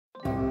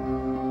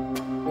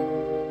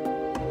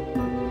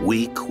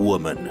Weak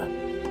Woman,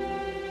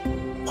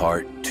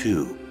 Part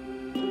 2.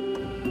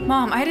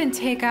 Mom, I didn't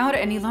take out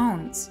any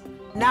loans.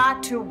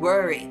 Not to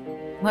worry.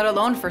 Let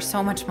alone for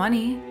so much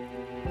money.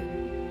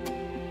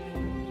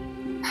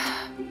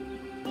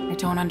 I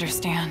don't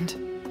understand.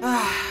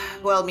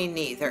 Well, me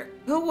neither.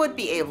 Who would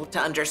be able to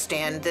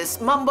understand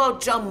this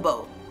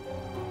mumbo-jumbo?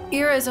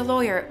 Ira is a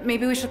lawyer.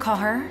 Maybe we should call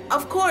her?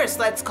 Of course,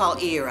 let's call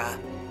Ira.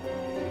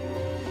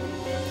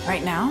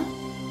 Right now?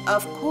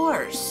 Of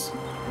course.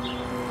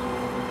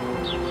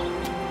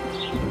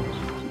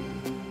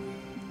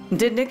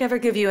 Did Nick ever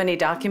give you any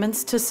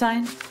documents to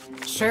sign?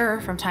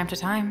 Sure, from time to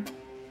time.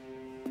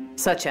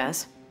 Such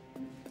as?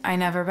 I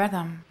never read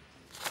them.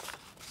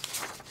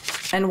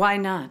 And why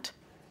not?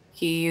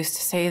 He used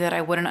to say that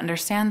I wouldn't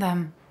understand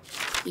them.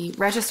 He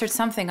registered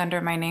something under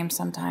my name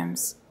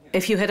sometimes.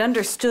 If you had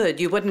understood,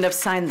 you wouldn't have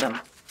signed them.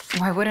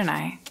 Why wouldn't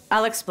I?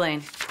 I'll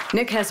explain.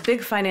 Nick has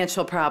big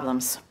financial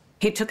problems.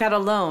 He took out a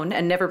loan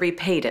and never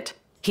repaid it.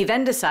 He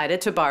then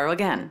decided to borrow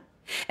again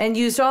and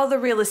used all the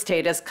real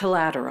estate as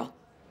collateral,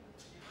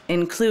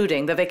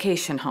 including the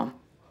vacation home.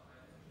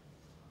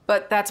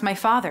 But that's my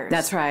father's.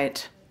 That's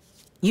right.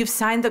 You've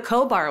signed the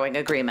co-borrowing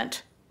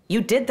agreement.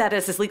 You did that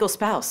as his legal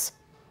spouse.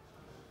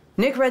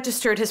 Nick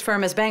registered his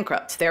firm as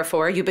bankrupt,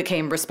 therefore you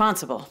became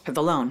responsible for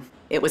the loan.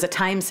 It was a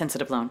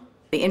time-sensitive loan.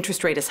 The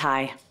interest rate is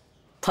high.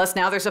 Plus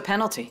now there's a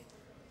penalty.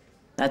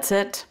 That's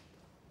it.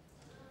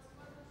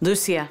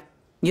 Lucia,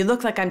 you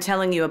look like I'm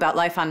telling you about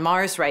life on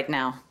Mars right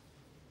now.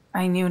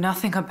 I knew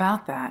nothing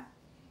about that.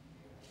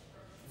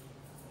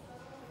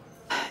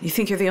 You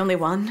think you're the only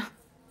one?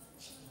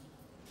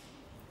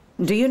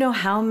 Do you know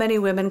how many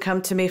women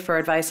come to me for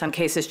advice on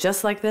cases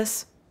just like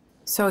this?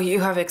 So you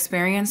have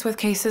experience with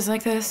cases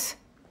like this?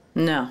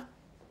 No.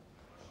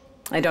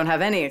 I don't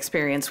have any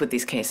experience with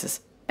these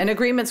cases. And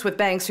agreements with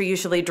banks are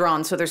usually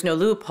drawn so there's no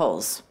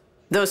loopholes.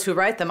 Those who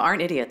write them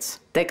aren't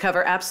idiots. They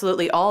cover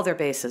absolutely all their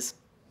bases.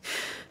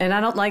 And I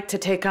don't like to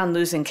take on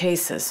losing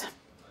cases.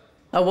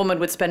 A woman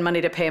would spend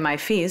money to pay my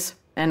fees,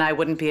 and I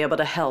wouldn't be able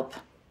to help.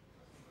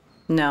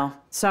 No.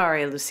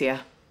 Sorry,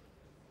 Lucia.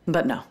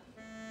 But no.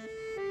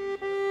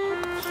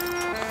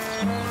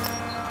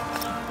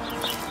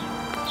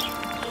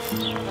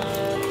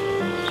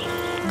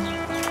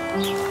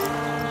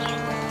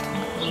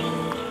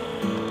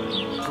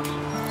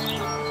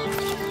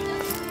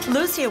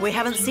 Lucia, we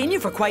haven't seen you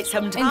for quite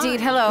some time. Indeed,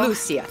 hello.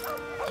 Lucia,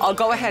 I'll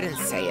go ahead and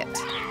say it.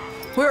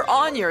 We're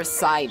on your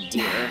side,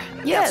 dear.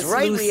 Yes,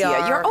 right, Lucia, we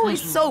are. you're always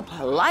so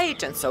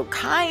polite and so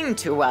kind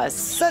to us.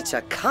 Such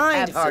a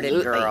kind-hearted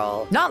Absolutely.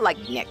 girl. Not like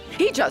Nick.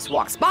 He just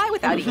walks by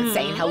without even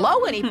saying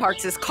hello, and he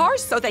parks his car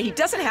so that he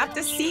doesn't have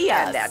to see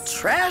us. And that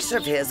trash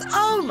of his,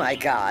 oh my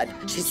God.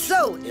 She's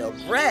so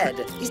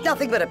ill-bred. He's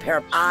nothing but a pair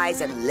of eyes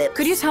and lips.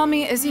 Could you tell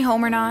me, is he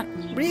home or not?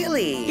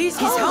 Really? He's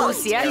Oh, home,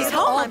 Lucia. He's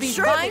home. I'm Be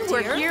sure fine. of it,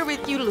 We're dear. here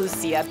with you,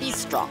 Lucia. Be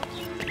strong.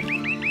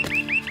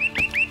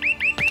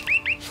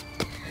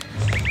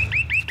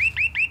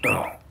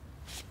 Oh.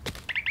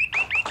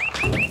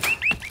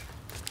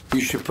 You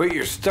should put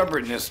your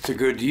stubbornness to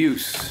good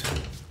use.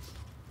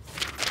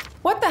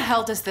 What the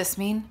hell does this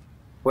mean?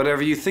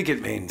 Whatever you think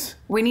it means.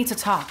 We need to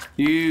talk.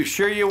 You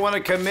sure you want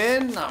to come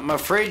in? I'm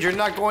afraid you're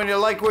not going to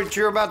like what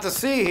you're about to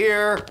see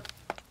here.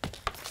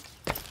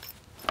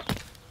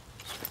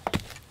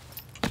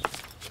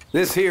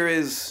 This here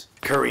is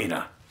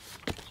Karina,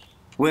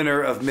 winner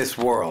of Miss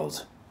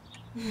World.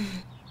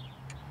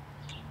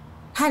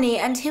 Honey,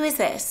 and who is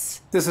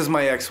this? This is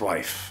my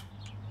ex-wife.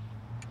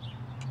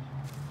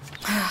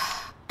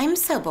 I'm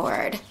so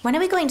bored. When are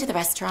we going to the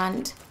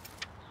restaurant?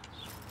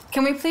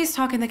 Can we please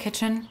talk in the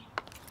kitchen?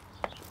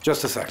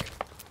 Just a sec.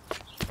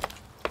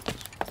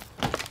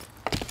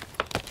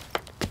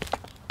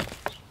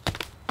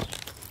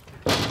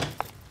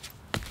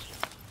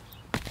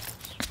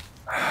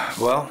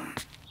 Well,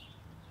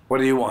 what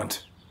do you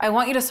want? I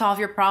want you to solve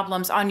your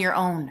problems on your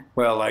own.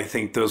 Well, I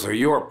think those are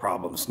your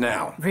problems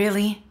now.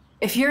 Really?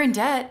 If you're in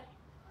debt,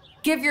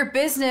 give your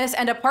business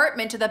and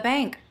apartment to the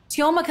bank.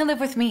 Tioma can live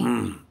with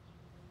me.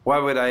 Why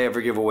would I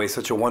ever give away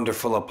such a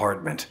wonderful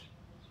apartment?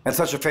 And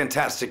such a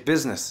fantastic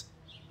business?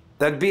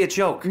 That'd be a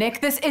joke.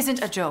 Nick, this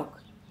isn't a joke.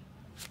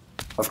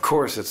 Of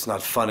course it's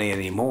not funny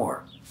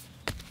anymore.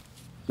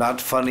 Not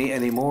funny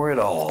anymore at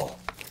all.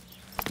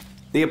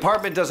 The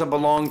apartment doesn't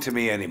belong to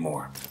me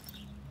anymore.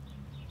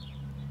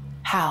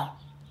 How?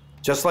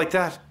 Just like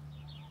that.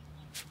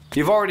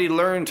 You've already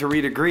learned to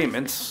read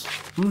agreements.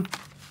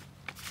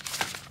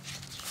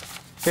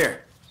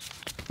 Here,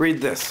 read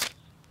this.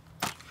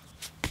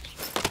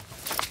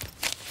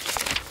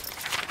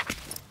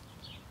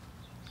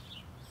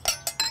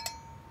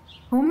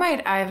 Who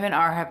might Ivan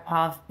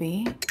Arhipov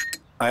be?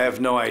 I have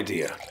no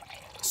idea.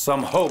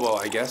 Some hobo,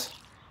 I guess.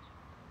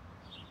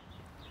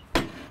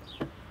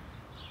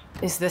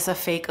 Is this a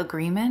fake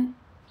agreement?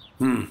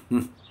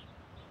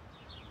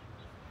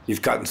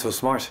 You've gotten so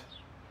smart.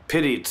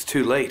 Pity it's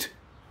too late.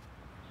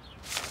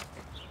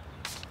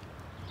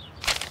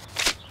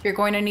 You're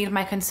going to need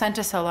my consent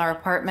to sell our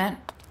apartment.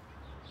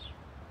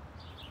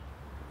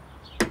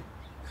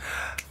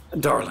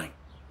 Darling,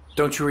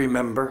 don't you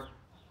remember?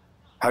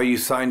 How you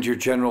signed your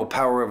general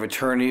power of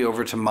attorney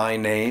over to my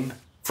name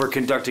for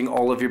conducting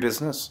all of your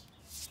business?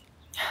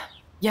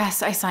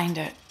 Yes, I signed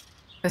it.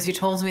 Because you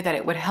told me that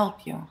it would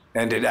help you.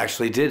 And it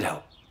actually did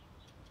help.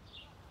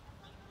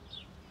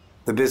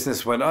 The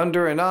business went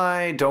under and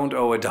I don't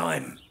owe a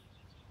dime.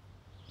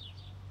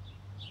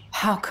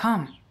 How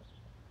come?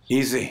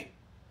 Easy.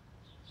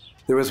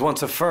 There was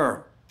once a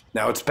firm.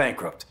 Now it's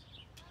bankrupt.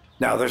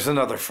 Now there's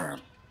another firm.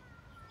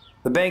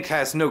 The bank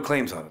has no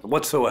claims on it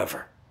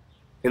whatsoever.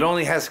 It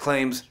only has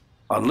claims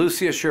on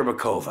Lucia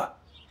Sherbakova.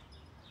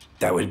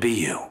 That would be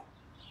you.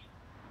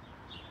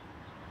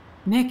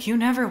 Nick, you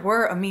never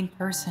were a mean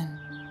person.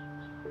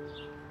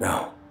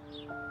 No.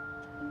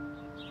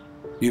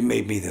 You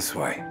made me this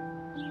way.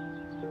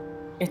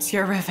 It's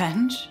your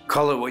revenge?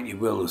 Call it what you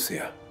will,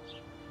 Lucia.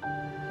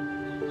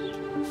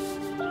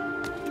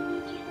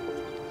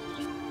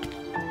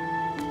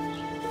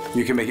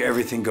 You can make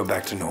everything go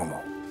back to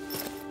normal.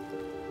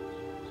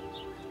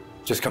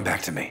 Just come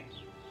back to me.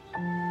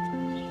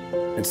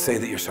 And say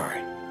that you're sorry.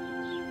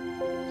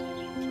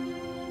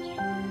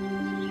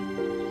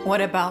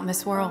 What about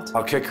Miss World?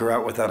 I'll kick her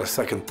out without a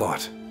second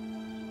thought.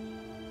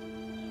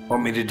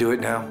 Want me to do it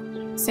now?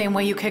 Same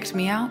way you kicked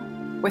me out?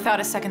 Without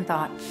a second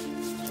thought.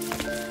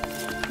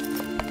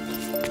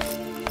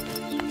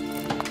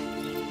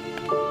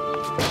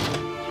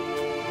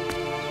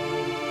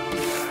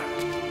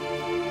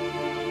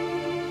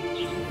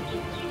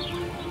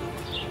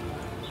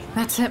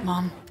 That's it,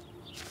 Mom.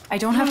 I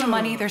don't have the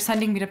money. They're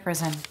sending me to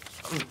prison.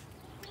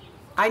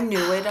 I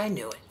knew it, I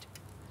knew it.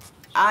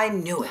 I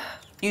knew it.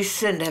 You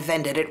shouldn't have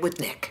ended it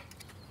with Nick.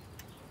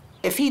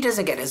 If he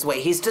doesn't get his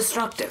way, he's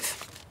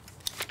destructive.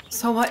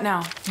 So what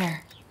now?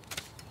 Here.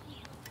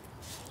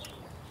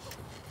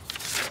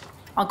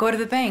 I'll go to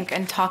the bank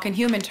and talk in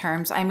human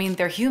terms. I mean,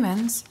 they're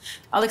humans.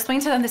 I'll explain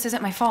to them this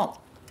isn't my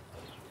fault.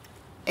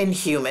 In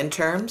human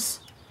terms?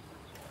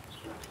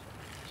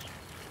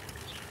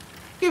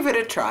 Give it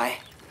a try.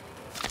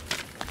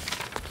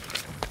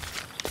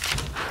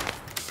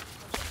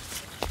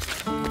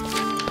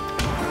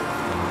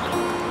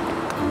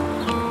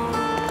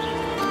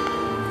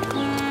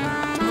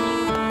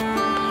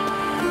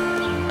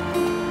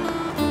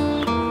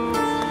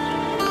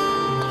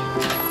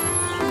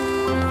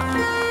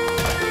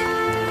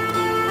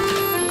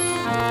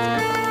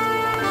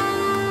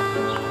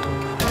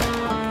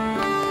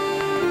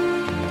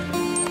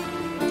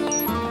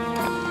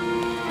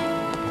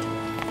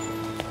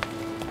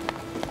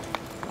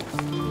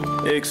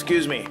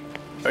 Excuse me.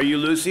 Are you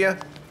Lucia?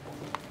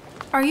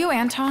 Are you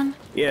Anton?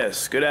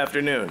 Yes, good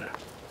afternoon.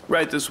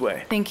 Right this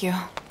way. Thank you.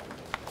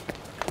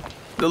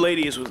 The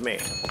lady is with me.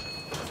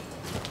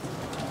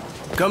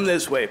 Come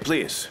this way,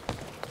 please.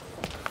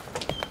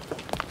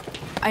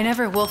 I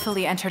never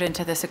willfully entered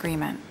into this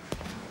agreement.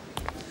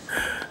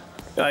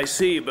 I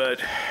see,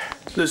 but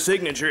the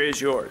signature is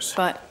yours.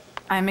 But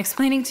I'm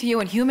explaining to you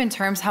in human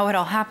terms how it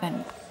all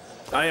happened.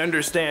 I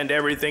understand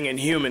everything in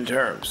human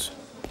terms.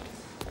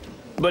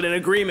 But an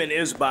agreement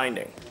is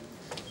binding.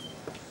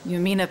 You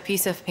mean a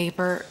piece of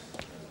paper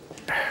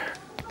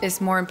is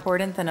more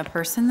important than a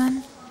person,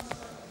 then?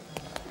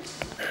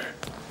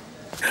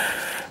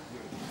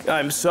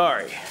 I'm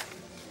sorry.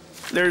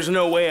 There's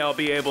no way I'll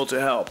be able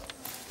to help.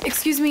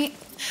 Excuse me,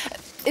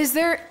 is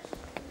there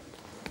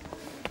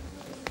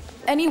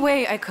any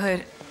way I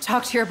could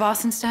talk to your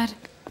boss instead?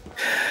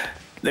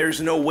 There's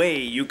no way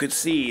you could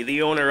see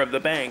the owner of the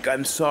bank.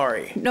 I'm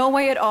sorry. No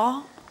way at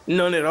all?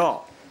 None at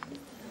all.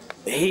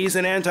 He's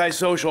an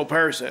antisocial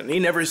person. He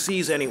never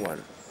sees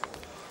anyone.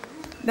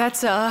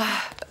 That's a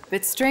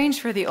bit strange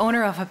for the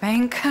owner of a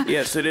bank.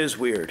 Yes, it is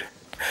weird.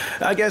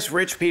 I guess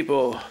rich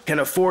people can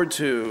afford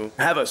to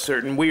have a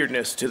certain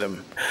weirdness to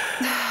them.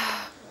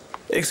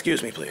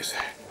 Excuse me, please.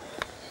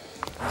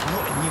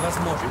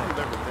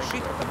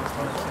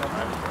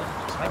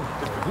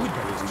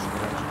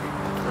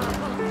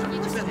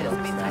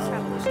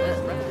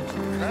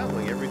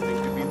 Traveling,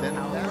 everything could be then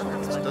and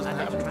now. It doesn't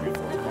have to be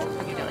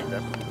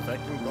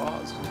affecting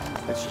cause.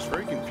 It's just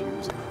very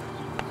confusing.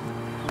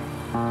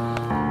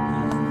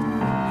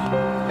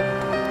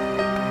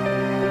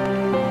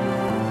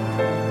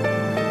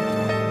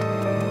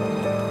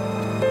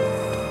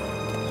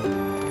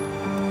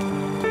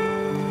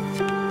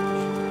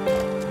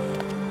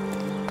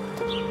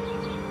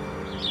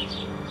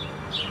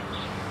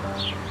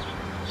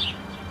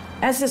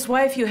 As his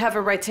wife, you have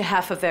a right to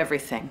half of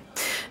everything.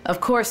 Of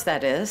course,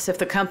 that is, if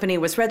the company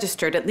was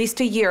registered at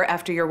least a year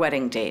after your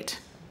wedding date.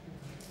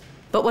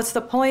 But what's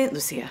the point,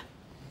 Lucia?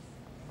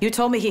 You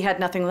told me he had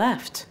nothing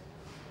left.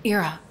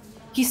 Ira,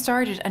 he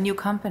started a new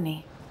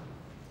company.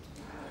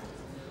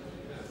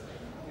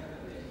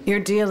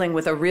 You're dealing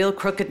with a real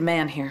crooked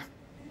man here.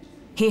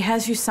 He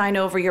has you sign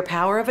over your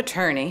power of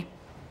attorney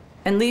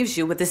and leaves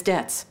you with his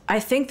debts. I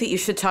think that you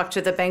should talk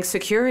to the bank's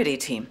security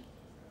team.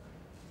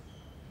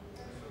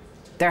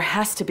 There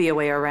has to be a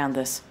way around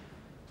this.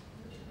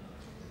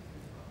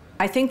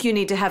 I think you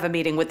need to have a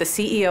meeting with the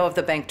CEO of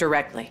the bank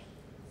directly.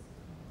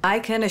 I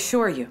can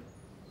assure you,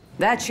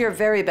 that's your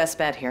very best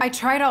bet here. I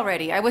tried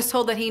already. I was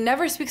told that he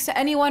never speaks to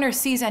anyone or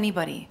sees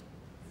anybody.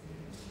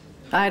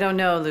 I don't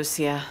know,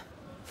 Lucia.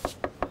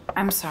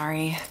 I'm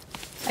sorry.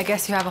 I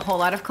guess you have a whole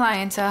lot of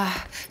clients.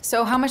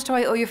 So how much do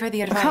I owe you for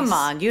the advice? Come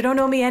on, you don't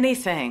owe me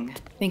anything.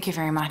 Thank you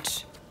very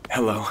much.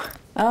 Hello.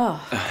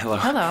 Oh. Hello.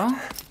 Hello.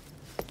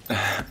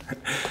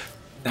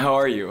 How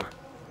are you?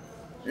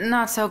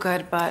 Not so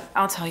good, but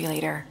I'll tell you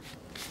later.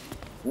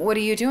 What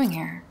are you doing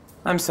here?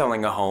 I'm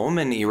selling a home,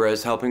 and Ira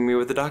is helping me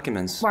with the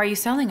documents. Why are you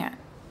selling it?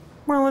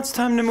 Well, it's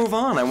time to move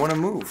on. I want to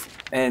move.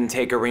 And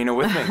take Irina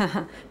with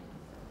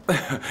me.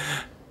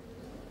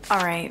 All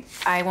right.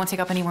 I won't take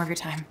up any more of your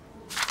time.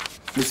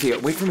 Lucia,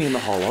 wait for me in the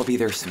hall. I'll be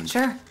there soon.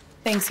 Sure.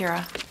 Thanks,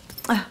 Ira.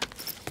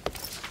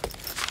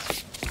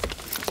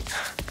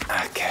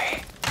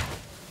 Okay.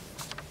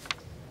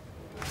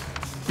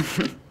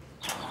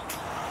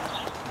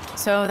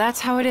 So that's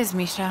how it is,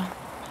 Misha.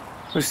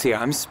 Lucia,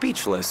 I'm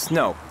speechless.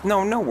 No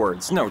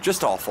words. No,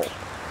 just awful.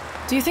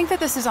 Do you think that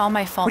this is all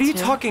my fault, What are you too?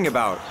 talking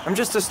about? I'm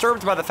just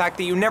disturbed by the fact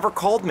that you never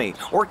called me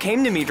or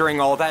came to me during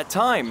all that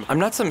time. I'm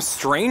not some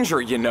stranger,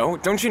 you know.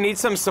 Don't you need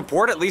some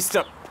support, at least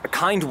a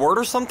kind word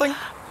or something?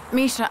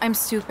 Misha, I'm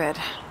stupid.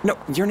 No,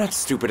 you're not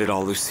stupid at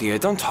all, Lucia.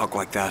 Don't talk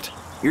like that.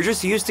 You're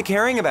just used to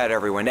caring about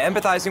everyone, to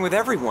empathizing with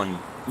everyone.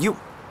 You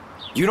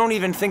don't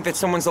even think that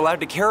someone's allowed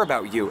to care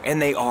about you,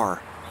 and they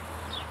are.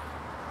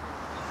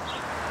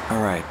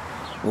 All right,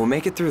 we'll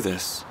make it through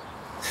this.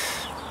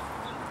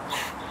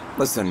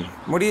 Listen,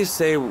 what do you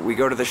say we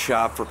go to the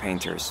shop for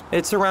painters?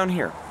 It's around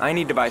here. I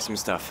need to buy some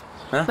stuff.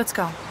 Huh? Let's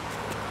go.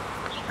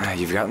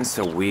 You've gotten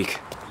so weak.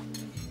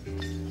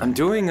 I'm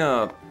doing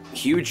a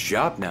huge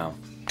job now.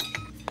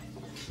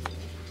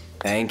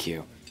 Thank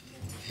you.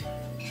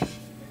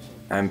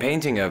 I'm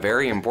painting a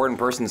very important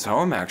person's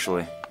home,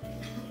 actually.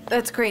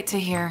 That's great to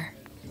hear.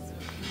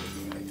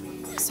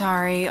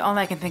 Sorry, all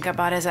I can think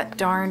about is that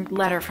darned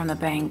letter from the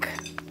bank.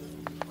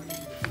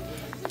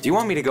 Do you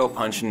want me to go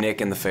punch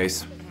Nick in the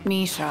face?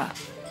 Misha.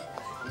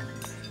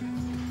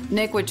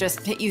 Nick would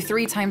just hit you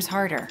 3 times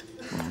harder.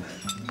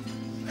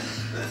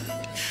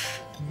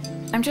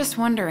 I'm just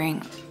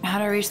wondering how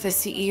to reach the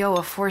CEO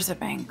of Forza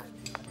Bank.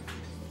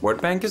 What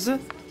bank is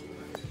it?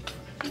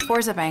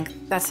 Forza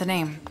Bank, that's the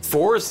name.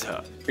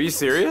 Forza? Are you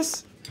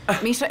serious?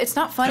 Misha, it's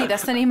not funny,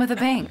 that's the name of the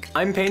bank.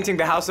 I'm painting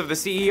the house of the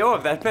CEO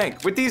of that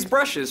bank with these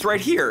brushes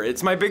right here.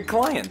 It's my big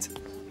client.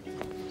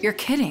 You're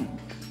kidding.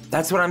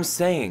 That's what I'm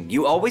saying.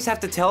 You always have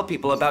to tell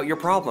people about your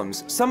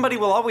problems. Somebody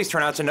will always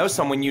turn out to know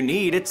someone you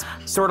need. It's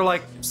sort of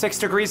like 6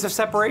 degrees of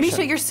separation.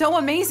 Misha, you're so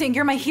amazing.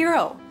 You're my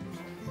hero.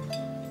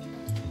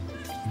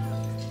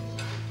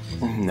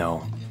 No.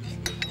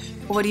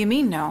 What do you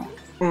mean, no?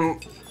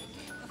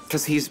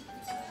 Because he's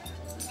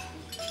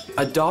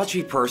a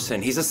dodgy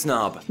person. He's a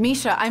snob.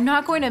 Misha, I'm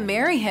not going to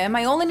marry him.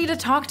 I only need to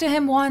talk to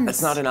him once.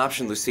 That's not an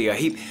option, Lucia.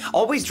 He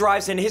always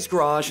drives into his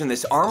garage in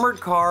this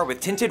armored car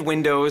with tinted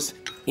windows.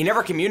 He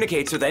never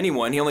communicates with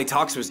anyone. He only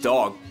talks to his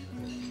dog.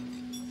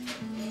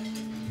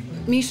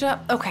 Misha,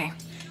 okay.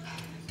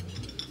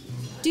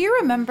 Do you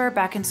remember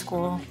back in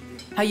school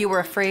how you were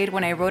afraid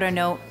when I wrote a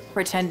note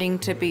pretending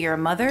to be your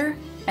mother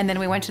and then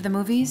we went to the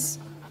movies?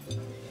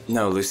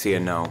 No, Lucia,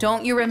 no.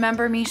 Don't you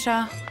remember,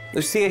 Misha?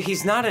 Lucia,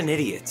 he's not an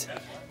idiot.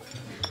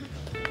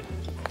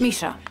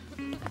 Misha,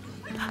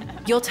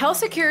 you'll tell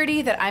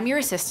security that I'm your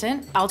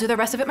assistant. I'll do the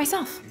rest of it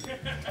myself.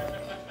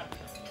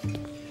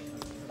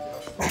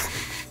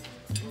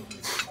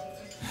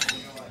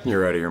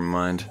 You're out of your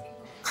mind.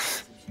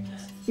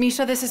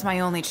 Misha, this is my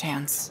only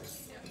chance.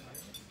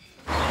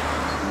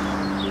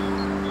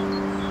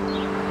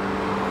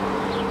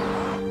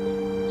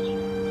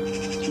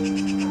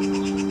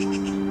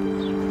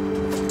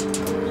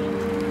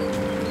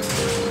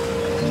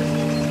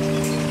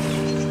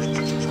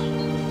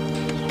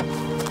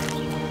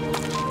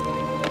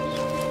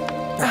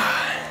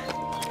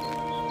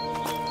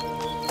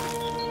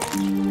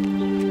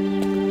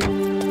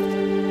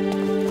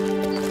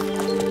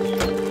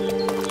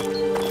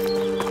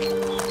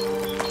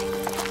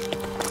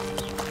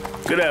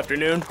 Good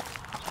afternoon.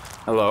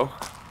 Hello?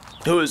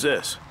 Who is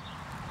this?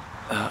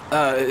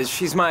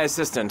 She's my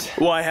assistant.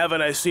 Why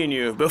haven't I seen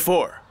you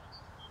before?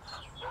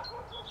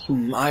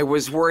 I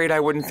was worried I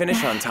wouldn't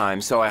finish on time,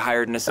 so I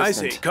hired an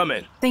assistant. I see. Come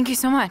in. Thank you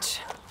so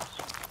much.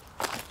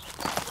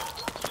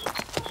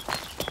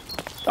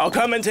 I'll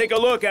come and take a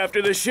look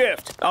after the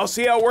shift. I'll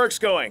see how work's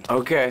going.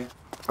 Okay.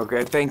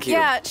 Okay, thank you.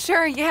 Yeah,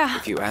 sure, yeah.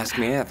 If you ask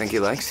me, I think he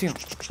likes you.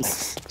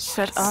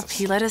 Shut up,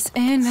 he let us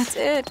in, that's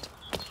it.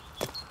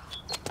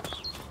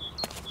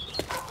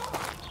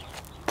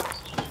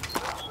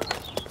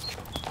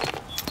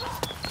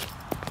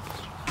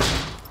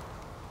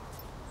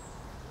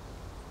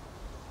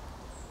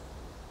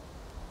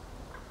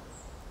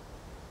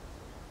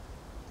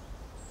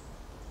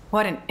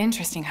 What an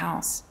interesting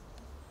house.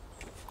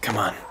 Come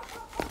on.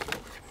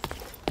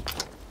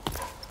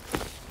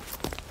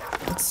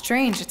 It's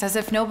strange. It's as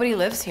if nobody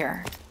lives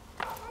here.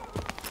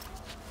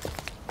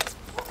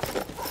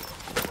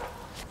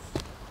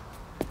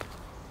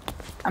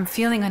 I'm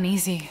feeling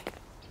uneasy.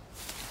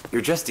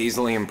 You're just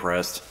easily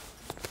impressed.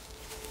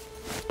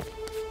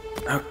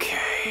 Okay.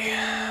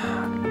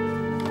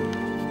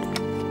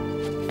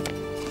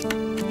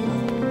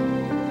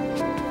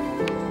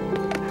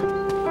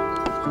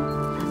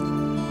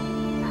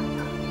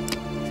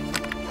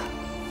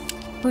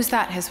 Who's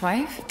that, his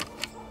wife?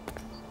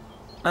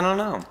 I don't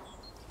know.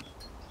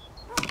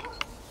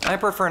 I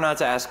prefer not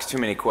to ask too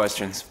many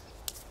questions.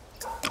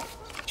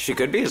 She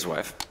could be his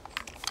wife.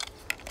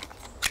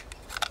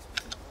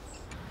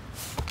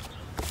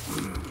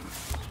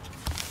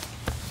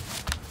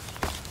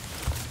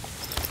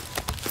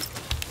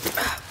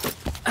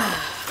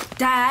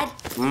 Dad?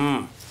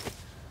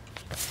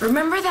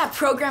 Remember that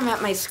program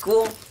at my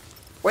school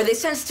where they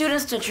sent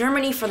students to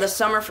Germany for the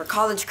summer for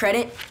college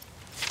credit?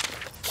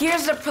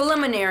 Here's the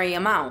preliminary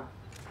amount.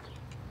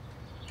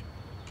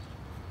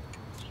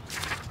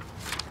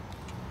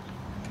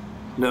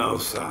 No,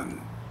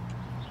 son.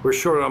 We're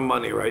short on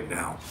money right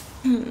now.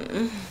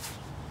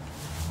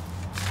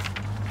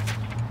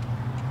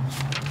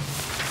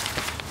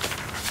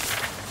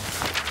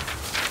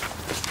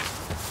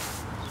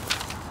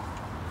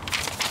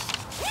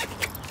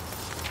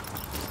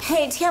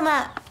 Hey,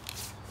 Tiamat.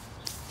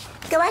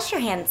 Go wash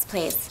your hands,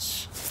 please.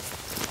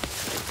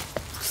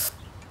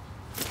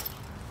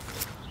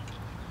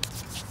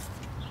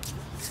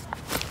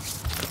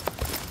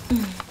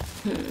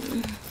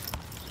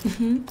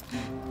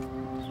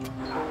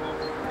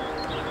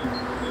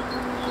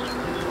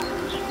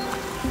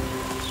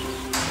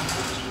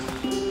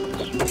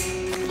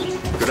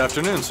 Good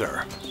afternoon,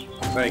 sir.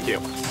 Thank you.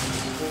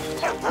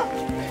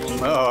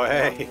 Oh,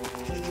 hey.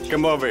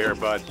 Come over here,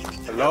 bud.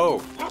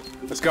 Hello.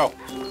 Let's go.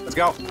 Let's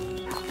go.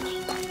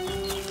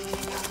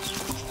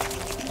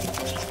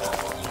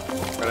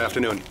 Good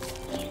afternoon.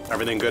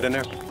 Everything good in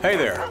there? Hey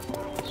there.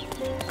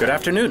 Good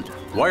afternoon.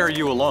 Why are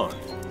you alone?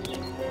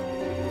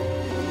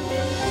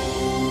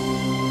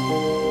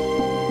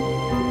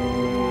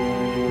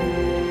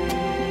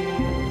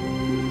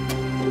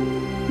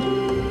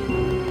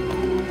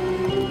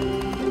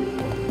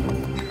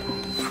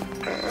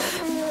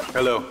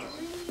 Hello.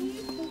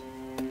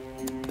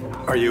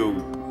 Are you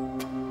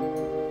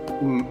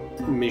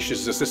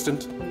Misha's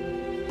assistant?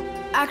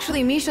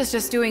 Actually, Misha's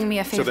just doing me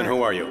a favor. So then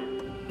who are you?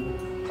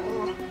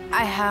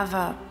 I have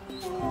a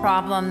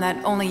problem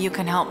that only you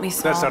can help me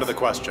solve. That's out of the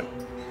question.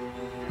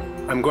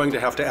 I'm going to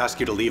have to ask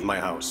you to leave my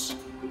house.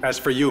 As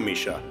for you,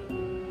 Misha,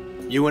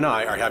 you and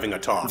I are having a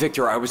talk.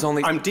 Victor, I was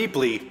only... I'm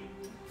deeply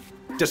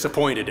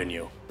disappointed in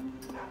you.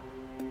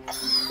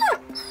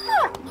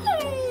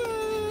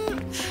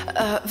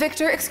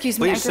 Victor, excuse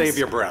me. Please save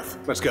your breath.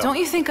 Let's go. Don't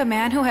you think a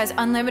man who has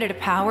unlimited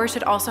power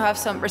should also have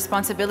some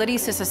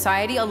responsibilities to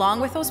society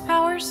along with those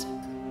powers?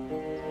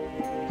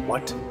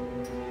 What?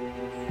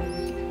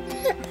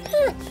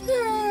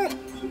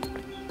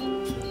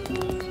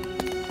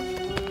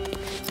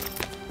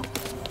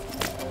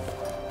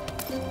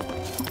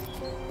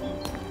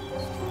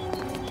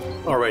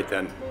 All right,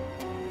 then.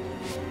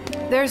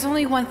 There's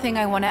only one thing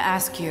I want to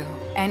ask you,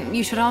 and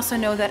you should also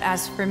know that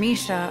as for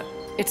Misha,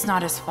 it's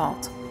not his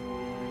fault.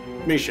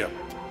 Misha,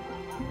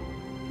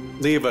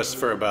 leave us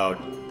for about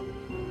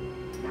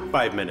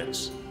 5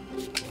 minutes.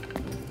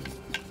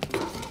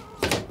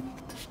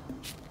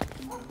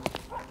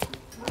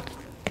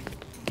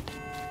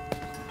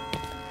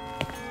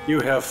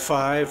 You have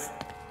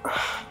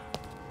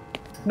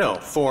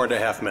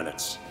 4.5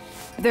 minutes.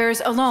 There's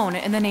a loan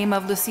in the name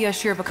of Lucia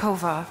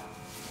Shcherbakova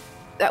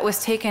that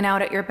was taken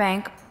out at your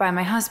bank by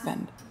my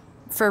husband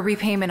for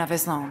repayment of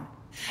his loan.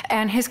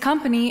 And his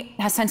company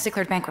has since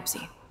declared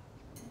bankruptcy.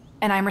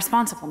 And I'm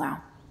responsible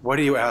now. What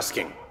are you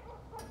asking?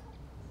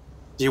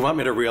 Do you want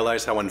me to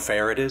realize how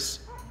unfair it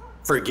is?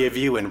 Forgive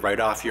you and write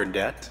off your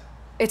debt?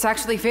 It's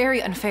actually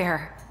very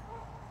unfair,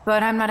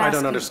 but I'm not asking. I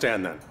don't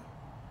understand that.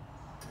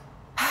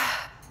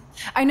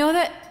 I know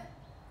that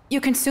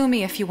you can sue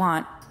me if you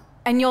want,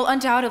 and you'll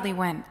undoubtedly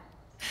win.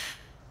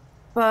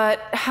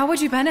 But how would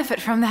you benefit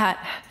from that?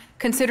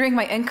 Considering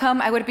my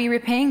income, I would be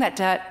repaying that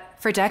debt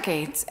for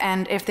decades,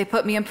 and if they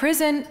put me in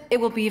prison, it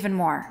will be even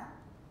more.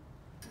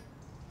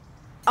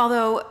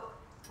 Although,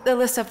 the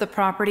list of the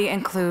property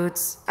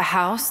includes a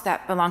house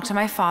that belonged to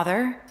my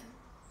father,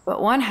 but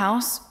one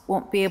house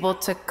won't be able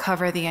to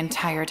cover the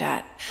entire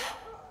debt.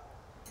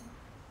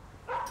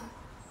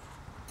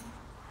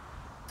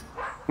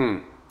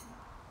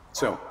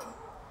 So,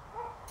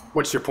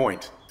 what's your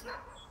point?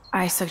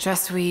 I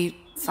suggest we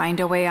find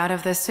a way out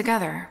of this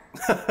together.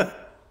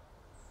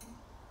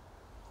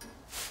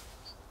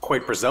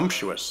 Quite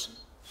presumptuous.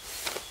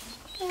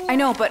 I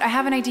know, but I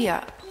have an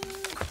idea.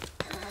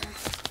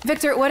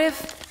 Victor, what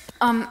if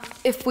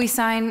we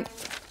sign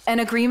an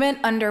agreement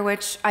under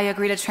which I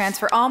agree to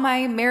transfer all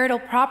my marital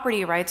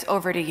property rights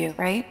over to you,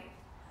 right?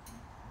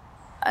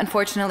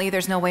 Unfortunately,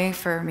 there's no way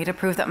for me to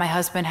prove that my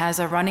husband has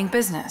a running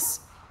business.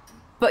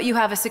 But you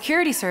have a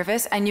security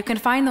service and you can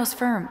find those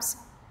firms.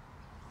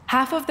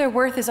 Half of their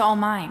worth is all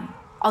mine.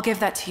 I'll give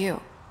that to you.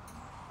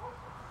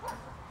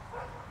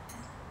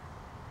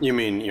 You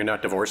mean you're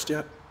not divorced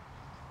yet?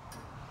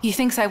 He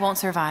thinks I won't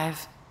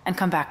survive and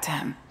come back to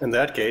him. In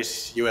that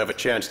case, you have a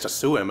chance to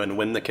sue him and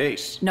win the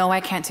case. No, I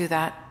can't do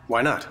that.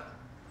 Why not?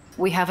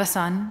 We have a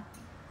son.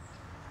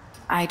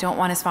 I don't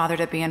want his father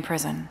to be in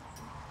prison.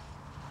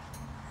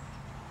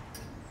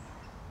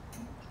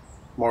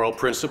 Moral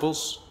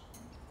principles?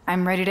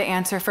 I'm ready to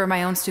answer for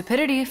my own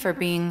stupidity, for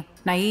being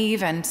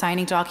naive and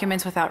signing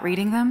documents without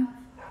reading them.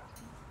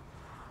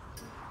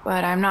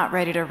 But I'm not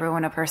ready to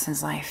ruin a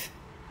person's life.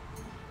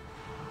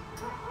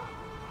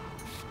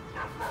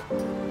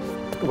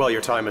 Well,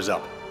 your time is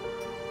up.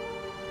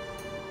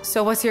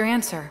 So what's your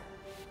answer?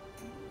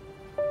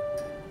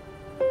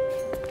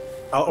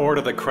 I'll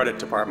order the credit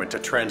department to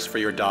transfer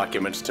your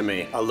documents to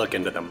me. I'll look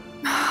into them.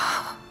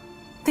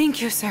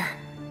 Thank you, sir.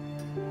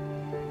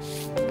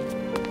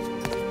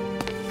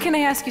 Can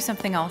I ask you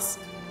something else?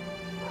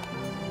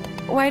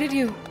 Why did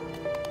you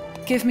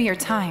give me your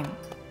time?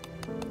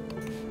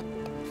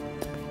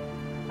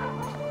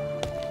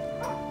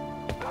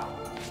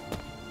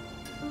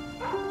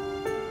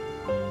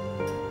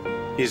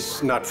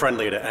 He's not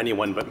friendly to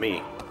anyone but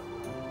me.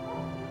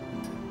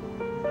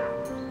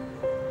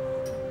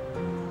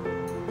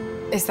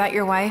 Is that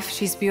your wife?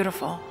 She's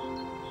beautiful.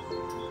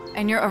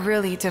 And you're a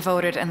really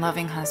devoted and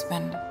loving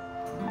husband.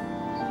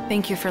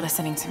 Thank you for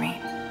listening to me.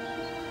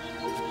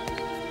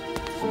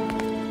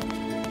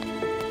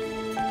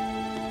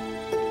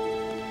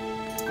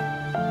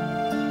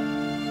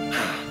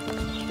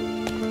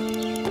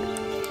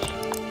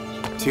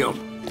 Teal,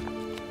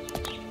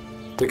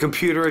 the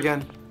computer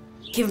again?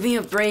 Give me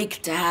a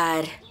break,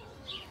 Dad.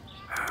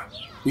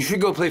 You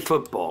should go play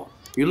football.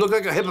 You look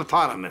like a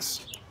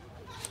hippopotamus.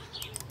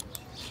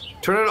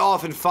 Turn it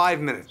off in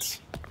 5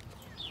 minutes.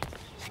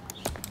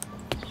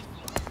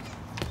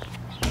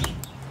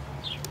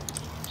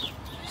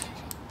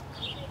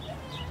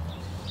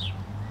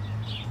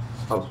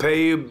 I'll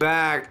pay you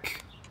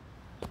back.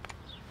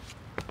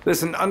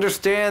 Listen,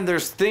 understand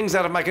there's things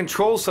out of my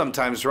control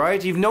sometimes,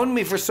 right? You've known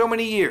me for so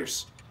many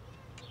years.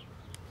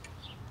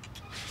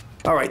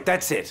 All right,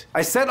 that's it.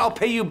 I said I'll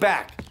pay you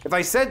back. If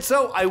I said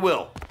so, I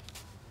will.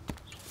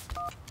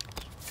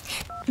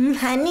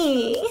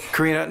 Honey.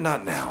 Karina,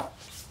 not now.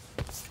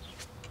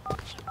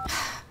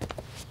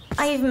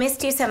 I've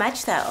missed you so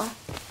much, though.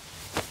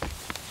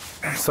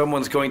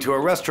 Someone's going to a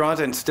restaurant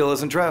and still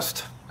isn't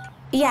dressed.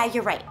 Yeah,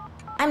 you're right.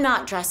 I'm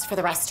not dressed for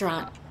the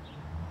restaurant.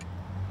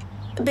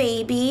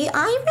 Baby,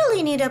 I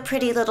really need a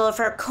pretty little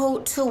fur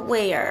coat to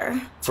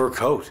wear. Fur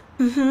coat?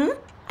 Mm-hmm.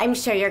 I'm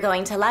sure you're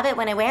going to love it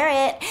when I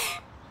wear it.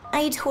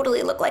 I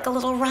totally look like a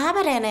little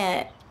rabbit in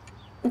it.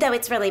 Though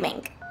it's really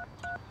mink.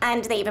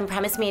 And they even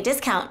promised me a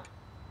discount.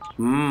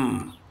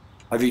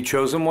 Have you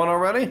chosen one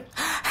already?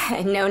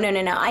 No.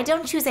 I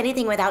don't choose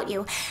anything without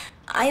you.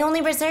 I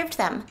only reserved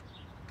them.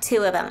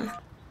 2 of them.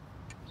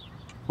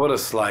 What a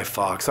sly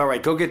fox. All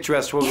right, go get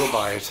dressed. We'll go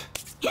buy it.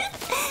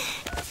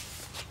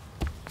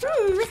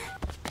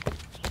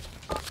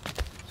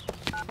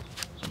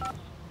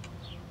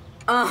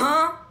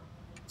 Uh-huh.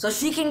 So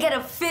she can get a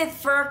 5th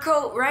fur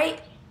coat,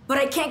 right? But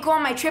I can't go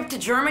on my trip to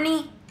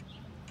Germany?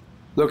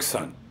 Look,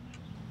 son.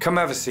 Come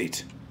have a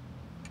seat.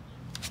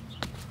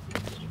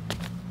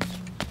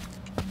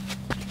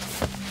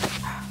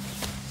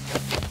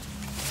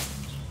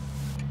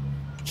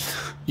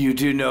 You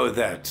do know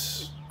that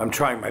I'm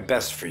trying my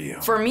best for you.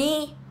 For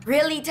me?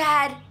 Really,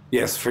 Dad?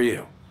 Yes, for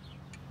you.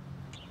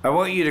 I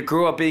want you to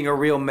grow up being a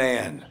real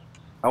man.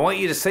 I want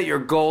you to set your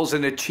goals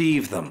and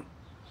achieve them.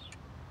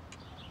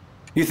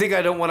 You think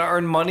I don't want to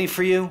earn money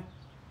for you?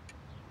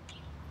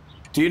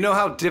 Do you know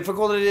how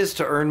difficult it is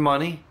to earn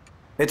money?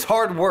 It's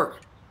hard work.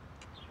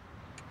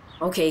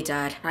 Okay,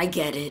 Dad, I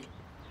get it.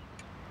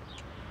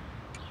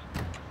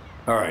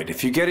 All right,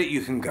 if you get it,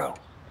 you can go.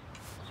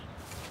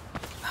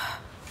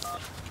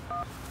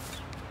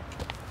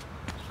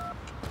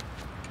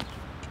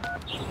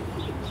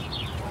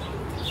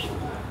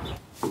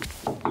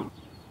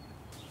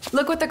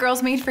 Look what the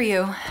girls made for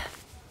you.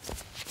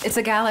 It's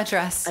a gala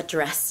dress. A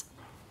dress?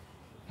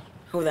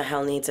 Who the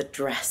hell needs a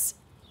dress?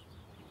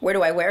 Where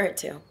do I wear it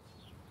to?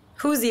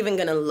 Who's even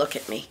gonna look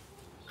at me?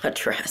 A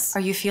dress. Are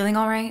you feeling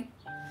all right?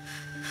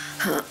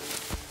 Huh.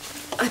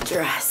 A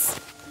dress.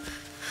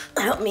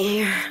 Help me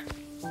here.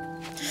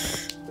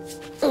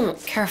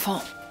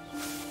 Careful.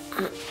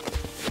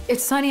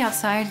 It's sunny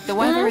outside. The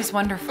weather is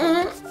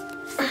wonderful.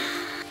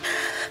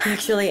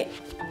 Actually,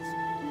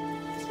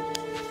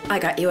 I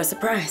got you a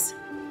surprise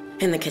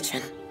in the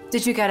kitchen.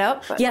 Did you get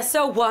up? Yeah,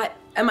 so what?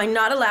 Am I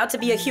not allowed to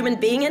be a human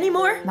being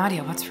anymore?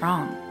 Nadia, what's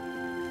wrong?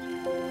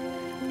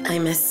 I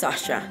miss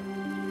Sasha.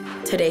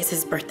 Today's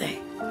his birthday.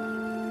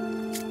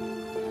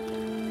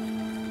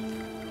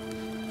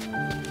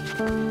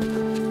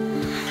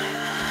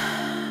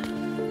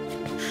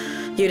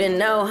 You didn't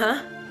know,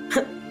 huh?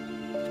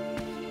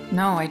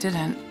 No, I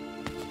didn't.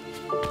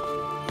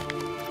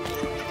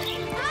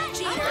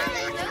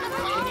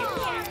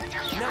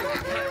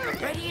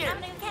 Right here.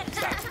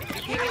 Stop.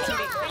 You can't get to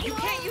me. You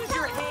can't use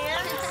your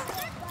hands.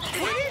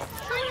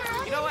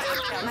 You know what?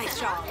 Nice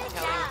job. Right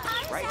now.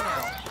 Right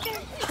now.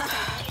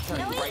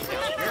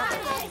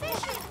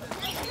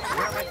 You're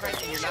not my friend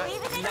and you're not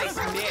nice,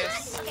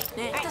 miss.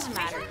 It doesn't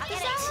matter.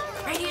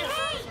 Right here.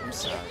 I'm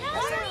sorry.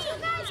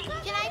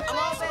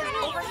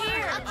 I'm over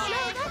here.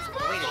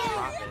 Wait,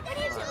 drop it.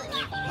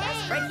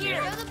 Right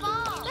here.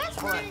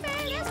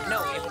 No,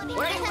 if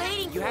What are you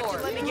waiting for? You have to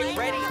let me get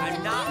ready.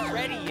 I'm not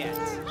ready yet.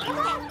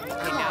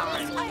 Okay, now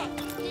I'm ready.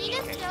 Did you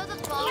just throw the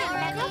ball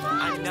already?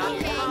 I'm not.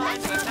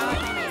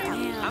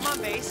 I'm on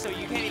base, so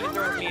you can't even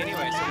throw it to me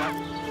anyway. So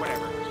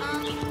whatever.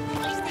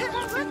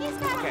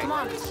 Okay. Come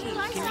on,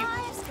 Can you?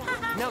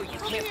 No, you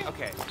can't.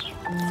 Okay.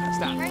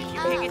 Stop. You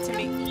can't get to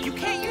me. You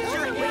can't use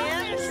your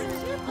hands.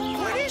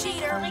 What is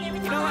cheater? You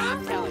know what?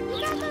 I'm telling.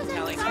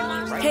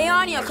 Right Hey,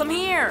 Anya, come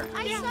here.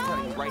 I'm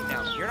telling you right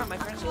now. You're not my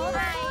friend.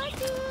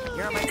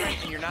 You're not my friend,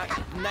 and you're not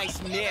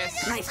nice,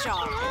 miss. Nice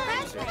job.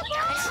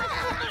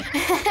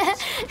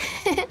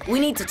 We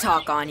need to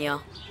talk, Anya.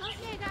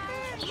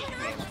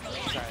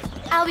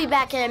 I'll be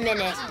back in a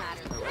minute.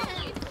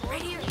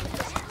 Right here.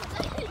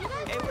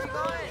 Hey, where you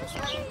going?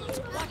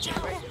 Watch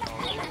out.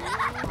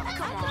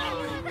 Come on.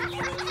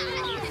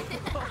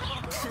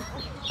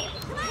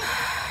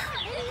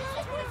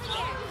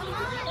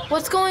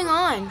 What's going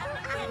on?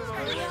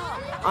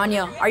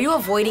 Anya, are you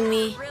avoiding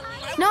me?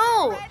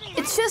 No,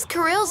 it's just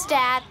Kirill's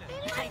dad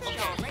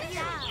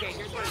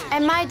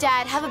and my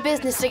dad have a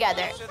business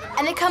together,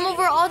 and they come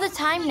over all the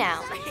time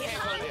now.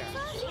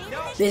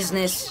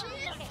 Business.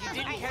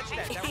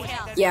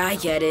 Yeah, I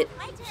get it.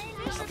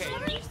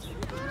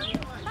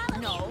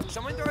 No.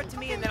 Someone throw it to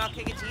me, and then I'll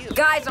kick it to you.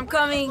 Guys, I'm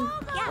coming.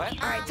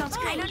 What? All right, sounds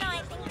great.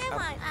 I think they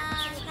want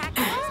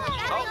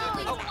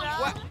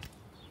What?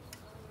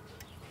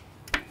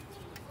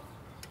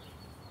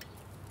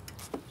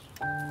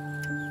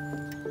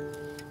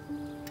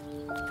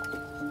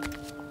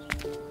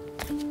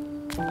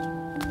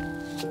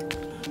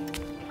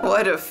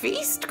 What a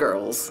feast,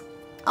 girls.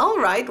 All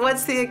right,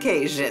 what's the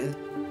occasion?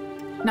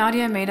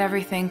 Nadia made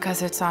everything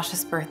because it's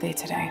Sasha's birthday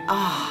today.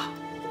 Ah,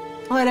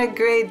 what a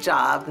great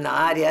job,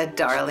 Nadia,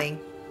 darling.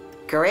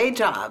 Great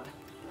job.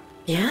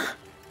 Yeah?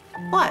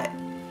 What?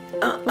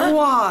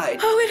 What?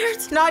 Oh, it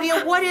hurts.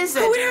 Nadia, what is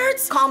it? Oh, it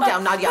hurts. Calm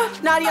down, Nadia.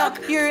 Nadia,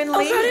 you're in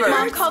labor.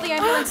 Mom, call the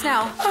ambulance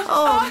now.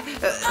 Oh,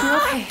 You're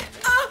okay.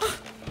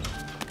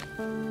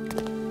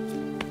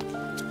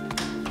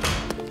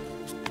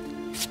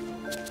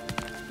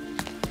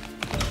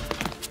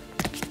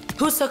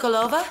 Who's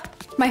Sokolova?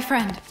 My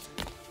friend.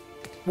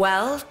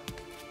 Well,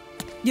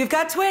 you've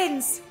got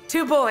twins.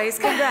 2 boys.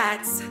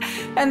 Congrats.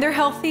 And they're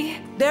healthy?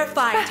 They're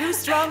fine. 2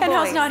 strong boys. And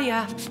how's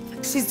Nadia?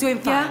 She's doing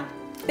fine. Yeah?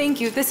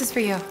 Thank you. This is for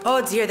you.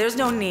 Oh, dear. There's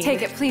no need.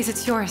 Take it, please.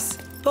 It's yours.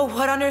 But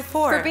what on earth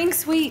for? For being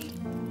sweet.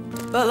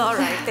 Well, all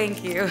right.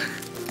 Thank you.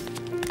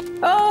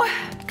 Oh,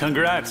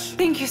 Congrats.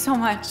 thank you so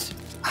much.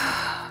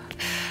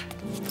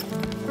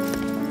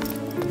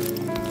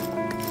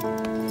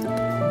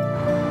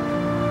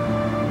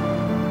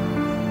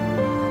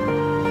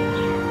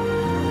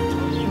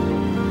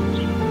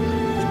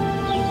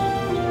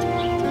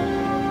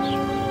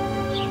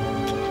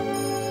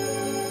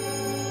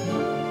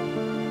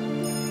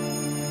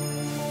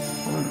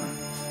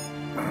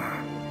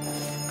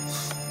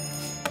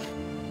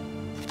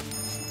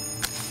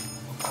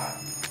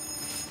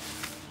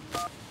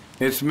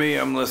 It's me,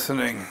 I'm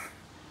listening.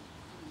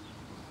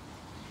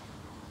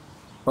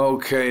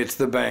 Okay, it's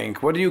the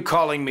bank. What are you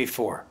calling me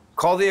for?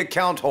 Call the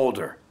account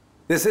holder.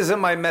 This isn't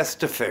my mess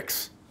to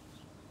fix.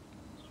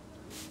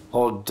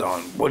 Hold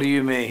on, what do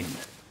you mean?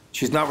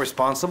 She's not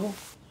responsible?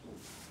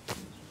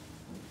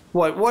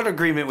 What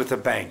agreement with the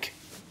bank?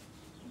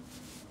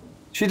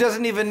 She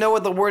doesn't even know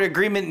what the word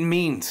agreement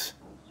means.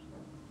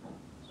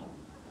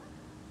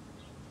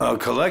 A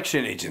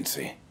collection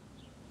agency.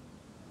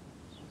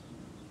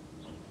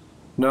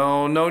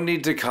 No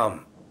need to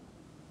come.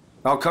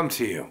 I'll come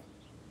to you.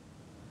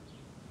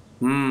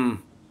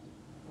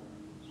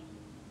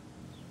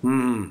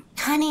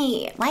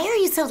 Honey, why are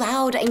you so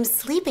loud? I'm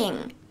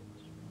sleeping.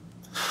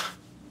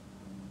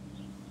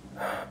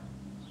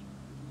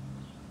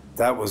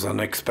 That was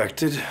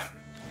unexpected.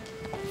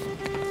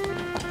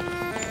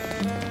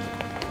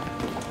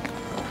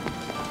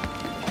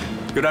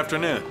 Good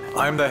afternoon.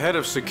 I'm the head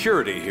of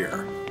security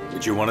here.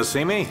 Did you want to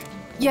see me?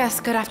 Yes,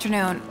 good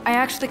afternoon. I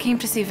actually came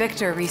to see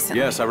Victor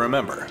recently. Yes, I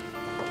remember.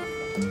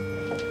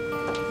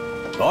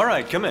 All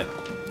right, come in.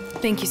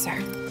 Thank you, sir.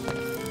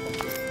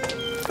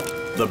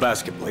 The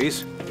basket,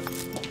 please.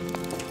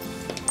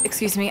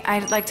 Excuse me,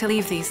 I'd like to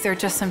leave these. They're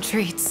just some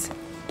treats.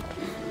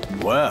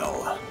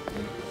 Well,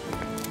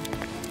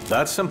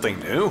 that's something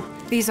new.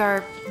 These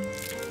are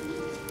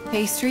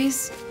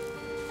pastries,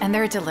 and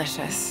they're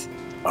delicious.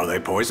 Are they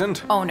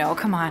poisoned? Oh no,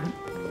 come on.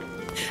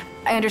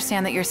 I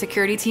understand that your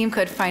security team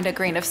could find a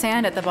grain of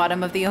sand at the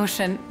bottom of the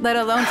ocean, let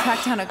alone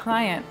track down a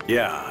client.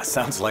 Yeah,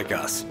 sounds like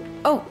us.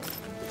 Oh.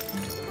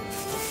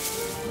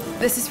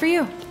 This is for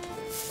you.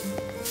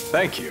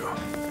 Thank you.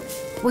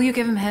 Will you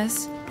give him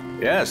his?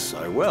 Yes,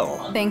 I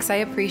will. Thanks, I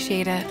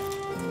appreciate it.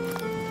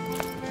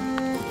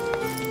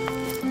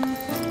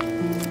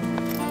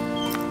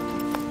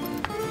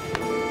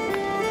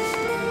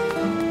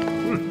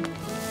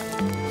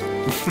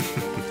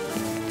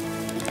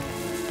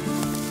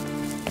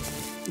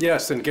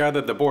 Yes, and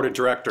gather the board of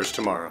directors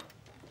tomorrow.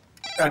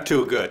 At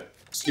 2, good.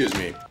 Excuse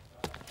me.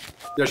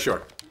 Yeah,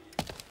 sure.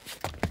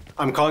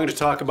 I'm calling to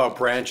talk about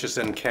branches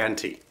and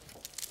Canty.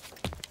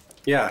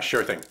 Yeah,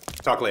 sure thing.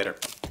 Talk later.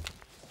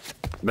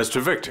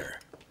 Mr. Victor,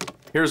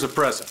 here's a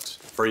present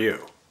for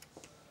you.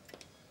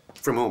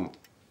 From whom?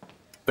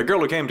 The girl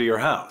who came to your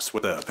house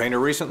with the painter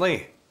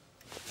recently.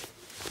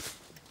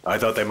 I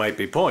thought they might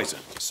be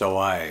poisoned, so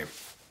I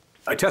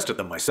tested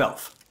them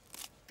myself.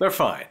 They're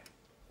fine.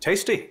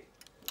 Tasty.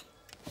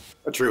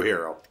 A true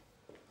hero.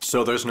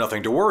 So there's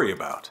nothing to worry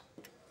about.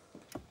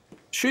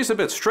 She's a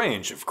bit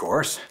strange, of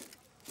course.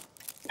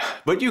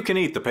 But you can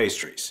eat the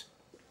pastries.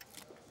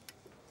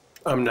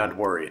 I'm not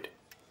worried.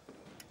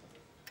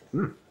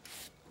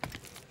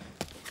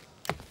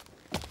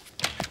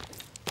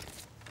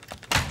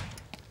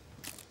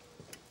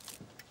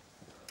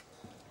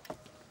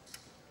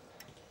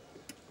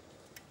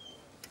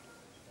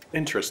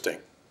 Interesting.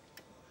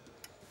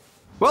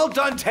 Well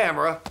done,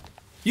 Tamara.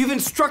 You've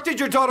instructed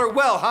your daughter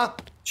well, huh?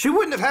 She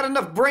wouldn't have had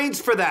enough brains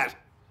for that.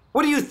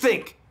 What do you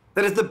think?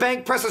 That if the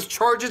bank presses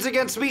charges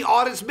against me,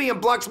 audits me, and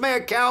blocks my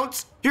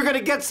accounts, you're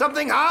gonna get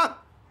something, huh?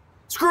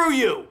 Screw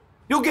you.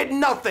 You'll get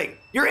nothing.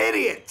 You're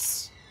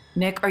idiots.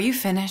 Nick, are you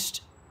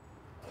finished?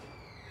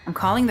 I'm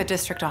calling the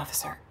district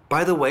officer.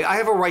 By the way, I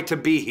have a right to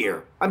be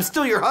here. I'm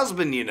still your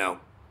husband, you know.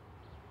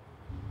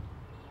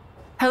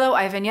 Hello,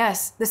 Ivan.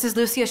 Yes, this is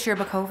Lucia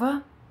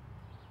Sherbakova.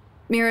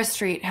 Mira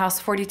Street, house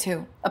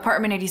 42,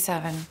 apartment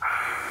 87.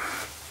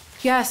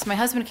 Yes, my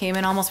husband came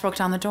and almost broke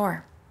down the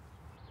door.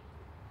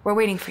 We're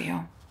waiting for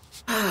you.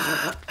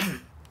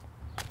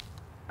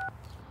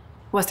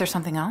 Was there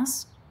something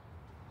else?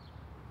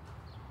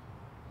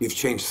 You've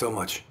changed so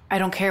much. I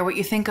don't care what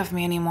you think of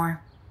me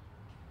anymore.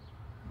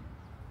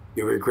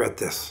 You'll regret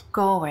this.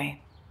 Go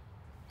away.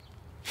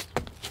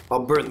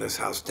 I'll burn this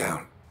house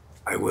down.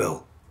 I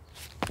will.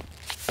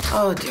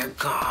 Oh, dear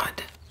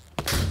God.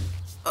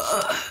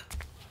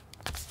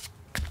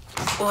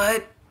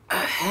 What a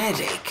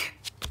headache.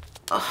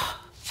 Ugh.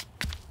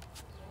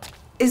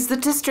 Is the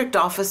district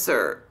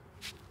officer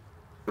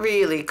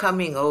really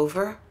coming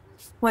over?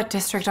 What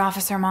district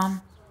officer,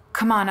 Mom?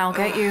 Come on, I'll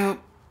get you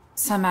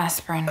some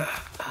aspirin.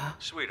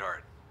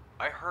 Sweetheart,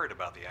 I heard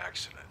about the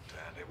accident,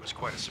 and it was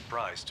quite a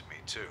surprise to me,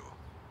 too.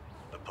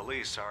 The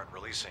police aren't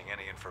releasing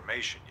any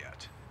information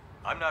yet.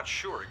 I'm not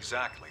sure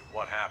exactly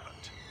what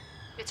happened.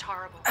 It's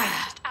horrible.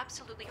 It's just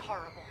absolutely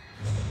horrible.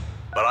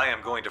 But I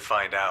am going to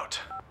find out.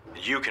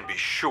 You can be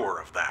sure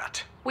of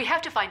that. We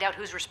have to find out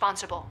who's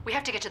responsible. We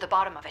have to get to the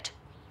bottom of it.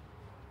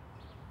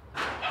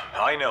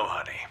 I know,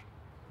 honey.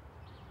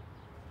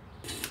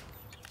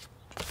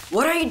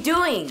 What are you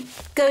doing?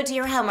 Go do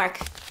your homework.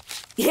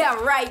 Yeah,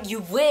 right, you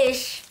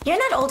wish. You're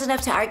not old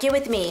enough to argue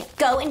with me.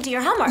 Go and do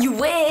your homework. You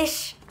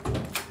wish.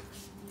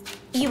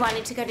 You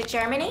wanted to go to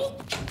Germany?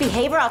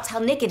 Behave or I'll tell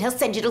Nick and he'll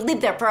send you to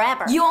live there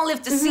forever. You won't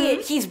live to see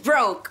it. He's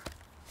broke.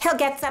 He'll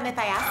get some if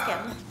I ask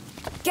him.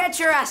 Get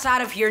your ass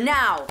out of here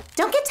now.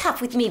 Don't get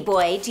tough with me,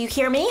 boy. Do you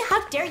hear me?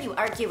 How dare you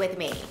argue with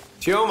me?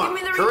 Chioma, Give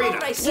me the Karina.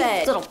 remote, I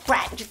said. You little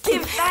brat. Just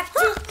give that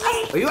to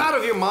me. Are you out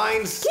of your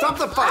minds? Stop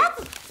the fight.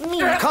 Me.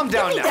 Calm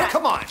down Give me now. that.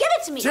 Come on. Give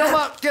it to me.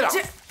 Chioma, get up.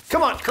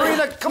 Come on,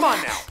 Karina, come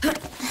on now.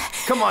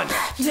 Come on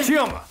now.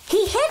 Chioma.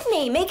 He hit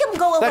me. Make him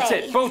go away. That's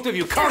it. Both of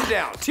you, calm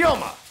down.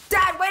 Chioma.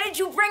 Dad, why did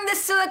you bring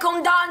this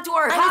silicone doll into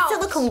our I'm house? a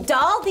silicone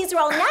doll? These are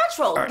all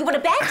natural. All right. You want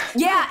to bet?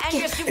 Yeah, and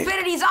your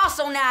stupidity's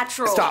also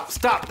natural.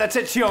 Stop. That's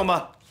it,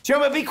 Chioma.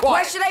 Chioma, be quiet.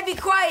 Why should I be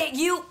quiet?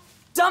 You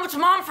dumped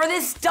Mom for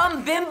this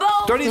dumb bimbo?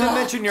 Don't even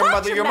mention your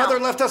mother. Your mother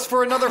left us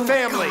for another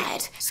family.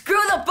 God. Screw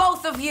the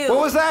both of you. What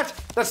was that?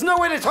 That's no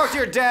way to talk to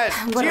your dad.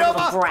 What a Chioma.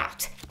 little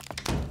brat.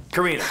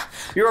 Karina,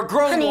 you're a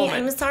grown Honey,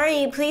 woman. I'm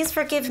sorry. Please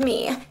forgive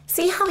me.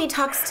 See how he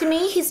talks to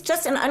me? He's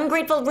just an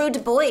ungrateful,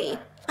 rude boy.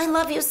 I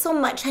love you so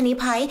much, honey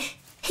pie.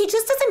 He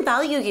just doesn't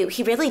value you.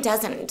 He really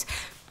doesn't.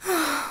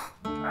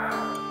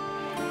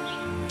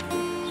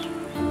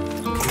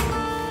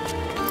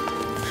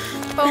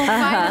 Oh,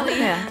 finally.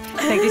 Yeah.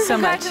 Thank you so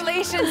much.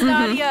 Congratulations,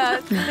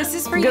 Nadia. This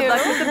is for you. Good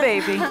luck with the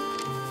baby.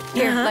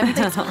 Here, let me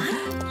take some.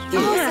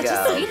 Oh, such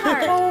a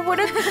sweetheart. Oh, what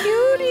a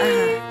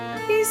cutie.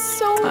 He's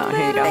so Oh,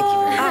 here you go.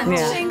 little.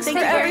 Yeah. Thanks Thank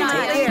for you very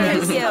everything.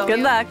 much. Thank you. Good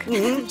luck.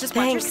 Just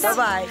watch Thanks. yourself.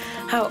 Bye-bye.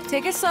 Oh,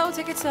 take it slow.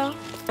 Take it slow.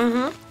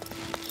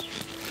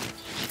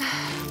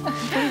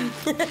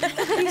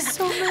 He's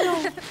so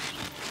little.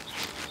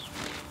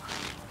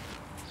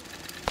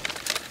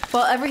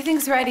 Well,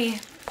 everything's ready.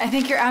 I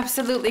think you're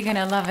absolutely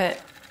gonna love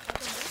it.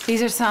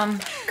 These are some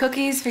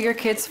cookies for your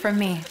kids from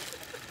me.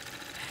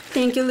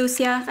 Thank you,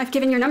 Lucia. I've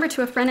given your number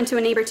to a friend and to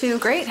a neighbor, too.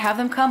 Great, have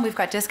them come. We've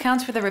got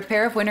discounts for the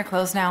repair of winter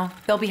clothes now.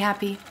 They'll be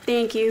happy.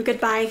 Thank you.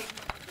 Goodbye.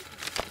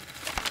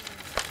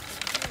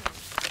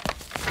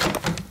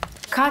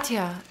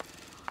 Katya,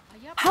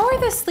 how are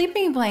the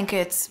sleeping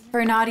blankets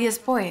for Nadia's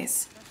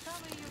boys?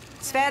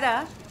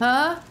 Sveta,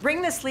 Huh?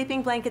 bring the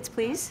sleeping blankets,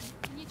 please.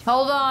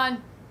 Hold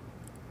on.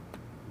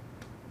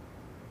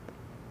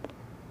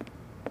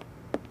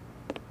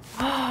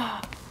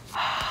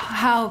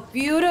 How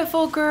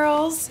beautiful,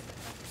 girls.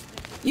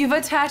 You've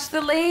attached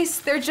the lace.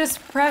 They're just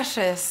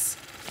precious.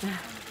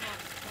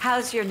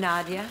 How's your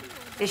Nadia?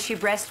 Is she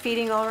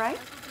breastfeeding all right?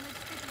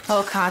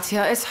 Oh,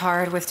 Katya, it's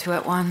hard with two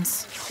at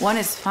once. One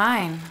is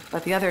fine,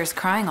 but the other is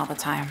crying all the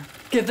time.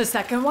 Give the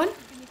second one?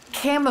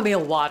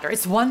 chamomile water.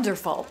 It's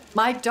wonderful.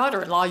 My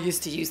daughter-in-law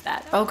used to use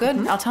that. Oh,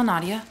 good. I'll tell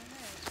Nadia.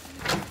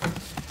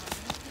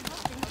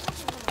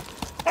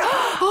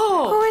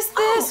 Who is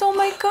this? Oh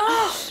my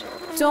gosh.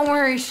 Don't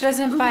worry, she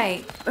doesn't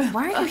bite.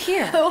 Why are you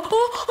here?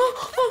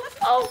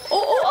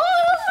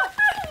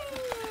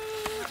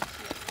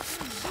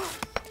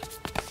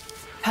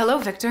 Hello,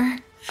 Victor.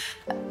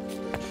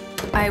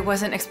 I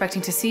wasn't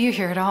expecting to see you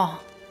here at all.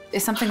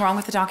 Is something wrong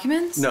with the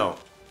documents? No.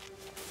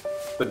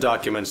 The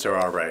documents are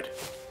all right.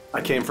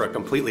 I came for a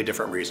completely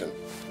different reason.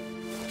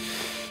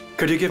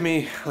 Could you give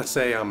me, let's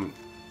say,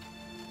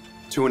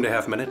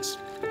 2.5 minutes?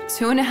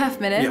 2.5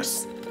 minutes?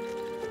 Yes.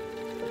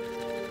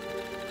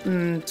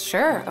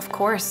 Sure, of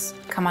course.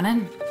 Come on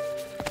in.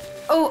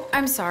 Oh,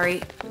 I'm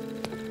sorry.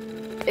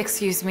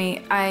 Excuse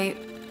me. I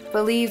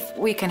believe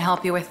we can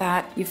help you with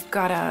that. You've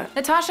got a...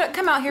 Natasha,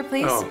 come out here,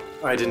 please. Oh,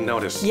 I didn't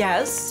notice.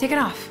 Yes? Take it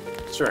off.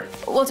 Sure.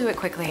 We'll do it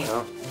quickly.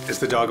 Oh, is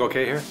the dog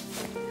okay here?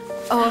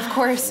 Oh, of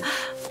course.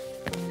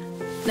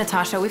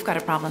 Natasha, we've got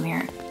a problem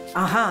here.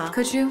 Uh-huh.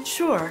 Could you?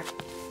 Sure.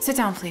 Sit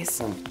down,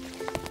 please.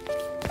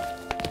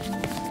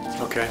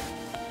 Okay.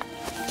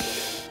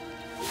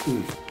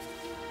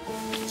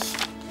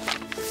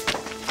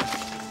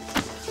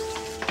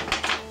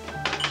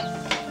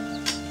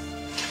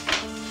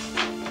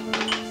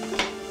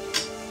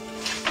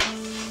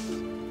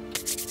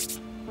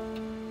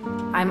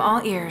 I'm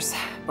all ears.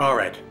 All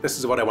right, this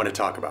is what I want to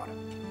talk about.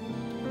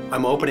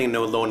 I'm opening a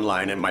new loan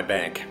line in my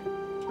bank.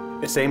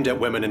 It's aimed at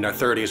women in their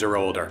 30s or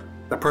older.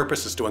 The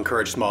purpose is to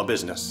encourage small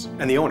business,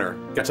 and the owner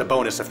gets a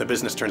bonus if the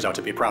business turns out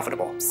to be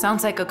profitable.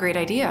 Sounds like a great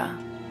idea.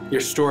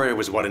 Your story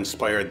was what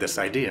inspired this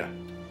idea.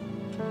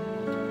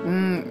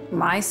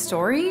 My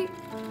story?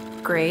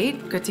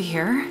 Great, good to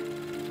hear.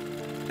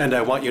 And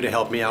I want you to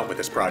help me out with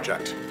this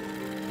project.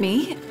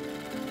 Me?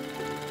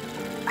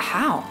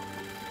 How?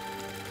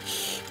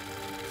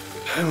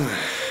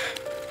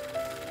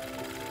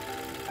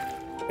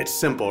 It's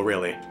simple,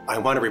 really. I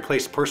want to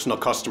replace personal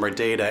customer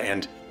data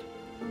and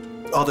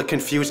all the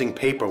confusing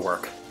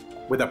paperwork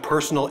with a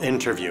personal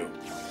interview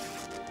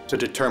to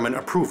determine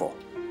approval.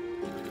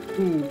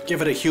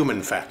 Give it a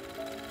human fact.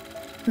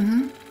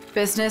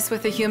 Business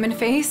with a human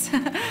face?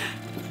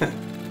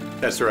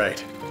 That's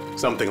right.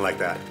 Something like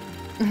that.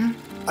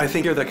 I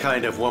think you're the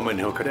kind of woman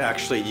who could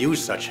actually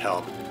use such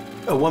help.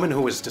 A woman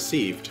who was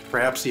deceived,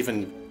 perhaps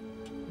even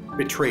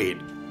betrayed.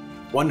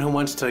 One who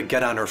wants to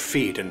get on her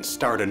feet and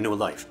start a new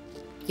life.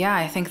 Yeah,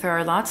 I think there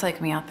are lots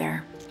like me out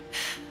there.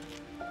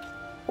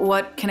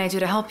 What can I do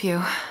to help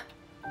you?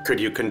 Could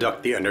you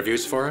conduct the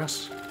interviews for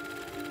us?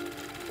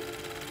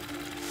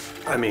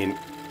 I mean,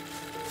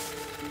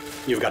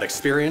 you've got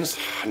experience,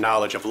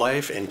 knowledge of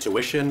life,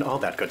 intuition, all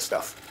that good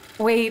stuff.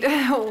 Wait,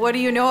 what do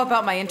you know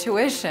about my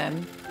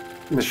intuition?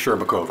 Ms.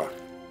 Sherbakova.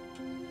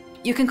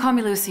 You can call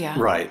me Lucia.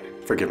 Right,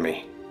 forgive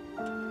me.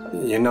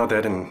 You know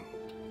that in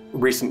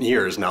recent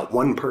years, not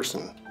one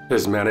person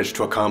has managed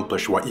to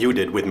accomplish what you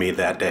did with me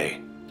that day.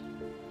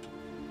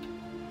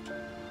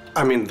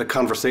 I mean, the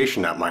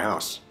conversation at my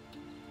house.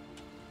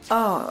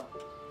 Oh,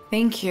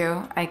 thank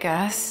you, I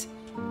guess.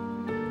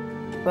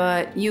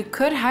 But you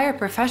could hire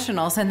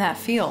professionals in that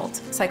field.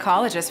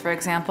 Psychologists, for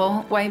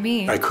example. Why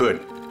me? I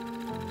could.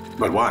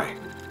 But why?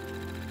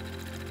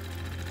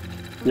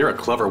 You're a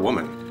clever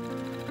woman.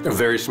 A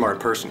very smart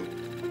person.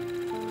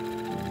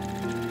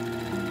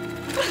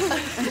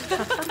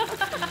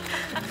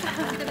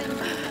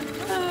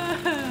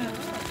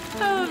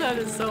 Oh, that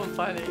is so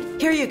funny.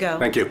 Here you go.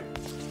 Thank you.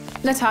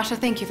 Natasha,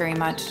 thank you very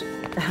much.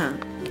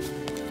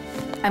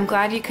 I'm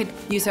glad you could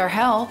use our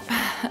help.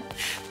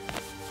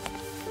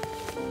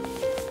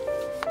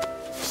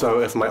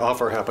 So if my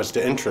offer happens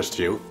to interest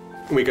you,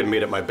 we could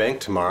meet at my bank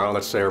tomorrow,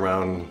 let's say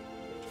around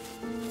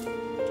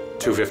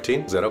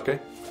 2:15. Is that okay?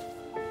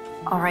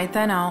 All right,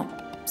 then I'll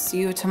see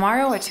you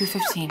tomorrow at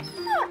 2:15.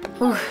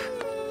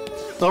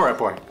 All right,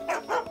 boy.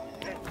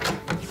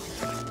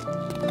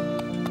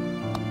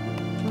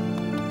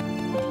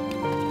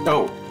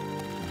 Oh,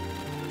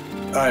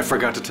 I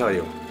forgot to tell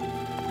you.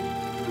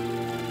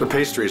 The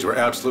pastries were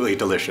absolutely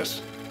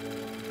delicious.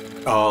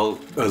 All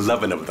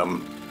 11 of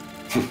them.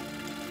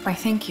 Why,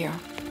 thank you.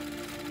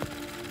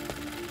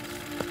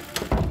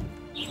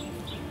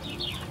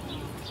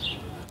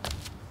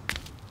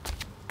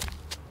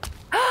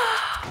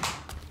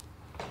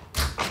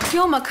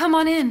 Yoma, come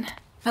on in.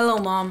 Hello,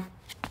 Mom.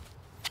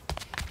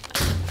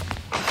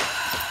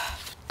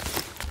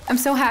 I'm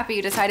so happy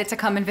you decided to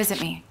come and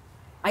visit me.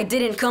 I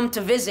didn't come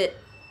to visit.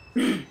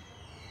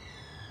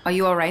 Are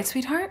you all right,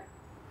 sweetheart?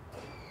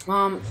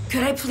 Mom,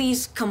 could I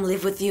please come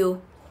live with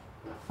you?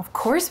 Of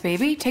course,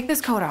 baby. Take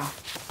this coat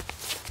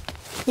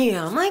off.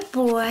 Yeah, my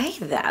boy.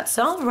 That's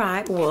all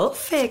right. We'll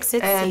fix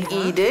it. And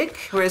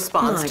Edic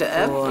responds to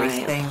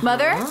everything.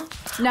 Mother?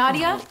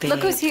 Nadia?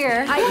 Look who's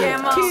here. Hi,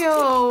 Grandma.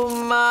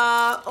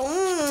 Kioma.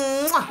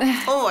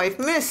 Oh, I've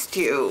missed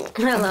you.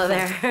 Hello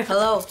there.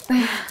 Hello.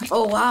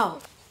 Oh, wow.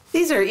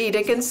 These are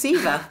Edic and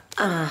Siva.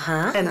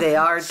 Uh-huh. And they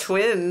are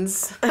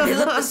twins. They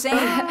look the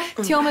same.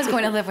 Tioma's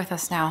going to live with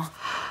us now.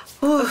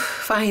 Ooh,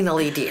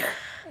 finally, dear.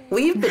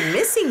 We've been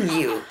missing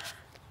you.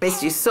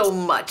 Missed you so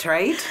much,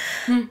 right?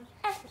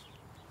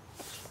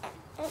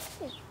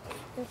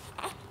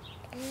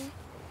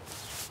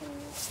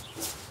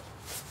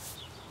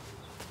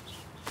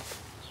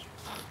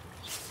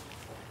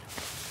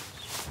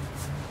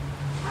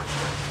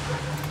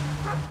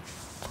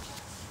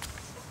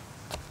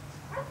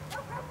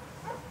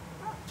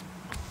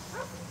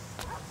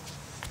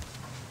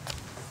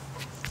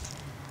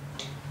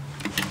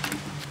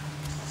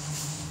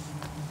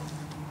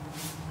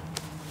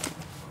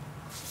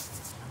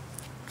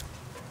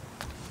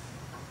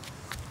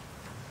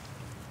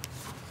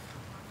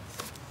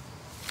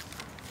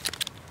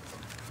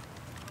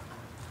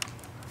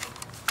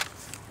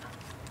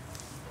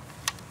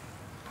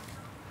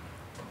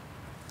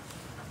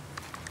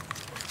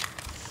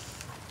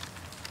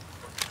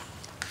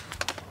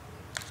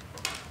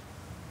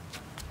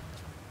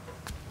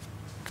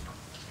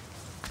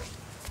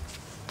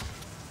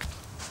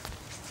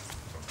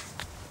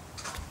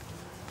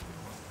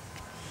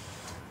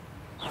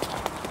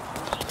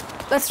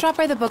 Let's drop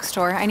by the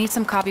bookstore. I need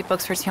some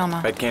copybooks for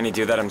Tioma. But can he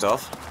do that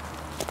himself?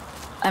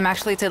 I'm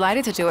actually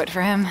delighted to do it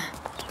for him.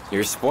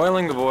 You're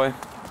spoiling the boy.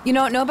 You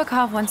know what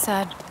Nabokov once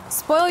said?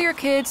 Spoil your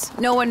kids,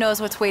 no one knows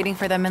what's waiting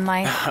for them in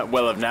life.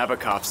 Well, if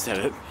Nabokov said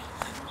it.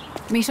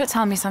 Misha,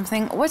 tell me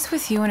something. What's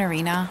with you and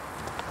Irina?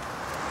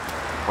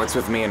 What's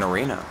with me and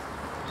Irina?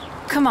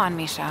 Come on,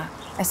 Misha.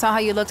 I saw how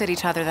you looked at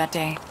each other that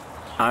day.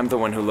 I'm the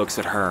one who looks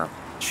at her.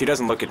 She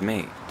doesn't look at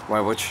me.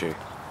 Why would she?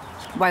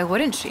 Why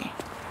wouldn't she?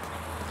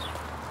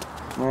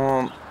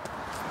 Well,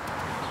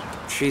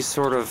 she's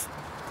sort of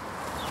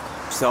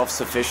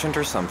self-sufficient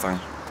or something.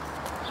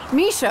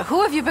 Misha,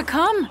 who have you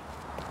become?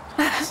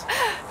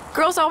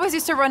 Girls always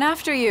used to run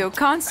after you,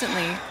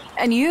 constantly.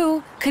 And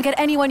you could get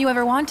anyone you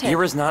ever wanted.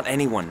 Ira's not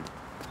anyone.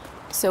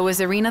 So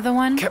is Irina the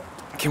one?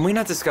 Can we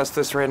not discuss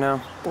this right now?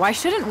 Why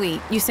shouldn't we?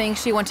 You saying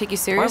she won't take you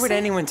seriously? Why would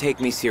anyone take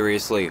me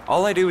seriously?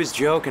 All I do is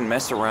joke and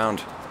mess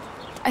around.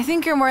 I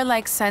think you're more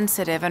like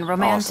sensitive and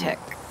romantic.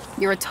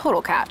 Awesome. You're a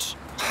total catch.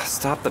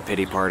 Stop the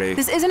pity party.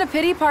 This isn't a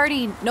pity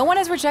party. No one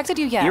has rejected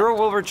you yet. Ira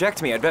will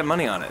reject me. I'd bet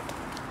money on it.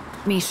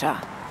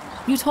 Misha,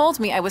 you told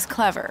me I was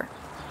clever.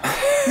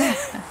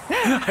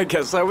 I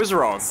guess I was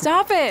wrong.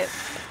 Stop it.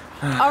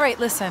 All right,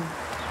 listen.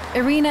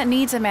 Irina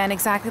needs a man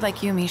exactly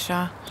like you,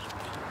 Misha.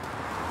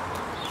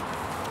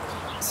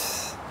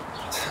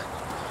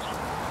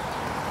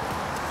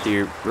 Do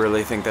you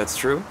really think that's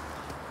true?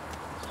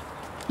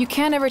 You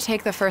can't ever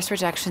take the first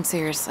rejection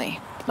seriously.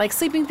 Like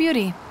Sleeping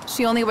Beauty.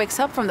 She only wakes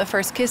up from the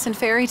first kiss in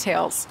fairy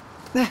tales.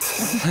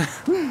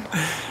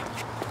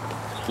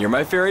 You're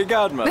my fairy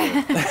godmother.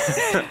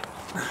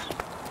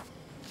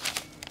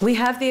 We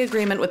have the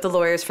agreement with the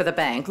lawyers for the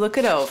bank. Look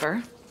it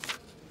over.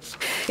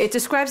 It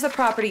describes the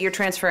property you're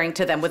transferring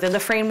to them within the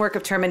framework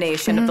of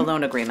termination of the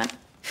loan agreement.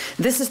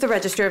 This is the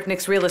register of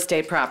Nick's real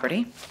estate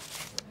property.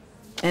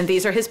 And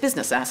these are his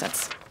business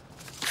assets.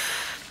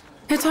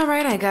 It's all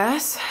right, I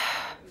guess.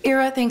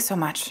 Ira, thanks so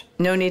much.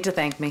 No need to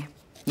thank me.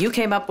 You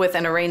came up with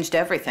and arranged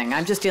everything.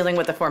 I'm just dealing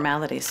with the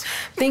formalities.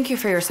 Thank you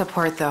for your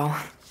support, though.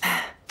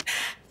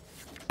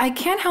 I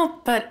can't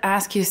help but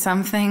ask you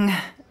something.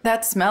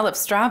 That smell of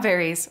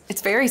strawberries,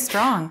 it's very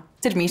strong.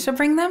 Did Misha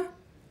bring them?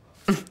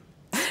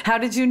 How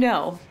did you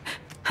know?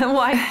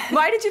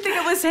 Why did you think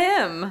it was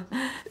him?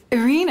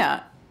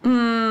 Irina.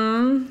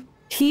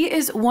 He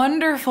is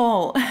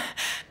wonderful,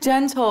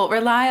 gentle,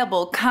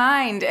 reliable,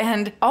 kind,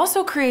 and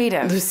also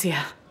creative.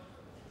 Lucia.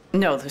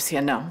 No,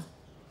 Lucia, no.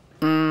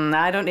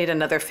 I don't need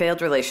another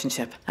failed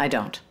relationship. I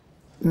don't.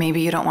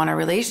 Maybe you don't want a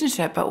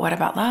relationship, but what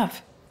about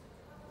love?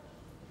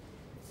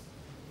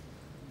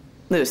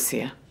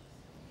 Lucia.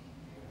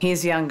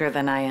 He's younger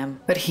than I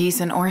am. But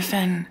he's an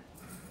orphan.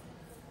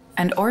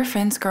 And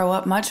orphans grow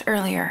up much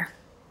earlier.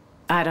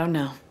 I don't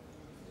know.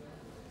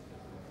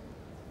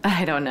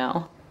 I don't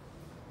know.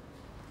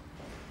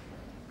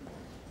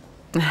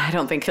 I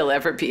don't think he'll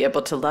ever be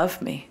able to love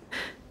me.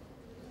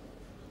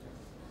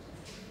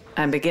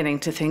 I'm beginning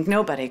to think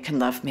nobody can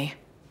love me.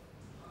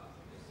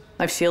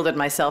 I've shielded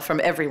myself from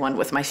everyone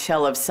with my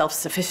shell of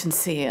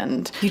self-sufficiency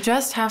and... You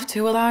just have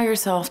to allow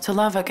yourself to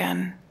love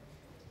again.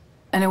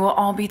 And it will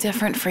all be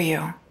different for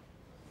you.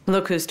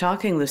 Look who's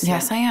talking, Lucia.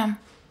 Yes, I am.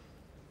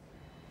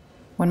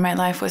 When my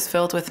life was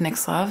filled with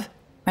Nick's love,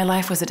 my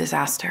life was a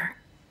disaster.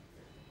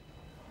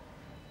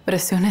 But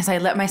as soon as I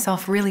let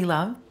myself really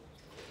love,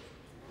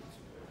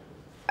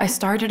 I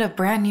started a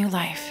brand new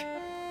life.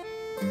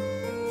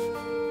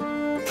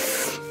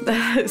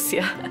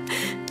 Lucia,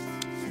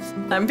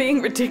 I'm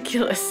being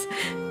ridiculous.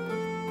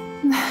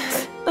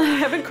 I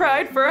haven't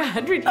cried for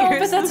 100 years. Oh,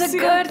 but that's Lucia. a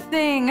good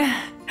thing.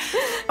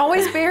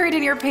 Always buried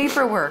in your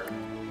paperwork.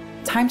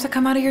 Time to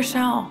come out of your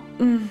shell.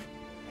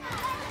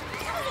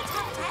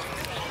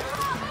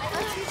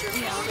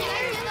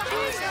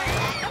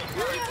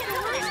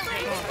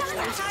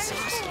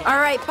 All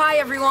right, bye,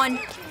 everyone.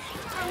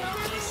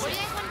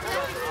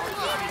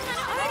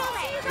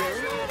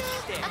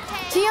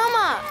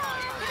 Tioma!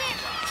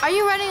 Are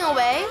you running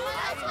away?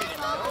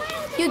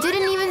 You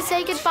didn't even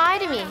say goodbye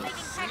to me.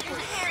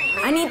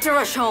 I need to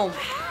rush home.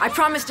 I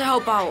promised to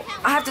help out.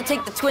 I have to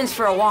take the twins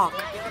for a walk.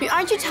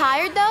 Aren't you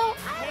tired, though,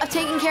 of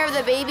taking care of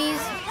the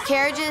babies,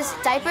 carriages,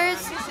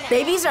 diapers?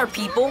 Babies are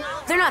people.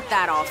 They're not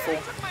that awful.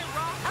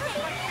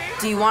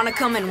 Do you want to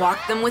come and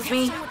walk them with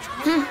me?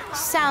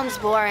 Sounds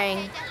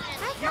boring.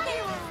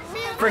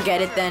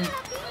 Forget it then.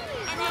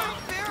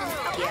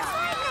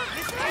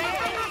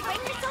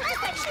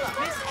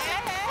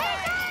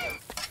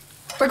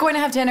 We're going to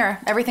have dinner.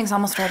 Everything's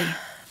almost ready.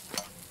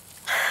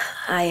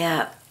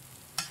 I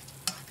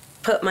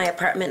put my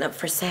apartment up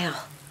for sale.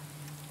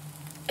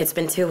 It's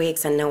been 2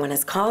 weeks and no one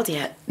has called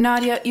yet.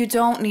 Nadia, you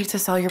don't need to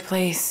sell your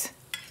place.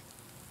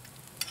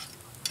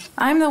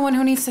 I'm the one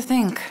who needs to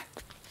think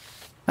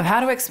of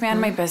how to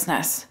expand my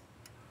business.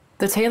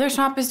 The tailor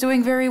shop is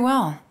doing very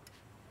well.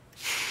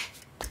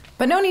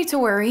 But no need to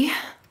worry.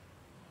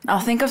 I'll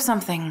think of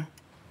something.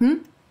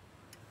 Mom,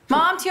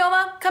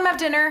 Tioma, come have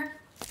dinner.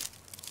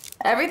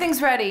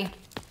 Everything's ready.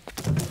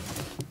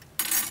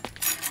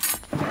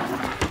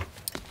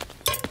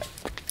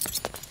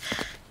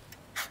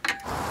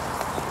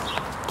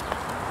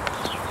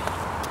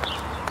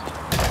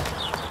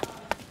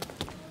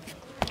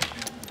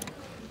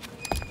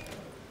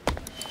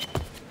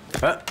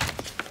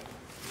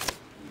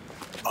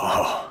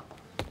 Oh.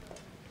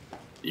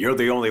 You're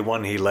the only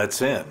one he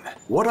lets in.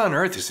 What on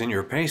earth is in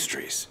your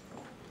pastries?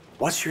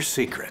 What's your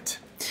secret?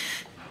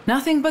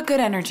 Nothing but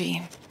good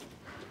energy.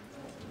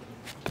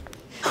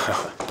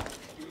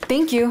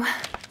 Thank you.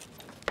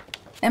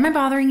 Am I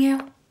bothering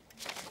you?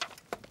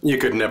 You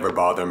could never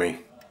bother me.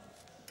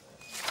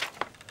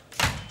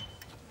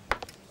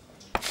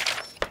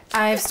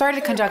 I've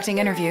started conducting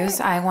interviews.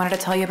 I wanted to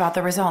tell you about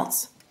the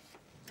results.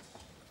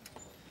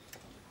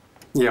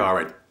 Yeah, all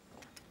right.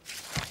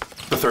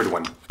 The third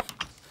one.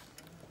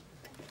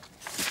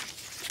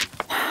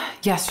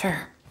 Yes,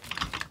 sure.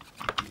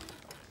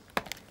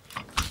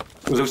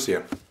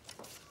 Lucia,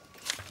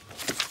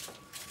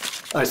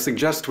 I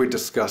suggest we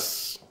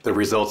discuss the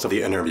results of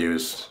the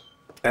interviews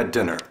at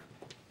dinner.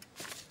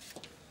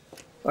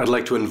 I'd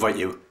like to invite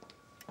you,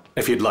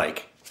 if you'd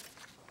like,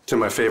 to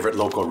my favorite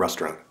local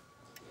restaurant.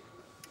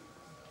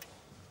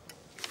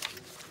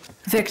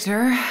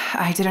 Victor,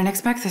 I didn't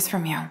expect this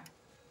from you.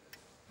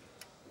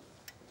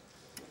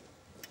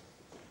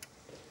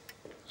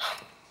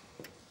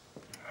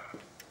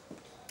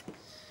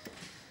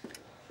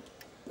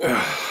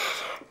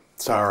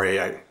 Sorry,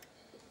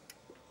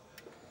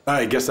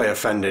 I guess I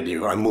offended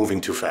you. I'm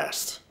moving too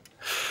fast.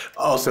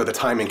 Also, the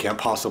timing can't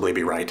possibly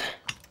be right.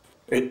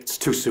 It's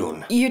too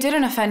soon. You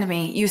didn't offend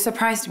me. You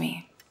surprised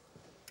me.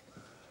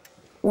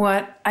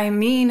 What I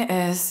mean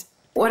is,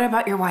 what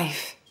about your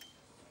wife?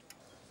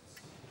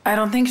 I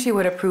don't think she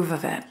would approve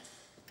of it.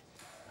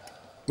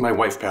 My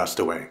wife passed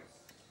away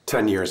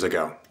 10 years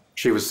ago.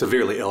 She was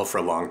severely ill for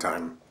a long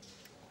time.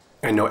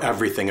 I know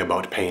everything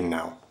about pain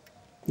now.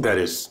 That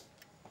is,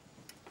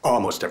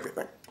 almost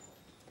everything.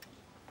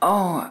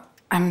 Oh,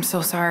 I'm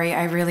so sorry.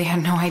 I really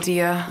had no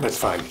idea. That's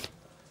fine.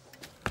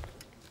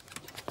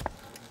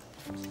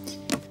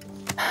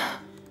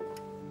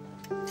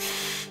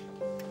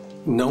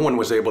 No one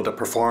was able to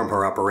perform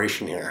her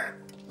operation here.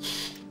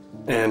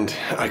 And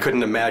I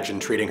couldn't imagine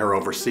treating her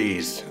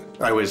overseas.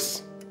 I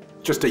was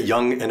just a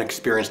young,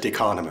 inexperienced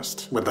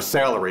economist with the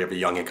salary of a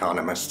young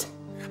economist.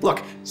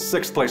 Look,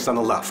 6th place on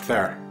the left,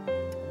 there.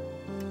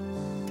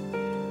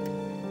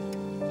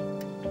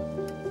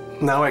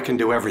 Now I can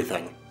do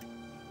everything.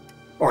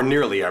 Or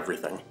nearly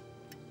everything.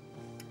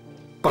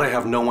 But I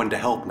have no one to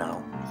help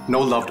now. No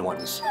loved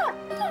ones.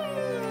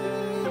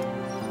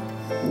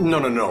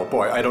 No,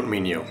 boy, I don't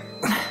mean you.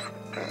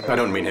 I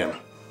don't mean him.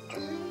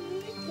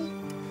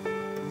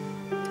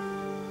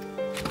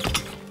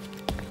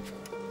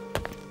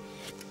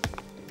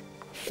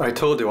 I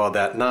told you all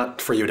that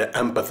not for you to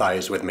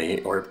empathize with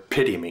me or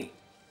pity me.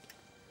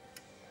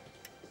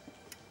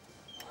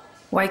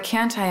 Why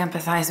can't I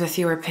empathize with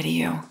you or pity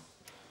you?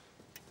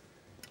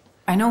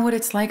 I know what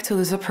it's like to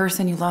lose a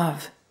person you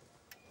love.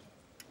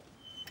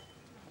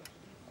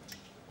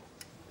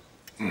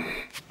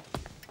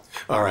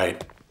 All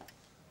right.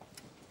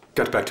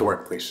 Get back to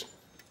work, please.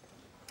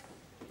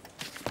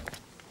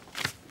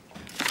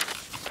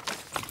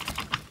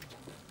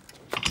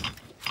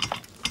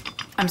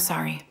 I'm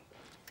sorry.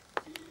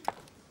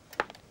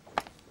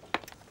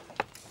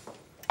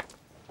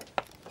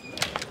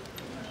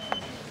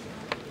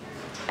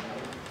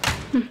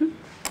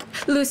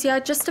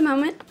 Lucia, just a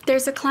moment.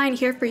 There's a client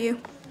here for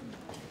you.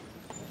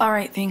 All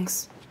right,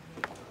 thanks.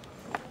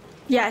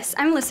 Yes,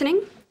 I'm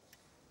listening.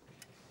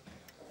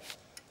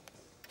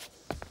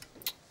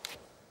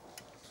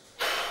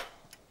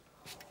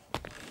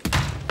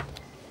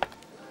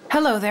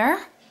 Hello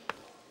there.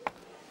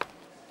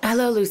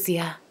 Hello,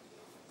 Lucia.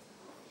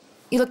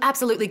 You look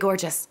absolutely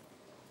gorgeous.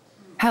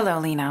 Hello,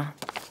 Lena.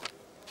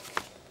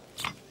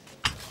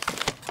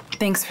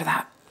 Thanks for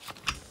that.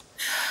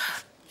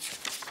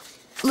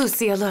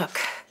 Lucia, look.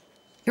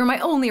 You're my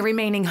only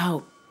remaining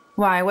hope.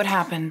 Why? What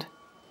happened?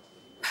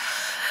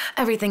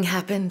 Everything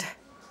happened.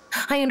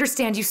 I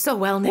understand you so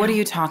well now. What are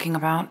you talking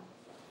about?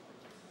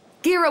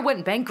 Gira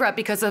went bankrupt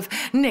because of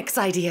Nick's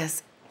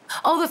ideas.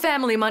 All the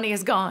family money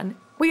is gone.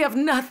 We have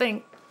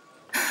nothing.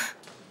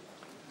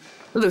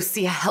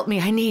 Lucia, help me,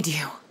 I need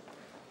you.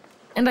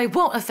 And I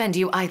won't offend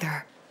you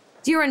either.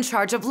 You're in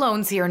charge of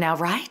loans here now,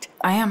 right?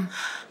 I am.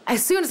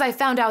 As soon as I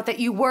found out that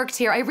you worked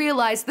here, I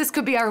realized this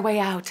could be our way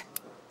out.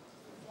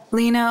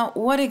 Lena,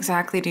 what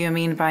exactly do you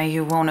mean by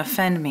you won't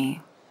offend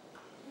me?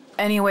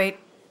 Anyway,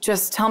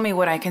 just tell me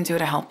what I can do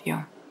to help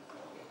you.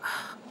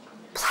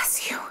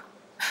 Bless you.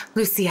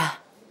 Lucia,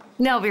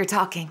 now we're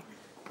talking.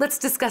 Let's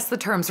discuss the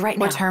terms right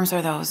now. What terms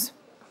are those?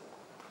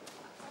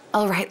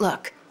 All right,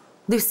 look.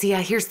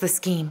 Lucia, here's the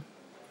scheme.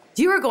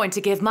 You are going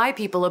to give my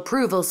people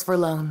approvals for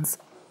loans.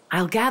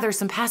 I'll gather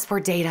some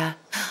passport data.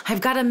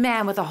 I've got a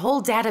man with a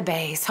whole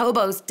database,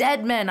 hobos,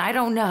 dead men, I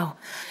don't know.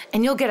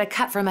 And you'll get a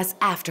cut from us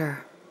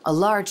after. A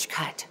large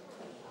cut.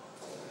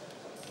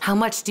 How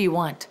much do you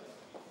want?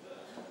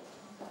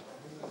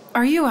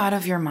 Are you out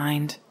of your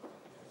mind?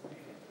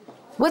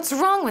 What's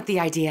wrong with the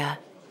idea?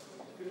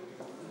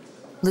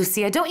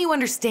 Lucia, don't you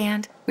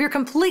understand? We're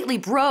completely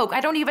broke.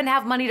 I don't even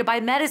have money to buy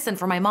medicine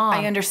for my mom.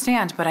 I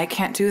understand, but I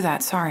can't do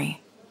that,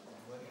 sorry.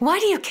 Why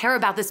do you care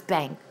about this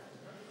bank?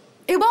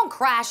 It won't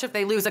crash if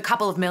they lose a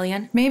couple of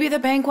million. Maybe the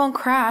bank won't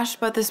crash,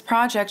 but this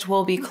project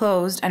will be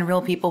closed and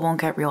real people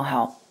won't get real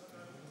help.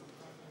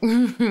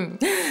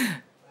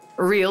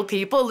 Real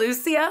people,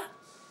 Lucia?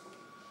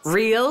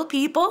 Real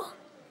people?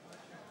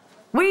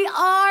 We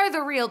are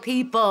the real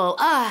people.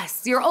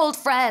 Us, your old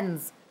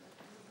friends.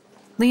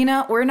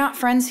 Lena, we're not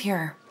friends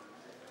here.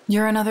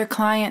 You're another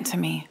client to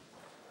me.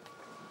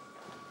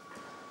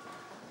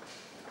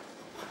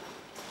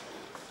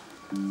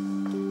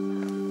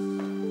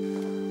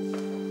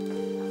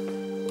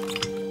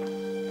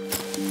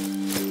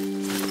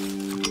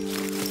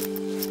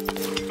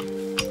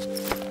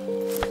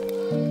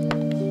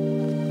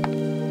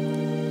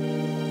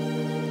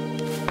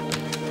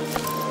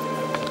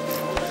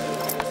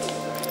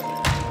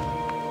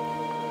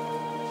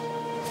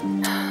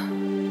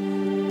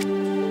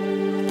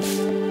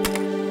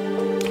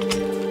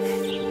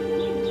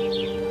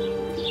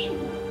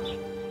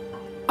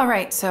 All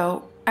right,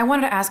 so I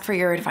wanted to ask for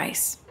your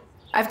advice.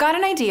 I've got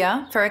an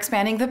idea for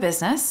expanding the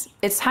business.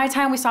 It's high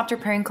time we stopped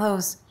repairing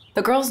clothes.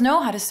 The girls know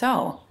how to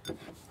sew.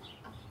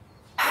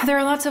 There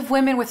are lots of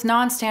women with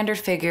non-standard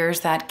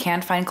figures that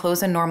can't find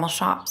clothes in normal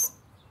shops.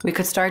 We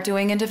could start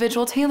doing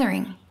individual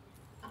tailoring.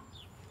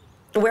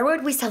 Where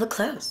would we sell the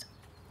clothes?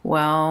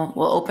 Well,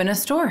 we'll open a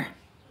store.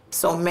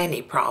 So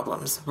many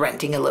problems.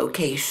 Renting a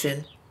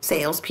location,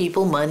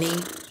 salespeople, money.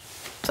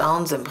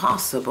 Sounds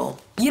impossible.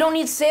 You don't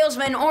need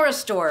salesmen or a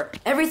store.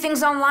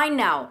 Everything's online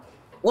now.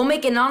 We'll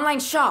make an online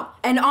shop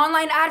and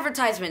online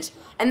advertisements,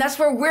 and that's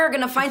where we're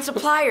gonna find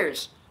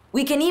suppliers.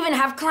 We can even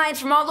have clients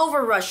from all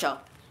over Russia.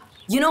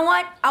 You know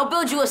what? I'll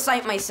build you a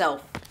site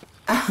myself.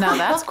 Now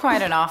that's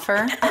quite an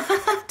offer.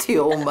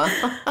 Tioma.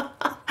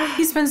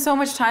 He spends so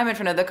much time in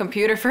front of the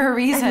computer for a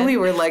reason. And we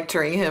were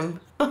lecturing him.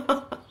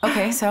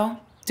 Okay, so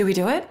do we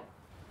do it?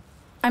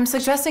 I'm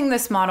suggesting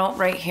this model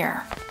right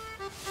here.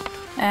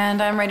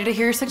 And I'm ready to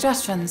hear your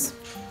suggestions.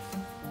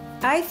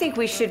 I think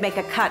we should make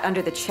a cut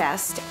under the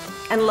chest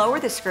and lower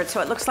the skirt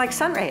so it looks like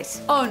sun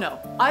rays. Oh no,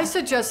 I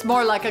suggest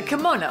more like a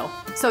kimono.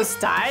 So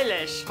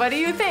stylish. What do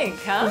you think,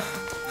 huh?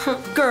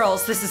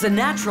 Girls, this is a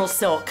natural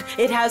silk.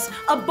 It has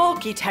a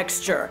bulky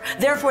texture.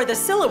 Therefore, the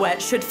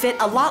silhouette should fit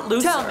a lot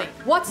looser. Tell me,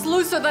 what's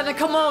looser than a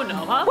kimono,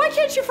 huh? Why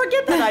can't you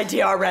forget that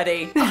idea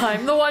already?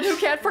 I'm the one who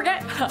can't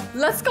forget.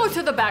 Let's go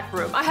to the back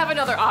room. I have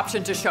another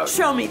option to show you.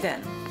 Show me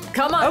then.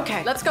 Come on.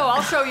 Okay. Let's go.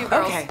 I'll show you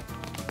girls. Okay.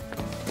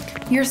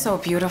 You're so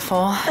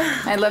beautiful.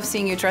 I love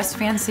seeing you dressed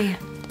fancy.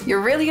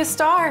 You're really a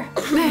star.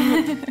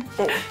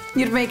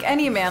 You'd make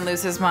any man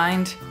lose his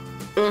mind.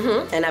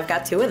 Mm-hmm. And I've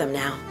got 2 of them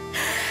now.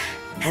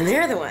 And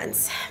they're the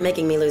ones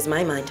making me lose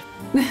my mind.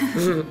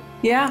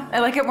 Yeah, I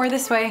like it more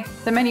this way.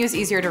 The menu is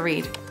easier to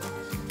read.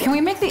 Can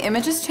we make the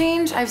images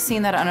change? I've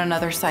seen that on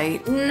another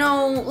site.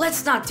 No,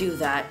 let's not do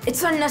that.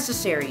 It's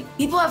unnecessary.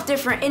 People have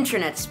different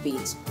internet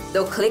speeds.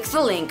 They'll click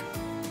the link,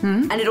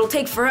 and it'll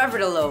take forever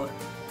to load.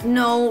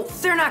 No,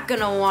 they're not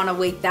gonna wanna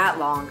wait that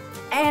long.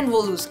 And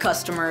we'll lose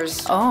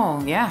customers.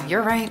 Oh, yeah,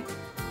 you're right.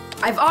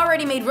 I've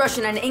already made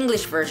Russian and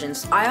English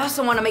versions. I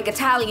also want to make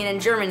Italian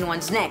and German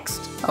ones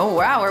next. Oh,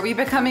 wow, are we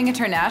becoming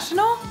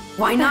international?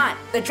 Why not?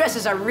 The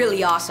dresses are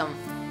really awesome.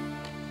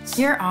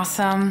 You're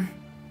awesome.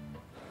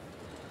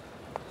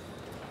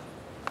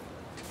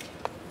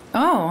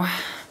 Oh,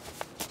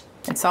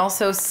 it's all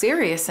so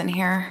serious in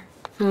here.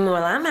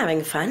 Well, I'm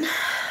having fun.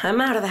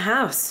 I'm out of the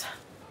house.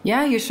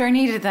 Yeah, you sure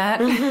needed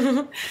that.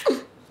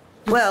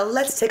 Well,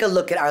 let's take a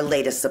look at our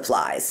latest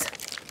supplies.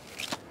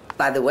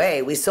 By the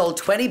way, we sold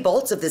 20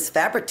 bolts of this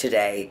fabric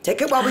today.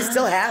 Take it while we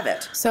still have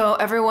it. So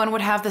everyone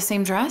would have the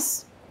same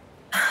dress?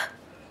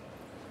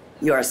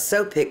 You are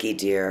so picky,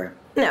 dear.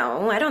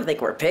 No, I don't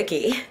think we're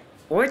picky.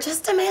 We're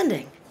just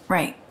demanding.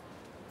 Right.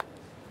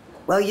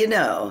 Well, you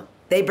know,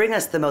 they bring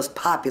us the most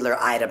popular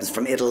items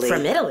from Italy.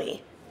 From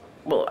Italy?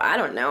 Well, I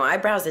don't know. I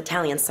browsed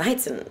Italian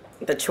sites and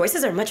the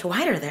choices are much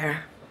wider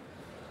there.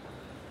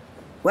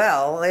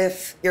 Well,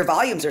 if your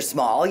volumes are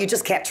small, you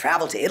just can't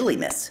travel to Italy,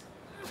 miss.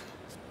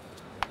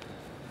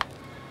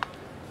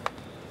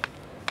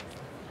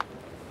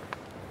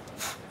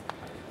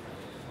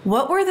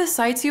 What were the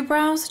sites you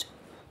browsed?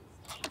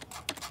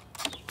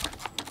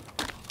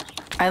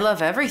 I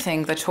love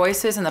everything, the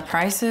choices and the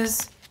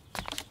prices.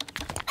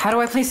 How do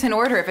I place an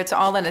order if it's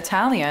all in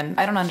Italian?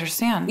 I don't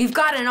understand. You've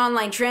got an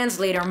online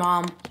translator,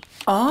 Mom.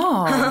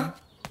 Oh.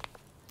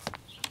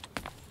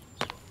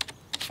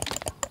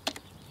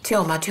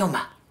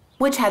 Tioma,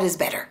 which hat is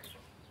better?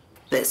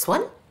 This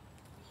one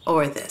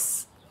or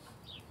this?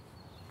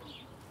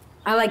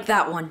 I like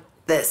that one.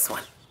 This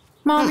one.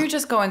 Mom, you're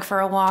just going for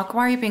a walk.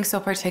 Why are you being so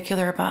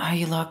particular about how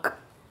you look?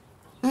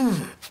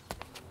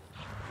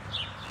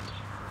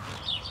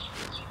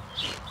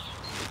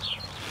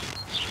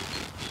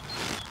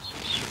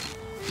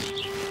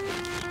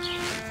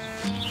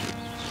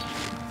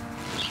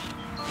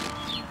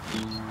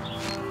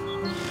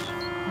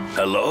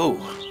 Hello.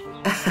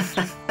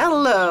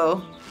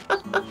 Hello.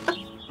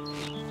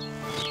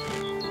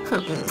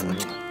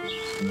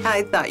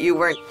 I thought you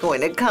weren't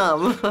going to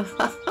come.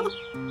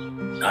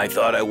 I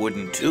thought I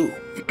wouldn't too.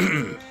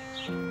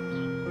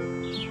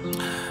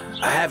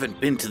 I haven't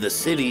been to the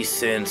city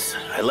since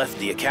I left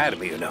the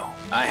academy, you know.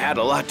 I had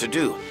a lot to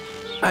do.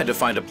 I had to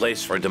find a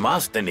place for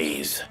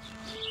Demosthenes.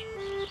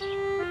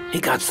 He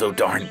got so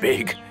darn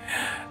big,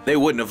 they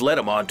wouldn't have let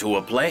him onto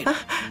a plane.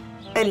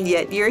 And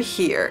yet you're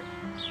here.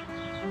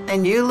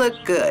 And you look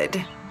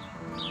good.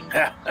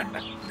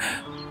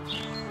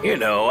 You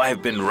know,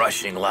 I've been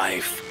rushing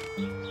life.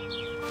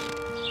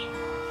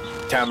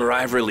 Tamara,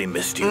 I've really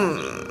missed you.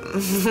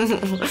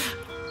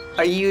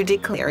 Are you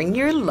declaring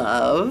your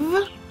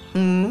love?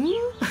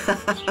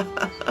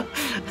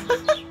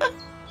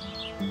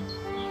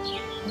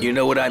 You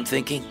know what I'm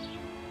thinking?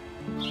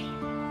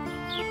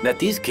 That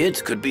these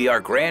kids could be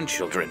our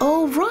grandchildren.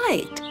 Oh,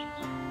 right.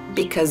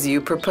 Because you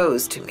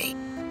proposed to me.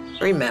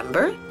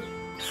 Remember?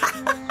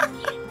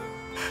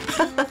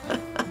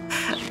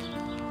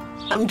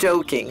 I'm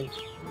joking.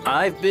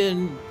 I've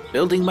been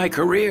building my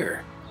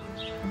career.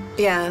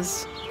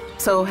 Yes.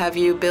 So have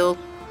you built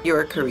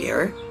your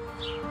career?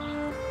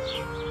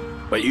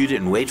 But you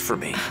didn't wait for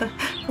me.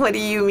 What do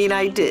you mean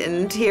I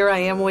didn't? Here I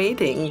am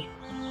waiting.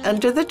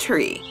 Under the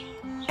tree.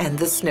 And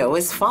the snow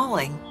is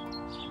falling.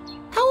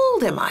 How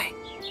old am I?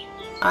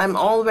 I'm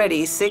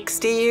already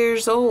 60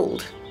 years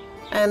old.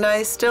 And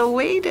I still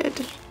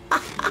waited.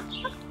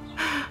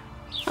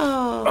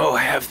 Oh,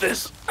 have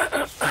this.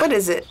 What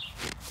is it?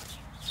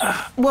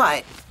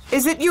 What?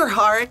 Is it your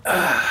heart?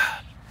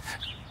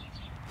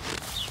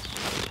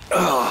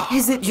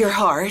 Is it your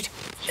heart?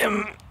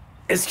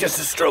 It's just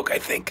a stroke, I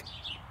think.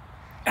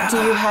 Do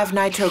you have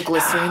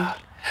nitroglycerin?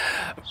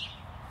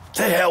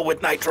 To hell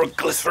with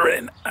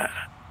nitroglycerin.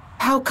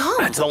 How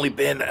come? It's only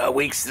been a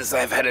week since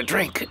I've had a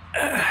drink.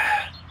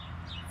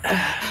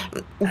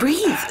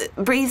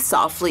 Breathe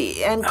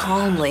softly and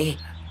calmly.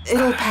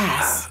 It'll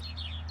pass.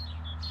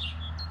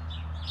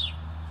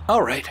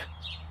 All right.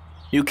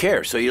 You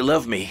care, so you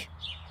love me.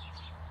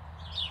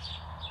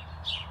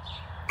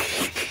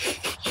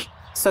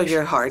 So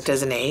your heart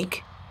doesn't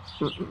ache?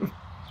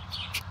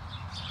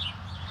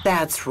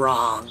 That's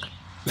wrong.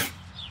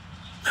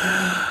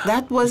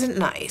 That wasn't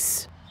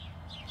nice.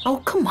 Oh,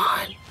 come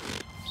on.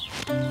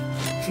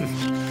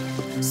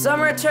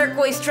 Summer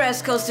turquoise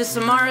dress goes to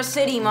Samara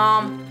City,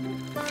 Mom.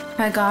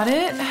 I got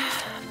it.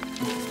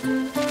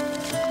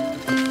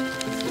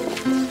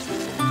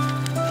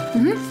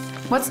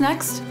 What's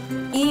next?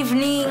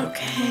 Evening.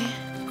 Okay.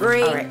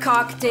 Great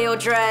cocktail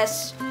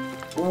dress.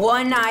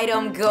 One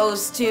item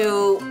goes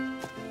to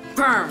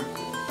Perm.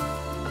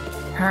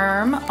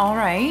 Herm, all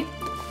right.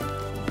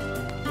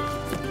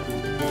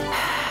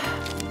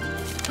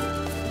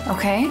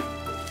 Okay.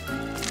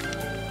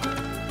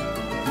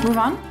 Move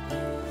on.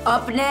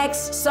 Up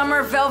next,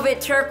 summer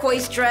velvet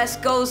turquoise dress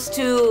goes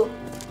to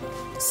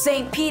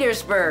St.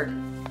 Petersburg.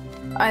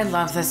 I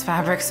love this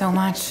fabric so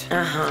much.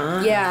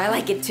 Yeah, I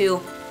like it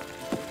too.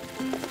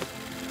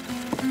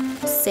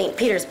 St.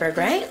 Petersburg,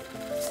 right?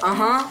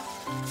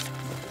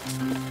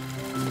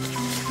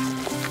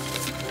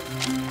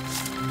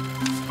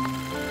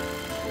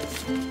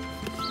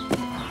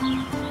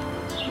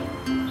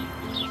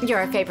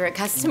 You're a favorite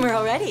customer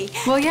already.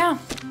 Well, yeah.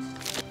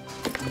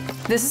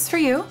 This is for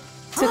you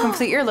to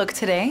complete your look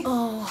today.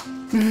 Oh,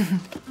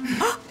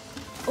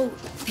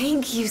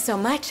 thank you so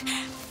much.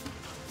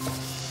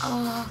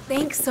 Oh,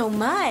 thanks so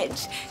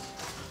much.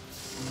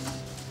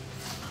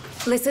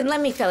 Listen, let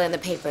me fill in the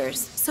papers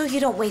so you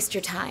don't waste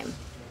your time.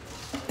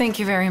 Thank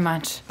you very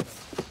much.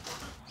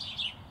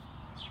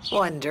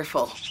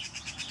 Wonderful.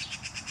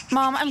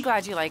 Mom, I'm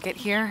glad you like it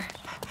here.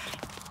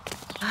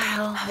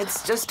 Well,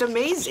 it's just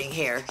amazing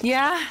here.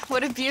 Yeah,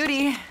 what a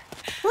beauty.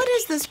 What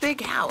is this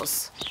big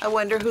house? I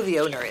wonder who the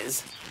owner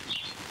is.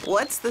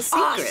 What's the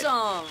secret?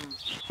 Awesome.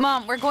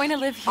 Mom, we're going to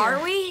live here. Are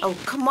we? Oh,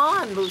 come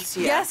on,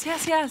 Lucia. Yes.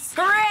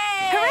 Hooray!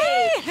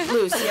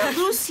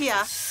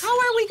 Lucia, how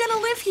are we gonna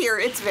live here?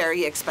 It's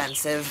very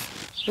expensive.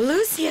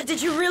 Lucia,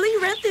 did you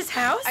really rent this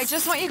house? I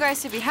just want you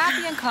guys to be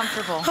happy and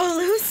comfortable. Oh,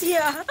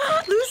 Lucia!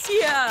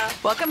 Lucia!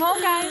 Welcome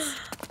home, guys.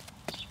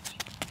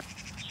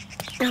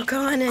 Now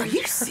go on in. Are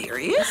you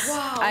serious?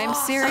 Wow. I'm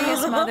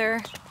serious,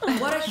 Mother.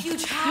 What a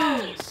huge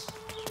house.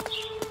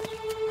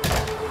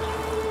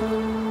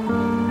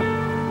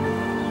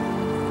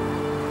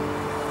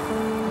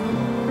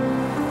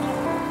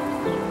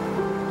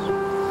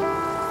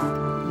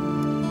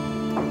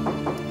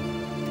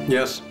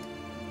 Yes.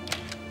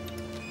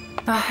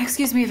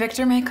 Excuse me,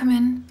 Victor, may I come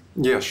in?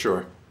 Yeah,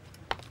 sure.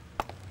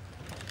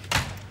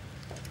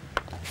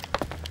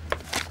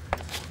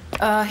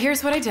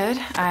 Here's what I did.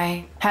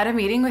 I had a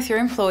meeting with your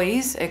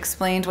employees,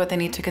 explained what they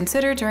need to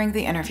consider during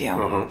the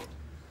interview.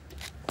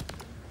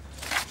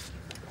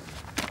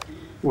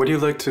 Would you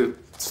like to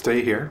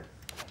stay here?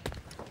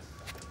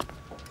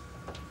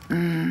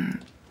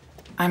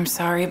 I'm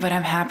sorry, but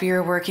I'm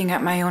happier working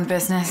at my own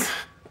business.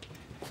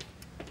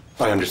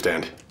 I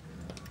understand.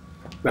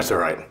 That's all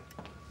right.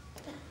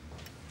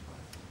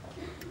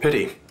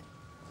 Pity.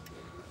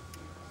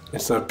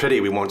 It's a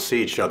pity we won't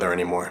see each other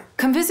anymore.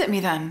 Come visit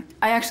me then.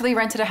 I actually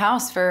rented a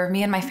house for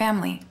me and my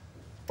family.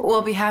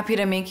 We'll be happy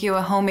to make you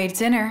a homemade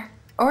dinner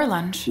or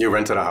lunch. You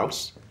rented a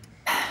house?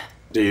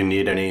 Do you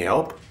need any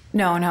help?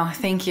 No,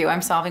 thank you.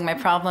 I'm solving my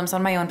problems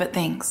on my own, but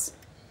thanks.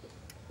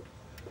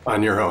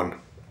 On your own.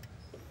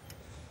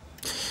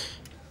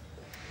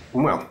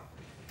 Well,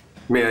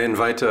 may I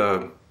invite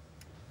a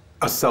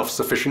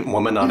self-sufficient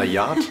woman on a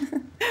yacht?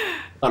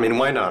 I mean,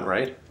 why not,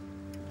 right?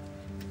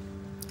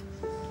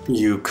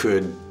 You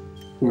could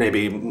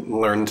maybe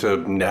learn to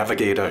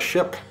navigate a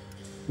ship,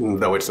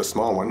 though it's a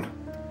small one.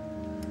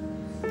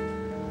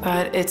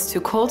 But it's too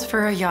cold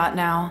for a yacht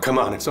now. Come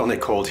on, it's only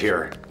cold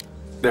here.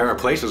 There are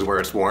places where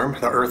it's warm.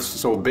 The Earth's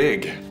so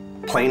big.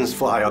 Planes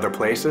fly other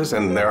places,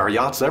 and there are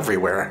yachts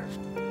everywhere.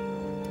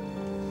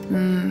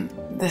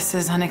 This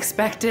is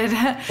unexpected.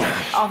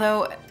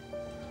 Although,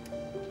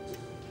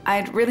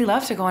 I'd really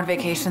love to go on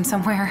vacation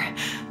somewhere.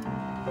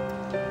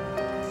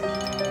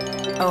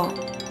 Oh,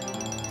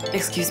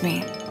 excuse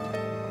me.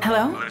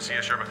 Hello? Lucia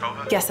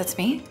Sherbakova? Yes, that's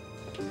me.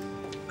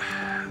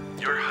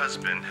 Your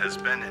husband has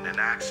been in an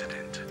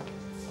accident.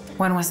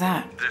 When was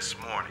that? This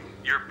morning.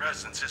 Your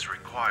presence is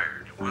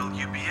required. Will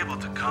you be able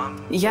to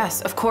come?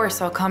 Yes, of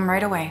course. I'll come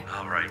right away.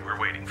 All right, we're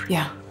waiting for you.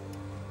 Yeah.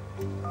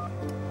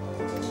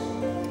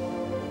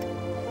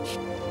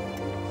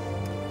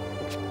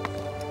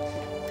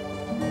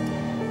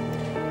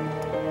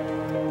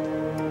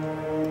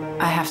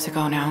 I have to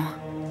go now.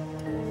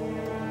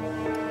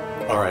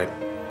 All right.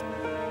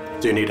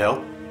 Do you need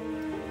help?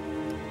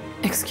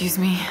 Excuse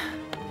me.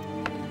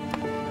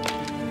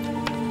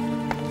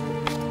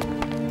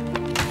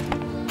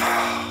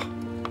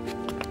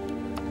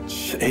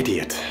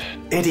 Idiot.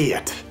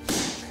 Idiot.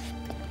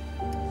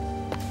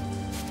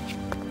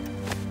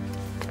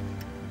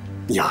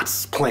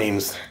 Yachts,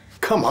 planes.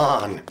 Come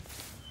on.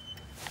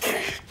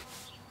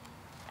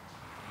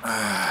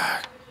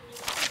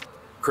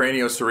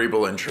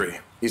 Craniocerebral injury.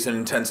 He's in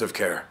intensive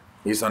care.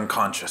 He's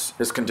unconscious.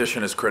 His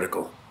condition is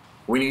critical.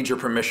 We need your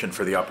permission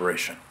for the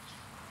operation.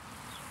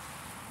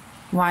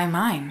 Why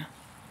mine?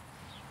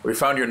 We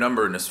found your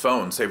number in his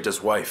phone, saved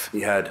his wife.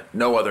 He had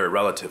no other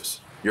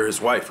relatives. You're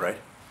his wife, right?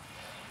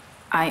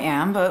 I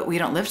am, but we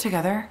don't live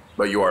together.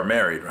 But you are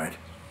married, right?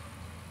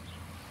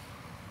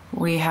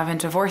 We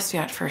haven't divorced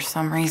yet for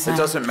some reason. It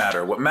doesn't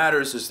matter. What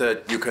matters is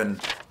that you can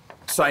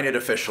sign it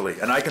officially,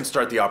 and I can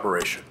start the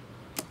operation.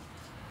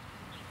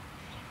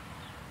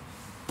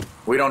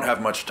 We don't have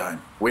much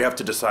time. We have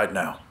to decide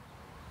now,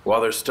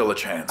 while there's still a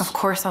chance. Of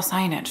course I'll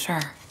sign it,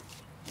 sure.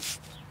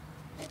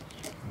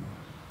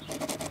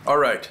 All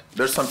right,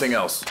 there's something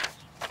else.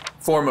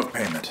 Form of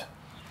payment.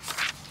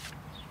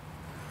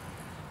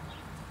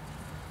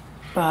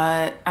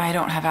 But I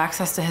don't have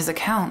access to his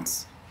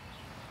accounts.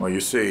 Well, you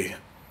see,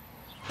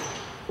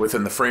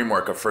 within the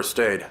framework of first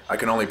aid, I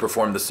can only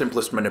perform the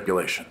simplest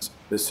manipulations.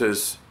 This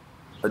is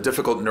a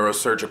difficult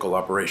neurosurgical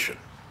operation.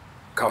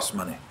 Costs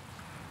money.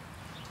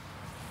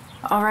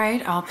 All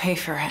right, I'll pay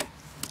for it.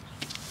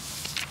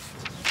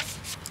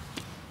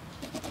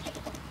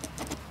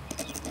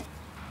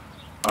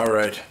 All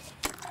right.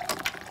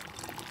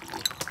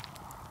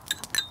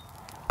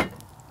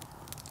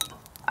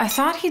 I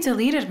thought he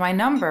deleted my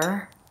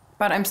number,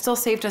 but I'm still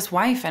saved as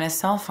wife in his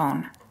cell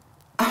phone.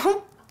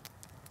 Oh,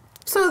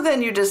 so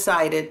then you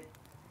decided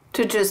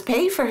to just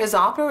pay for his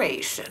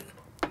operation.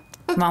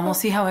 Mom, we'll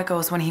see how it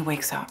goes when he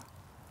wakes up.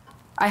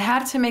 I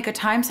had to make a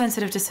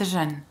time-sensitive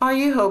decision. Are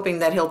you hoping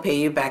that he'll pay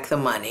you back the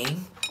money?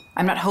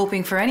 I'm not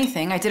hoping for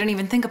anything. I didn't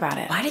even think about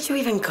it. Why did you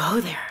even go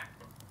there?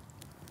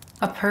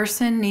 A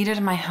person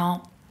needed my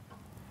help.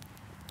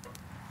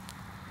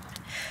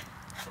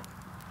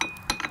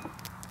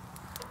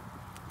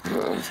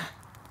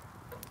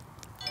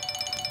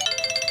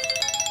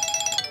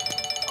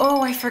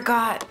 Oh, I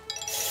forgot.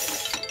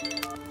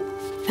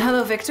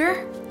 Hello,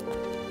 Victor?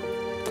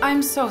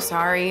 I'm so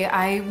sorry.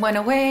 I went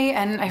away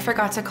and I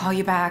forgot to call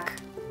you back.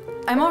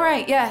 I'm all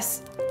right,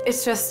 yes.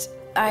 It's just,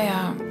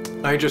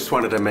 I just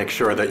wanted to make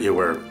sure that you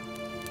were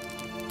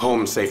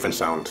home safe and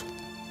sound.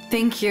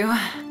 Thank you.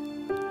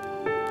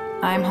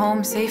 I'm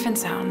home safe and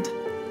sound.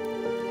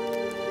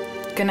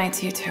 Good night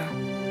to you too.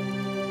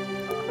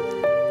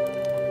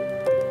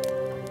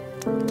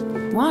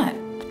 What?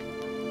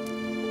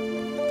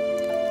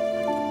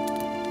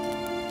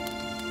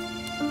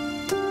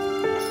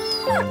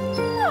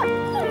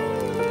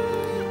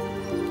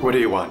 What do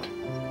you want?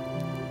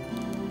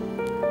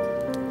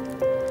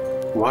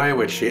 Why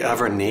would she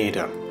ever need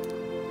a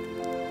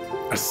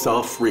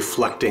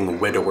self-reflecting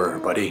widower,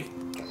 buddy?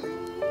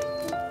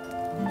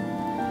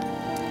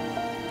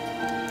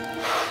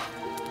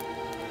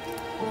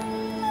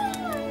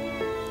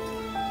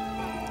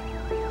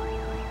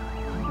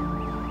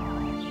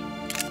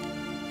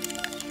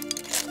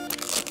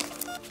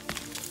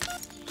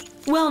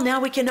 Well,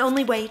 now we can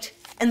only wait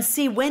and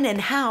see when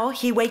and how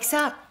he wakes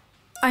up.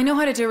 I know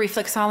how to do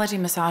reflexology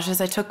massages.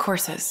 I took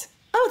courses.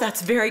 Oh,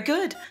 that's very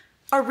good.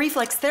 Our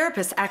reflex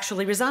therapist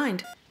actually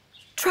resigned.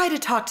 Try to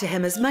talk to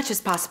him as much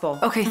as possible.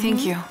 Okay,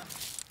 thank you.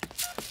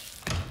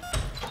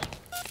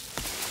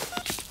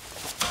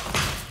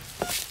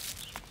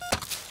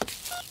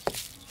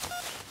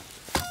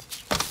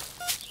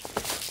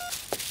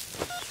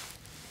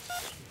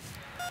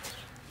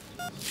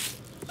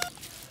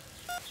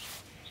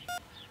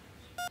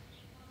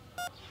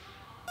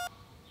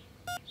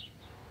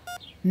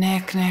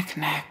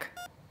 Nick.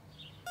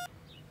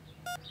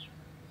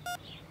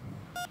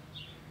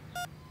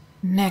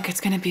 Nick,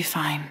 it's gonna be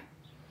fine.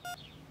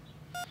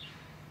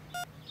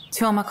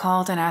 Tuoma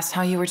called and asked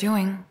how you were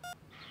doing.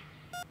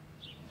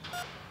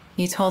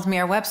 He told me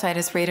our website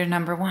is rated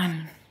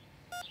 #1.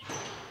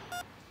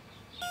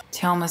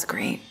 Tuoma's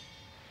great.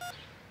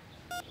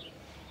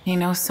 He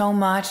knows so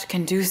much,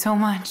 can do so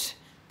much.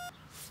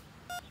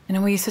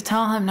 And we used to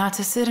tell him not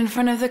to sit in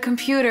front of the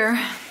computer.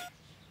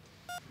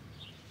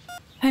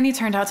 And he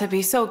turned out to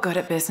be so good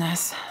at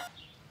business.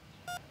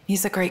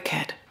 He's a great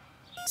kid.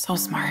 So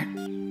smart.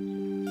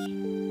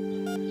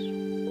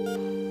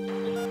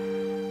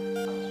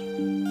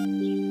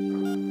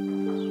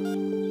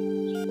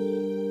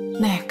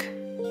 Nick.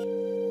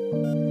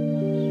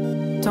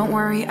 Don't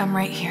worry, I'm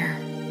right here.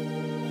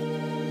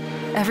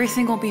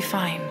 Everything will be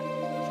fine.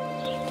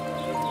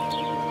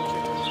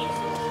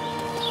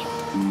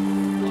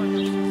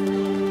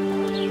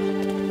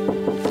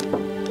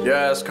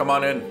 Yes, come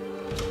on in.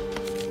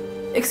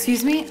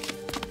 Excuse me?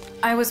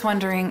 I was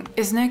wondering,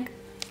 is Nick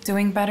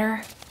doing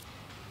better?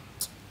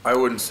 I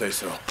wouldn't say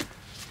so.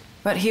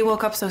 But he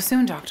woke up so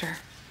soon, Doctor.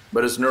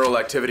 But his neural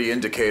activity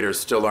indicators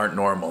still aren't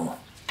normal.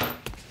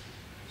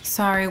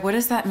 Sorry, what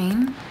does that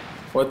mean?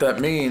 What that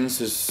means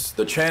is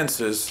the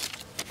chances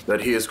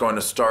that he is going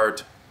to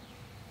start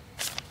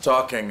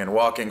talking and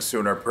walking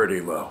soon are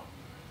pretty low.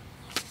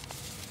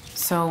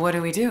 So what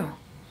do we do?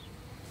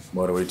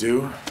 What do we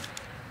do?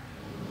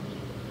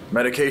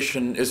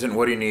 Medication isn't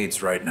what he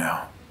needs right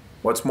now.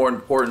 What's more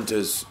important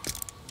is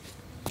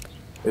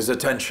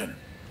attention,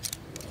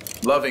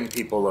 loving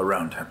people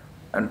around him,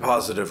 and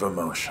positive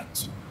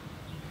emotions.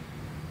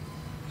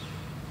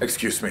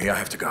 Excuse me, I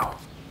have to go.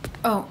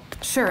 Oh,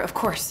 sure, of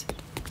course.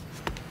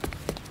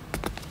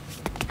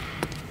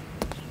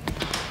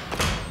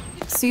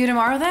 See you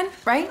tomorrow then,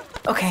 right?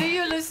 Okay. See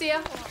you,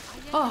 Lucia.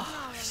 Oh,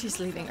 she's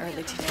leaving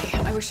early today.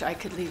 I wish I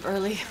could leave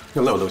early.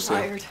 Hello, I'm Lucia.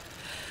 tired.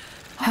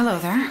 Hello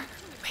there.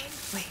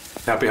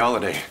 Happy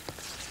holiday.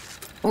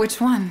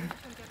 Which one?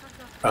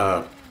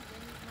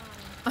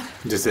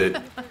 Does it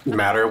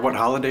matter what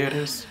holiday it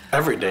is?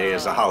 Every day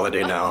is a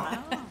holiday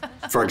now.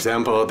 For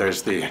example,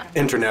 there's the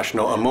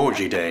International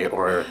Emoji Day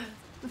or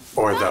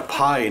the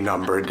Pi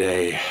Number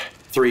Day,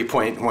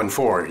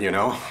 3.14, you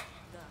know?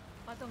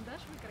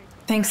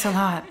 Thanks a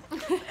lot.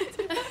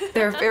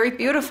 They're very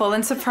beautiful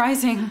and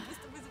surprising.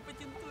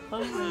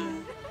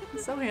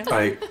 So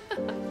handsome.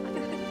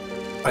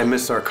 I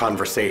miss our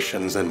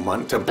conversations and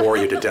want to bore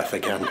you to death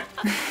again.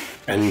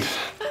 And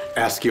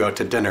ask you out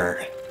to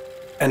dinner.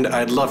 And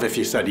I'd love if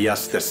you said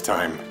yes this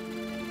time.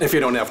 If you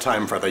don't have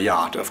time for the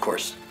yacht, of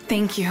course.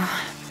 Thank you.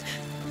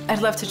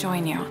 I'd love to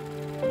join you.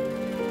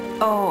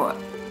 Oh,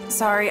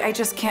 sorry, I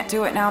just can't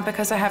do it now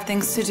because I have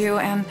things to do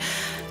and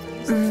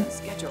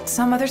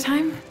some other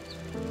time?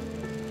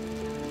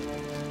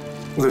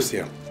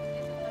 Lucia.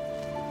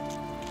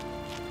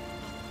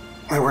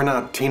 We're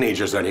not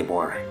teenagers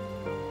anymore.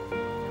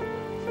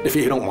 If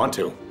you don't want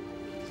to.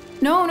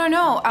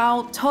 No.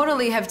 I'll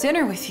totally have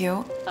dinner with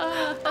you.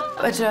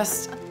 But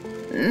just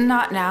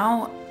not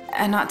now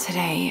and not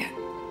today.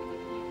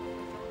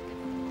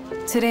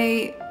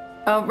 Today,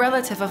 a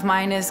relative of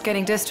mine is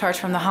getting discharged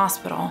from the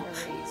hospital.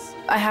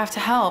 I have to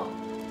help.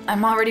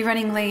 I'm already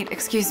running late.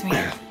 Excuse me.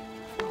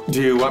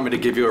 Do you want me to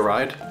give you a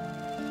ride?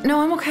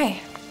 No, I'm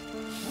okay.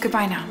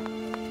 Goodbye now.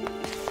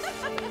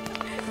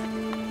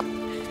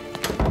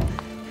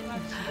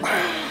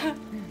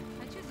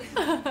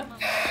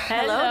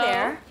 Hello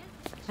there.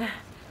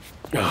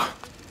 Oh.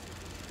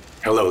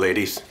 Hello,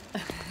 ladies.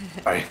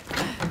 Bye.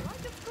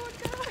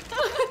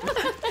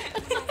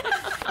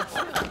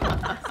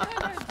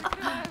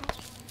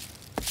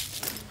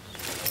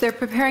 They're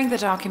preparing the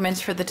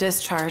documents for the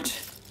discharge.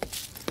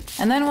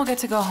 And then we'll get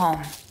to go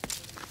home.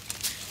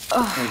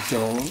 Ugh. I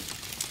don't.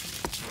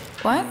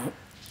 What? I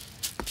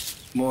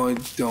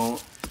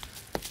don't.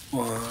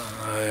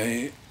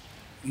 I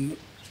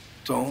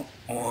don't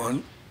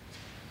want.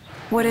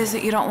 What is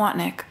it you don't want,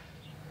 Nick?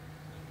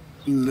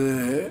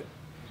 Live.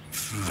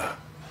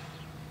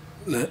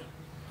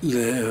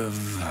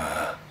 Live.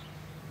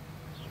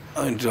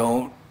 I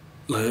don't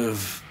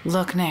live.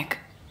 Look, Nick.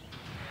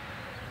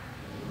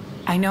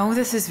 I know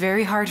this is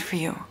very hard for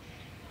you.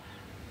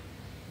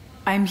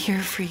 I'm here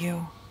for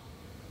you.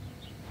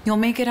 You'll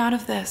make it out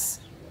of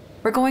this.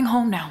 We're going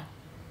home now.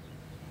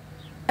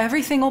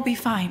 Everything will be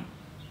fine.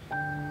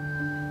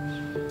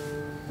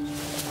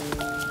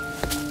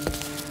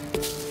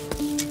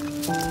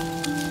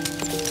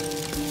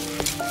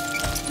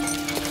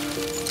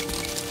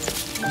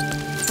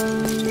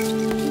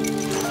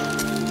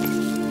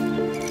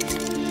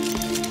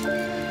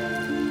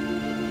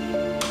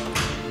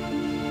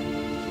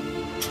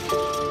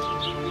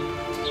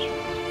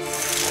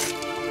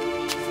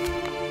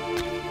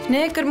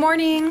 Nick, good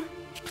morning.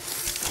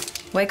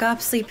 Wake up,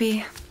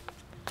 sleepy.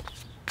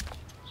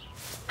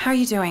 How are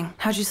you doing?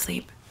 How'd you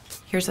sleep?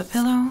 Here's a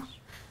pillow.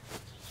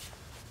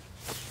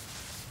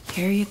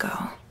 Here you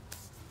go.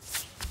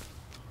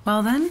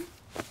 Well then.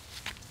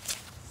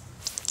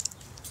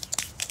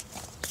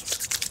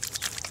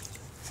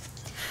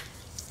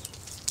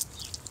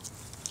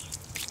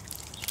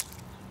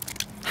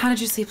 How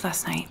did you sleep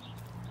last night?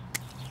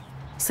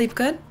 Sleep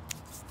good?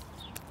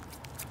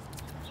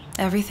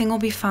 Everything will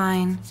be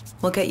fine.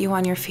 We'll get you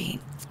on your feet.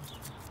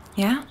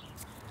 Yeah?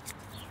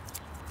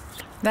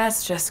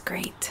 That's just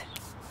great.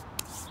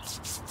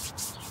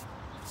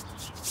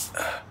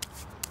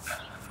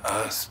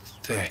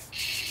 Stay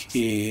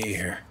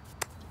here.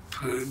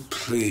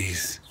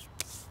 Please.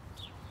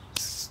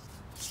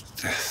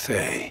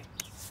 Stay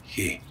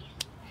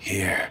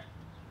here.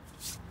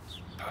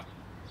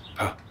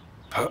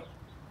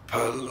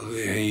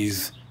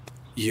 Please.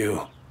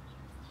 You.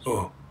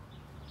 Oh.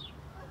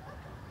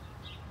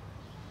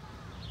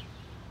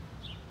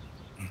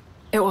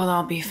 It will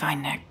all be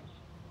fine, Nick.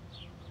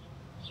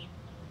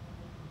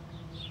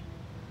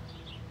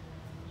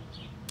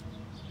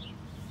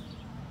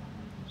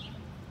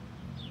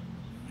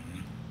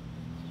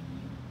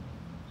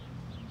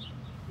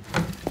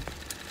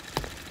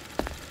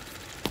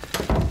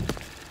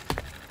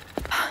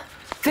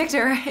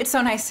 Victor, it's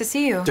so nice to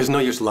see you. There's no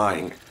use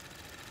lying.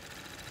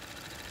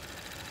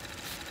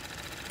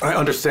 I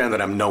understand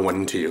that I'm no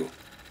one to you.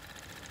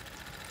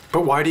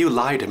 But why do you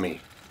lie to me?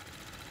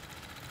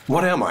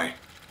 What am I?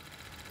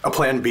 A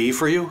plan B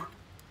for you?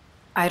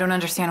 I don't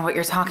understand what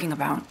you're talking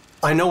about.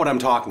 I know what I'm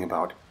talking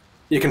about.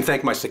 You can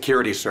thank my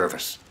security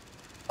service.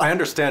 I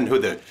understand who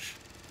the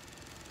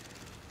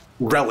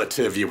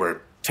relative you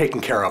were taking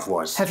care of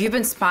was. Have you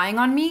been spying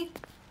on me?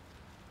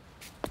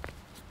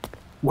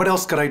 What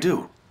else could I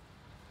do?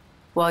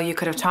 Well, you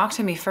could have talked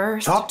to me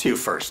first. Talk to you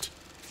first.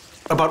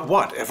 About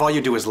what? If all you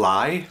do is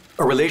lie?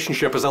 A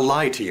relationship is a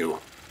lie to you.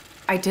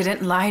 I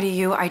didn't lie to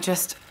you. I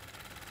just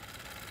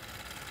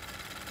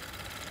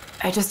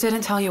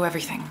didn't tell you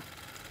everything.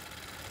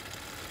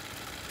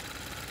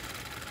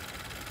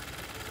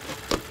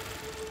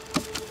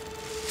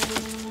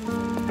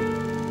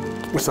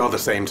 It's all the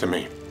same to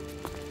me.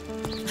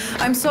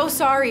 I'm so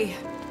sorry.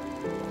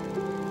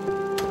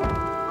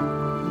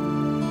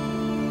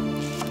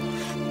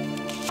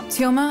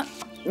 Teoma,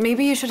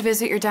 maybe you should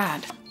visit your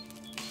dad.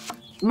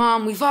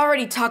 Mom, we've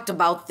already talked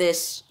about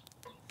this.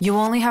 You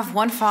only have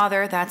one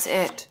father, that's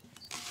it.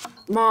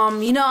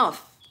 Mom,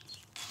 enough.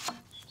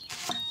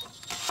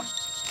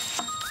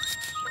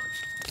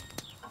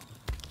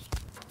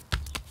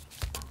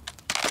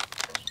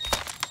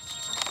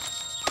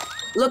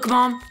 Look,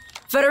 Mom,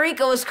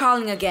 Federico is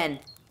calling again.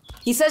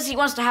 He says he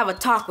wants to have a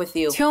talk with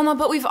you. Teoma,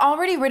 but we've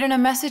already written a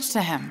message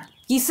to him.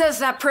 He says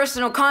that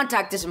personal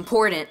contact is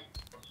important.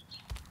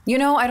 You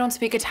know, I don't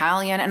speak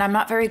Italian, and I'm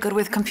not very good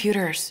with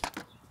computers.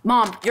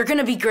 Mom, you're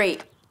gonna be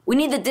great. We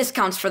need the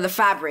discounts for the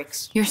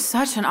fabrics. You're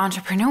such an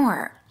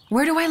entrepreneur.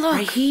 Where do I look?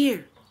 Right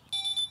here.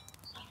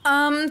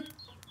 Buongiorno,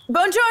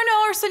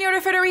 Signore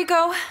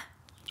Federico.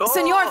 Oh.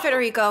 Signor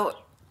Federico.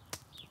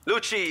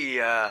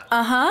 Lucia.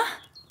 Uh-huh.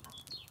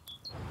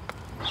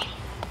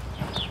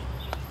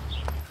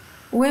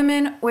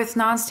 Women with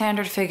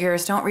non-standard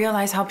figures don't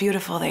realize how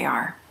beautiful they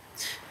are.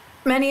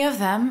 Many of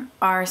them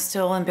are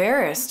still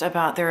embarrassed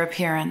about their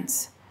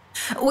appearance.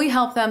 We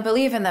help them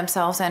believe in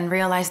themselves and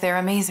realize they're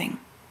amazing.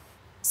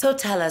 So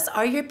tell us,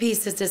 are your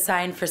pieces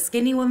designed for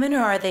skinny women or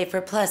are they for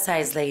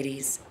plus-size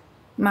ladies?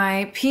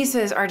 My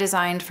pieces are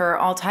designed for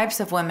all types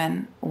of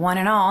women, one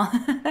and all.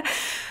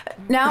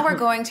 Now we're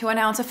going to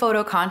announce a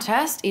photo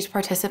contest. Each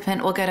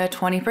participant will get a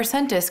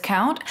 20%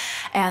 discount,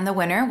 and the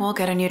winner will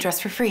get a new dress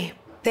for free.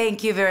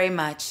 Thank you very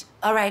much.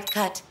 All right,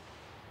 cut.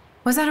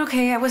 Was that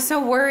okay? I was so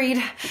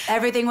worried.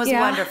 Everything was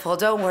wonderful.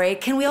 Don't worry.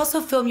 Can we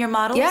also film your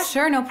models? Yeah,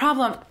 sure. No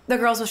problem. The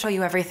girls will show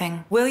you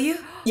everything. Will you?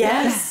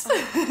 Yes.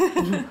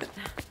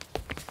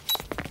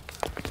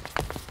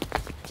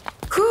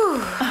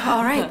 Whew.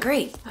 All right,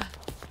 great.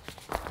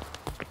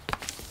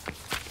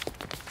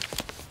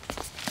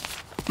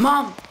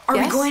 Mom, are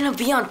Yes? we going to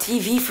be on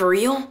TV for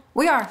real?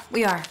 We are.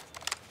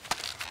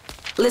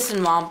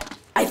 Listen, Mom.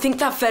 I think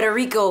that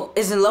Federico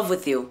is in love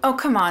with you. Oh,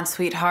 come on,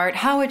 sweetheart.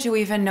 How would you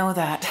even know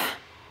that?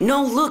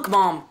 No, look,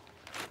 Mom.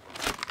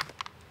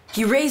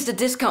 He raised a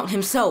discount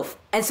himself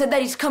and said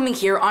that he's coming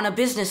here on a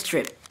business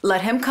trip.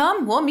 Let him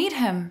come. We'll meet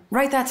him.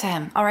 Write that to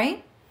him, all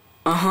right?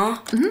 Uh-huh.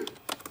 Mm-hmm.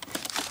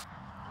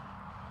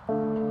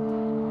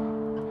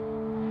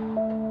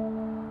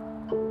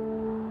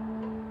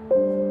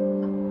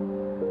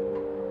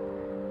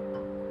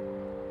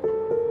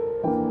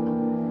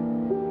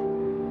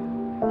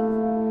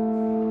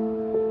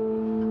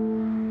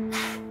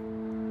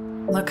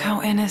 Look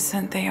how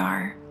innocent they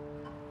are.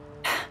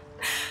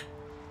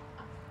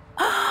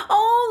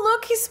 Oh,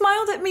 look, he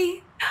smiled at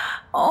me.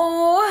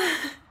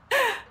 Oh.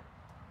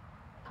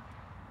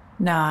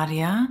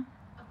 Nadia,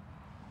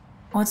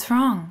 what's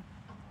wrong?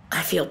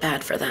 I feel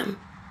bad for them.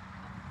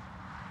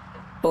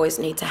 Boys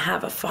need to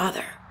have a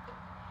father.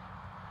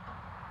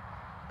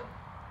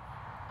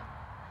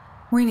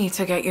 We need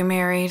to get you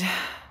married.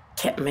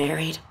 Get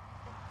married?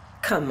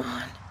 Come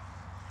on.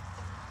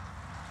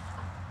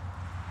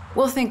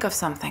 We'll think of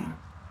something.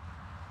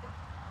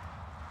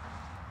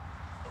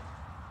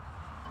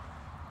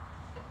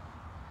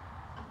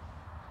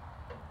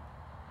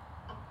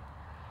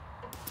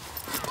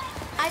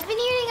 I've been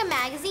reading a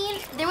magazine.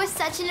 There was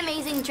such an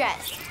amazing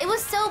dress. It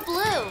was so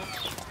blue.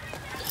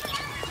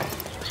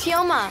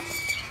 Tioma,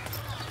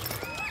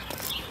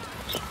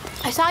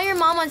 I saw your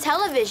mom on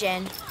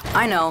television.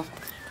 I know.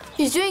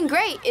 She's doing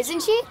great,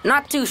 isn't she?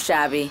 Not too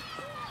shabby.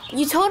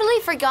 You totally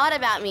forgot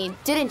about me,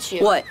 didn't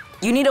you? What?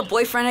 You need a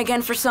boyfriend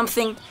again for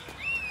something?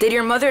 Did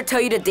your mother tell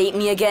you to date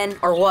me again,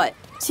 or what?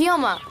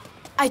 Tioma,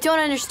 I don't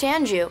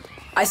understand you.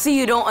 I see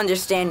you don't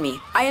understand me.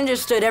 I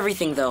understood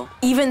everything, though.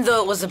 Even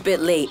though it was a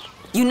bit late.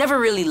 You never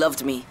really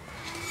loved me.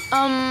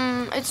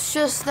 It's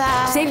just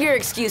that... Save your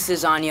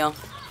excuses, Anya.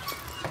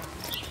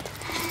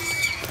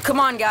 Come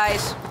on,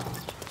 guys.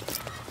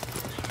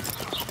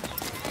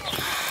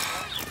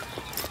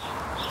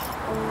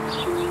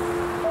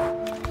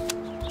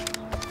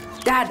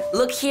 Dad,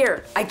 look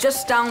here. I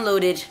just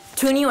downloaded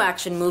 2 new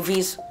action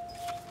movies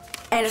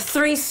and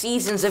 3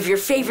 seasons of your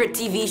favorite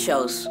TV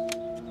shows.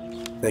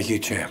 Thank you,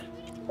 champ.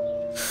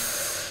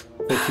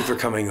 Thank you for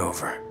coming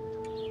over.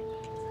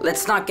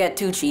 Let's not get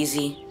too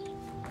cheesy.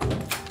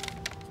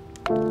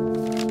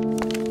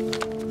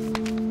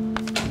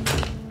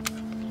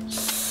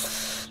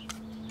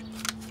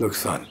 Look,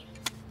 son.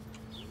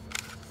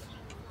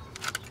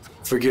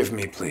 Forgive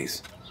me,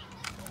 please.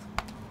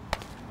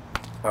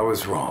 I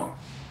was wrong.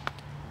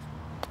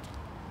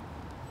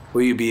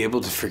 Will you be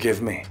able to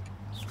forgive me?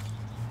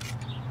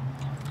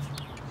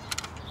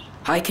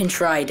 I can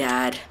try,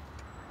 Dad.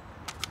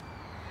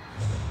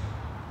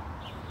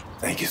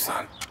 Thank you,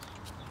 son.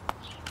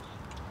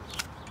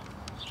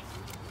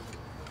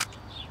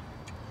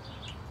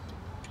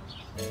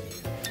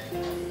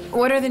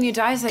 What are the new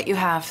dyes that you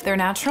have? They're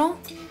natural?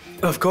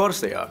 Of course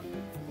they are.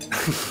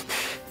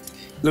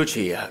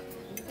 Lucia,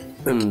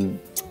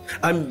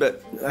 I'm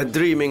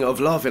dreaming of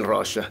love in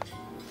Russia.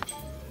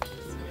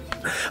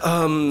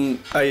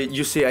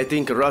 You see, I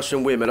think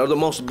Russian women are the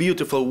most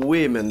beautiful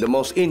women, the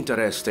most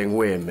interesting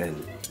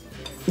women.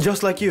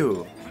 Just like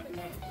you,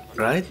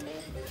 right?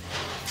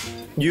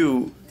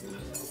 You,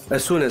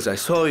 as soon as I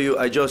saw you,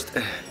 I just...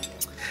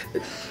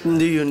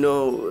 Do you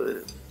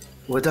know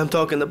what I'm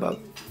talking about?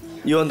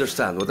 You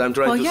understand what I'm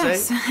trying to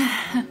say?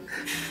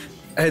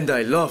 And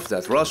I love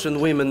that Russian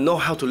women know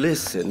how to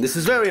listen. This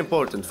is very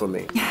important for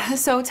me.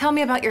 So tell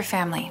me about your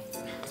family.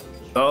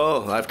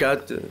 Oh, I've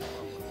got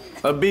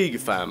a big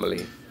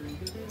family,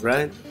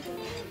 right?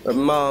 A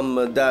mom,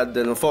 a dad,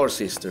 and 4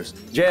 sisters.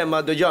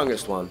 Gemma, the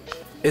youngest one,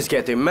 is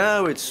getting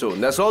married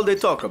soon. That's all they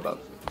talk about.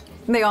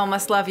 They all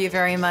must love you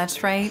very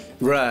much, right?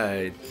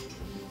 Right.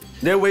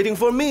 They're waiting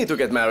for me to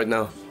get married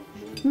now.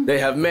 They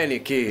have many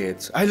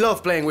kids. I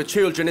love playing with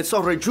children. It's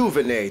so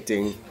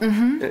rejuvenating.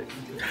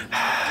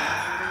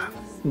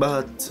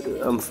 But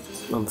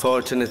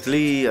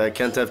unfortunately, I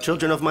can't have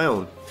children of my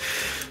own.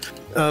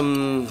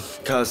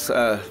 Because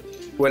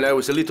when I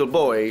was a little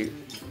boy,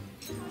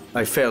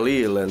 I fell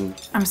ill and...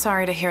 I'm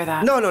sorry to hear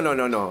that. No.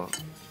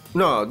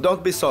 No,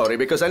 don't be sorry,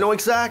 because I know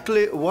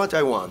exactly what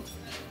I want.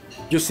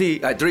 You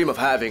see, I dream of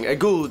having a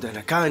good and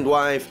a kind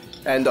wife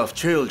and of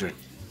children.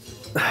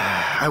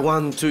 I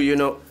want to, you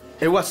know...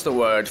 What's the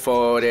word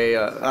for a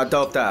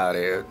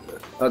adoptare?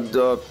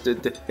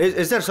 Adopted.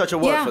 Is there such a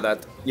word for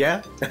that?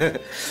 Yeah?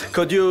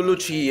 Could you,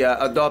 Lucia,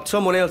 adopt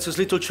someone else's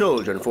little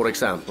children, for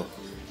example?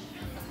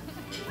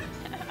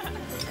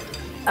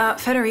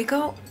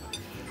 Federico,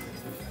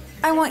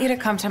 I want you to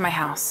come to my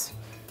house.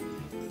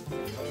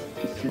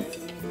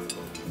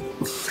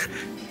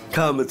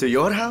 Come to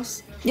your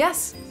house?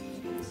 Yes.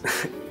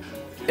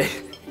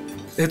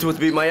 It would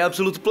be my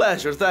absolute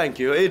pleasure, thank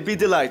you. I'd be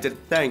delighted,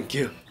 thank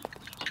you.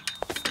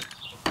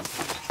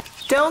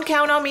 Don't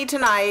count on me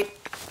tonight.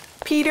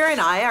 Peter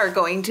and I are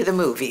going to the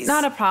movies.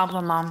 Not a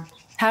problem, Mom.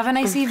 Have a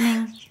nice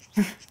evening.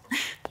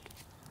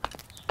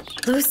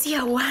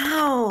 Lucia,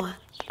 wow.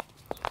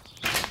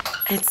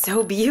 It's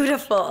so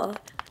beautiful.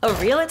 A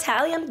real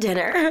Italian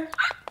dinner.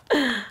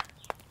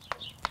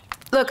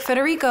 Look,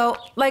 Federico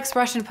likes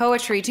Russian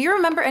poetry. Do you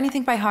remember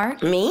anything by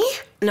heart? Me?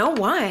 No,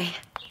 why?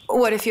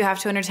 What if you have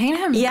to entertain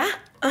him? Yeah.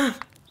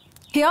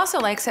 He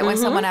also likes it when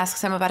someone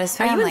asks him about his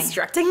family. Are you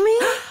instructing me?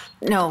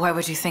 No, why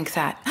would you think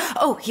that?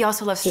 Oh, he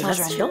also loves children.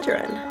 He loves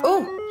children.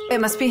 Oh, it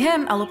must be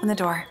him. I'll open the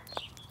door.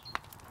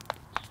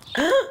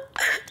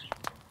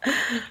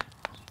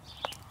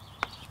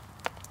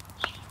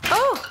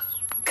 Oh,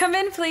 come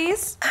in,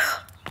 please.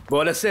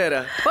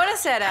 Buonasera.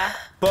 Buonasera.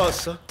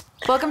 Posso?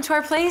 Welcome to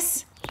our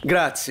place.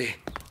 Grazie.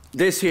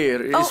 This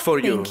here is for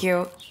you. Thank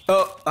you.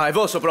 Oh, I've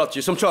also brought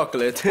you some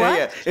chocolate. What?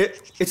 Yeah,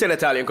 it's an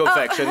Italian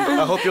confection.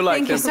 I hope you like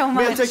Thank them. you so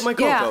much. May I take my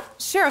coat Yeah,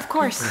 off? sure, of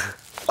course.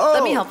 Oh.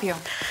 Let me help you.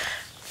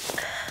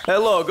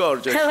 Hello,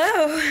 gorgeous.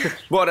 Hello.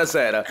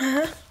 Buonasera.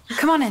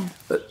 Come on in.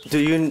 Do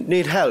you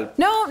need help?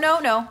 No.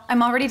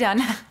 I'm already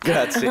done.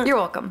 Grazie. You're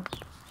welcome.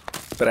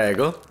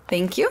 Prego.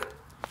 Thank you.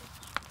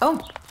 Oh.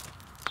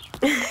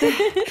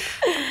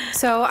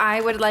 So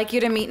I would like you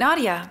to meet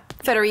Nadia.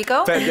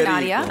 Federico.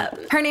 Nadia.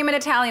 Her name in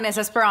Italian is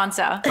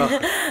Esperanza. Oh,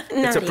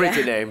 it's a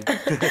pretty name.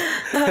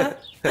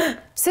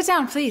 Sit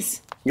down,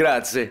 please.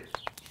 Grazie.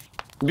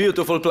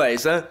 Beautiful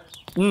place, huh?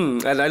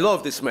 And I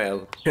love the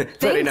smell.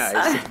 Very Thanks.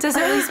 nice. Does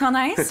it really smell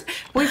nice?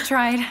 We've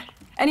tried.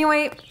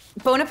 Anyway,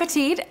 bon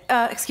appetit.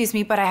 Excuse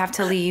me, but I have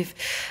to leave.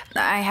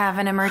 I have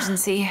an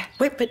emergency.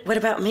 Wait, but what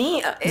about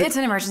me? It's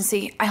an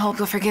emergency. I hope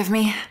you'll forgive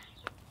me.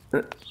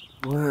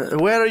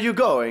 Where are you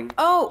going?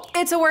 Oh,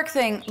 it's a work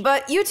thing,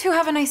 but you two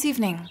have a nice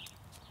evening.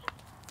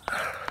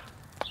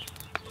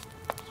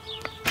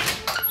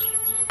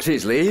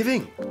 She's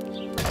leaving.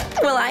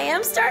 Well, I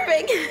am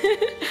starving.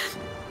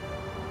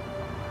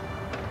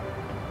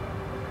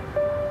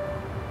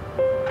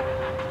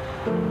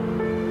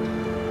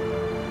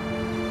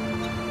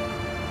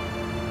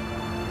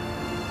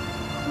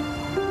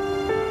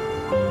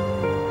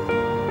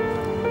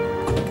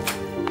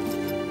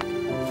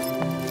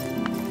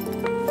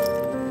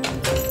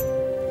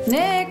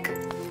 Nick!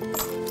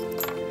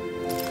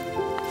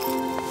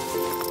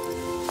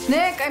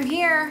 Nick, I'm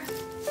here.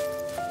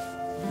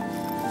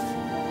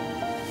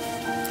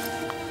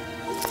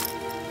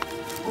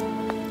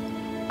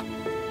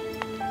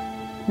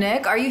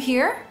 Nick, are you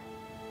here?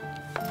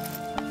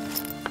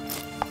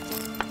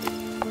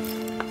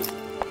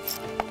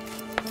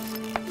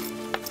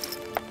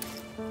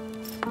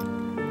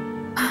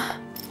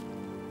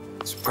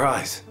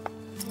 Surprise.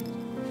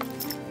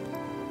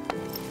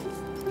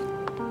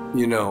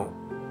 You know,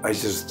 I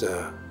just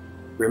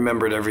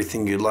remembered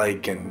everything you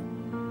like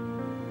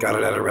and got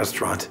it at a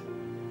restaurant.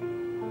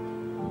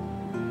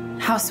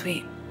 How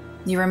sweet.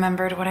 You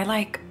remembered what I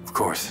like. Of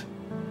course.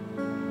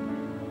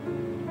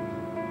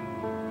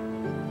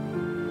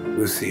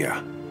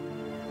 Lucia,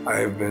 I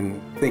have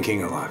been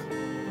thinking a lot.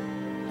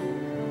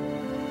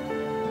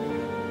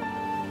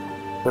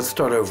 Let's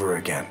start over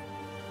again.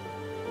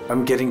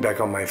 I'm getting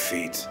back on my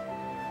feet.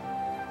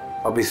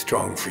 I'll be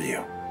strong for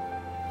you.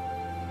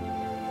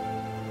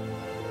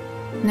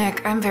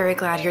 Nick, I'm very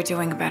glad you're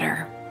doing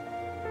better.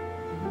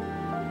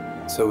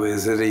 So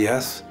is it a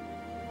yes?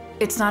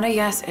 It's not a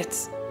yes,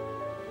 it's...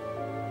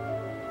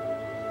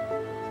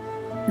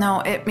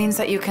 No, it means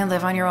that you can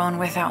live on your own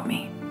without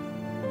me.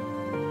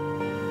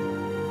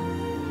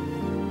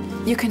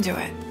 You can do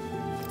it.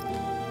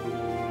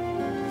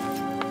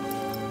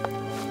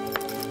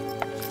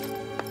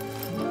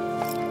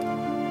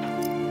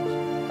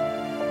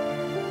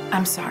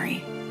 I'm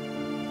sorry.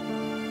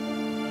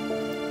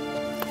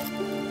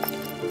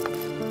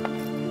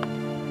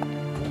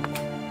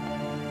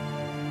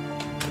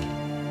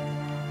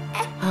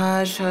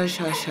 Hush, hush,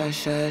 hush,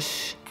 hush,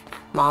 hush.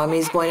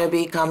 Mommy's going to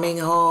be coming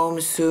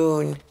home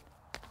soon.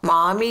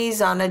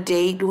 Mommy's on a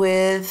date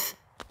with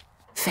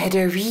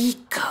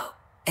Federico,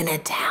 an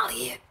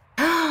Italian.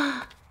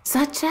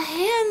 Such a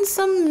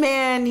handsome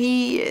man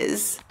he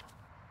is.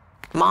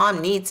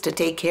 Mom needs to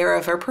take care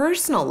of her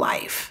personal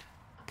life.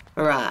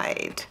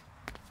 Right.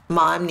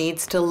 Mom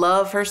needs to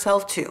love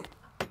herself too.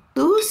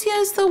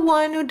 Lucia's the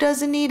one who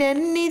doesn't need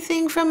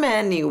anything from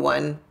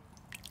anyone.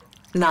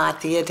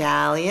 Not the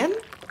Italian.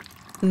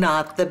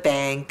 Not the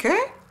banker.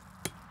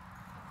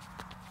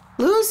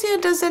 Lucia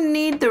doesn't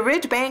need the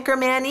rich banker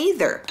man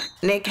either.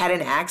 Nick had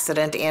an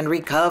accident and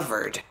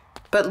recovered.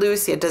 But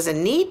Lucia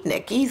doesn't need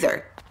Nick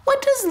either.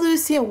 What does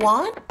Lucia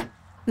want?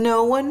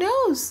 No one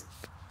knows.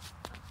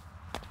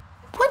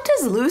 What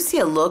does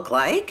Lucia look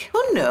like?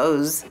 Who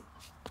knows?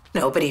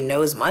 Nobody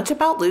knows much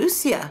about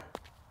Lucia.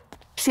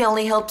 She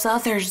only helps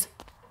others.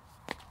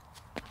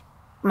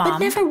 Mom? But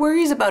never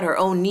worries about her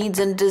own needs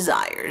and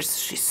desires.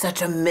 She's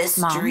such a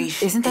mystery.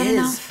 Mom, isn't that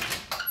enough?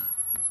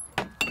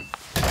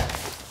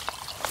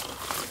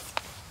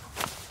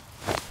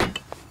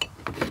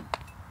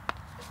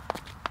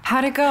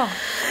 How'd it go?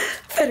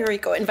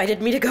 Federico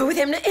invited me to go with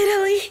him to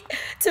Italy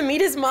to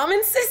meet his mom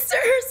and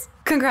sisters.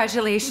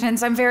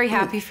 Congratulations. I'm very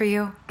happy for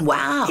you.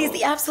 Wow. He's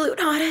the absolute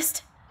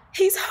hottest.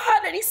 He's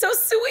hot and he's so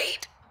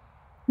sweet.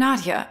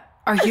 Nadia,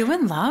 are you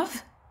in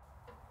love?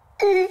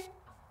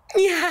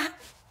 Yeah.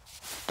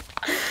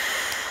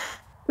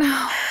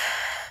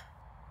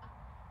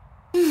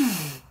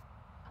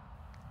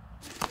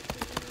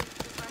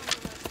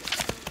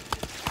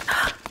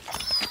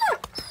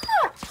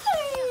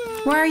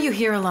 you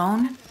here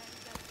alone?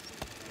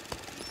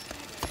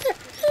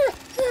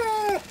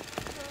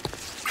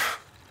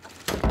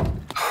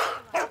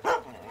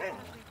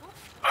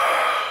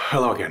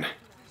 Hello again.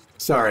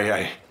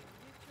 Sorry,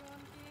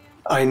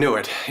 I knew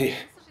it.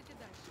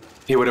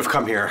 He would have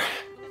come here.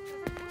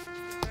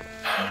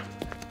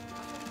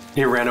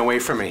 He ran away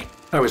from me.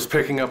 I was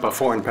picking up a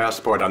foreign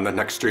passport on the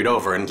next street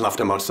over and left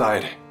him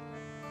outside.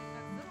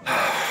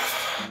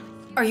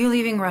 Are you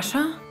leaving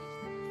Russia?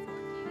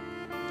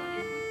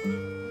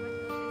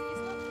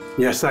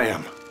 Yes, I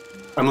am.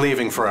 I'm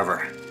leaving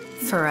forever.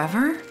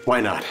 Forever?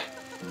 Why not?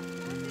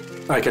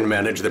 I can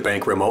manage the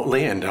bank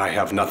remotely, and I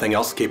have nothing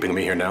else keeping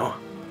me here now.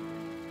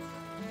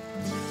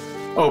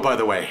 Oh, by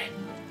the way,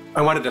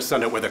 I wanted to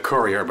send it with a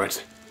courier,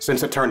 but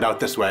since it turned out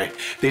this way,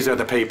 these are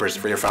the papers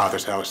for your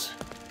father's house.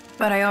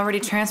 But I already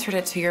transferred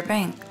it to your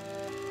bank.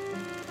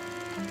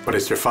 But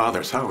it's your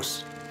father's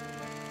house.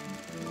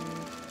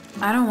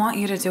 I don't want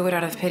you to do it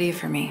out of pity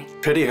for me.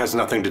 Pity has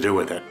nothing to do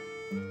with it.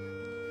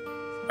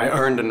 I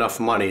earned enough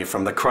money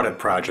from the credit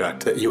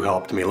project that you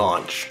helped me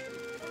launch.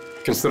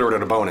 Consider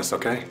it a bonus,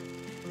 okay?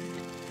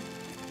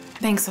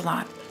 Thanks a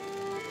lot.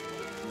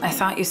 I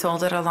thought you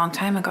sold it a long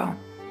time ago.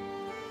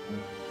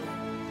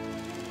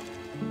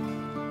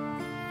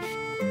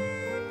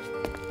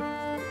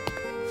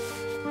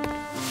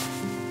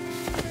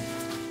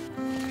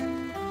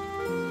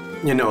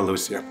 You know,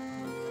 Lucia,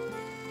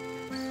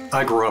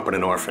 I grew up in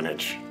an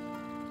orphanage.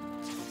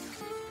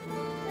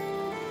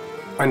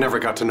 I never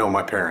got to know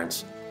my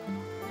parents.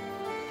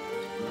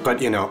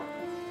 But, you know,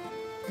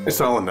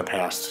 it's all in the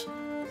past.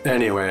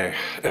 Anyway,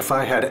 if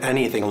I had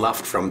anything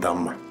left from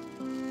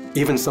them,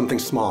 even something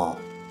small,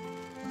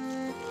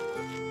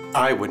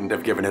 I wouldn't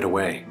have given it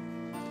away.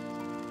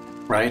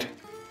 Right?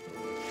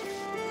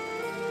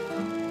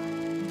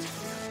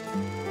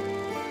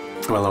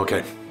 Well,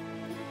 okay.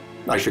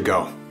 I should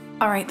go.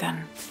 All right,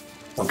 then.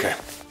 Okay.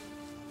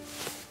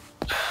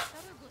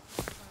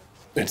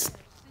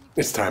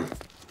 It's time.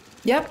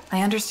 Yep,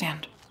 I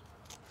understand.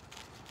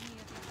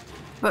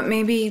 But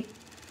maybe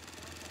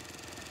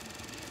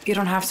you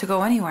don't have to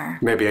go anywhere.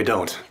 Maybe I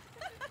don't.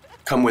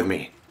 Come with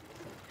me.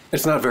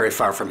 It's not very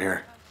far from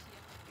here.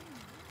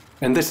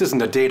 And this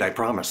isn't a date, I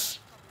promise.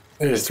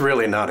 It's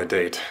really not a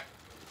date.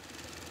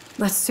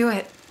 Let's do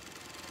it.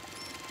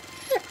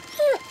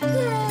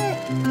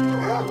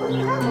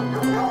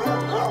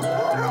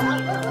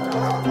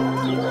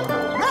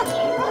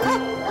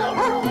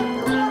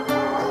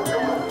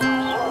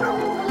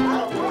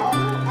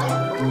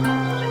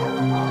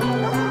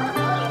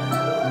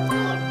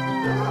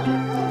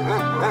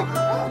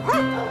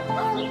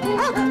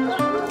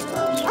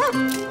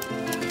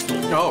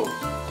 Oh,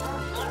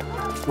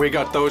 we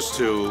got those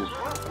two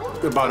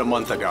about a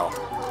month ago.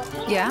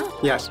 Yeah?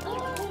 Yes.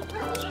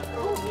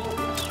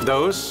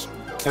 Those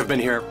have been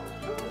here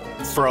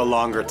for a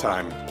longer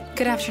time.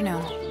 Good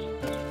afternoon.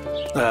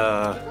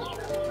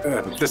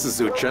 This is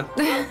Zucha.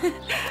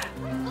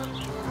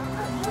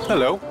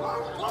 Hello.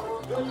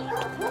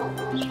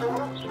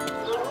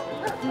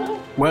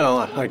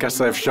 Well, I guess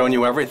I've shown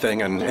you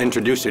everything and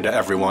introduced you to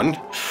everyone.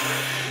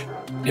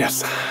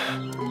 Yes.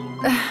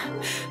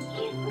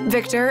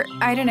 Victor,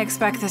 I didn't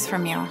expect this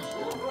from you.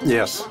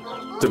 Yes.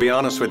 To be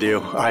honest with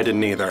you, I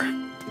didn't either.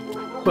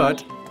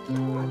 But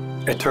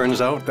it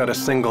turns out that a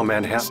single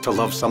man has to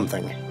love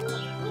something.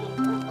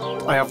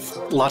 I have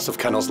lots of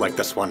kennels like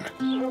this one.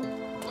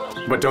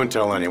 But don't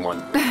tell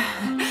anyone.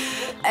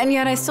 And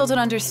yet I still don't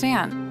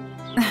understand.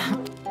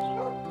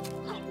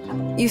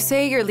 You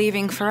say you're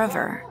leaving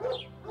forever.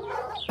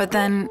 But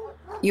then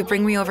you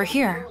bring me over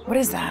here. What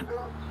is that?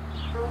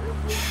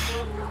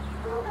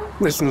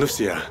 Listen,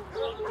 Lucia.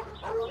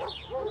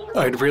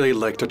 I'd really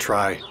like to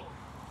try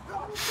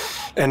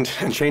and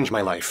change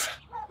my life.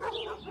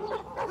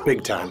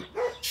 Big time.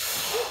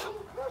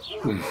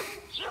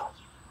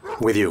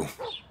 With you.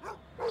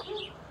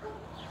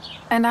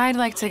 And I'd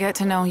like to get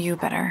to know you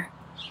better.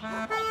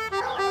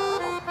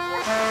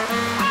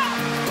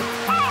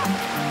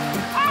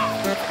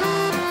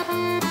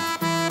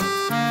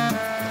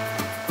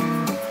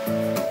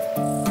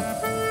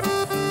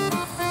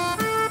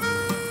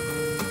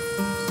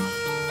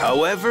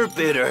 However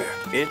bitter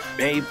it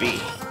may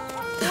be,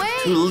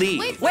 to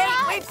leave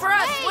Wait for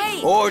us,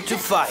 wait! or to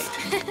fight,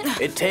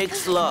 it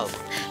takes love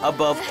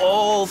above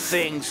all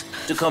things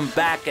to come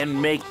back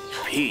and make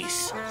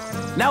peace.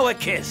 Now a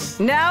kiss.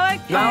 Now a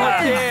kiss. Now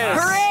a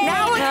kiss. Hooray!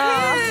 Now a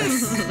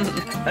kiss.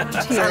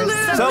 Cheers.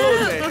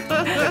 Salute.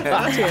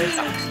 Salute. Cheers.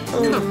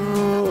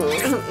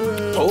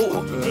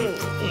 Oh.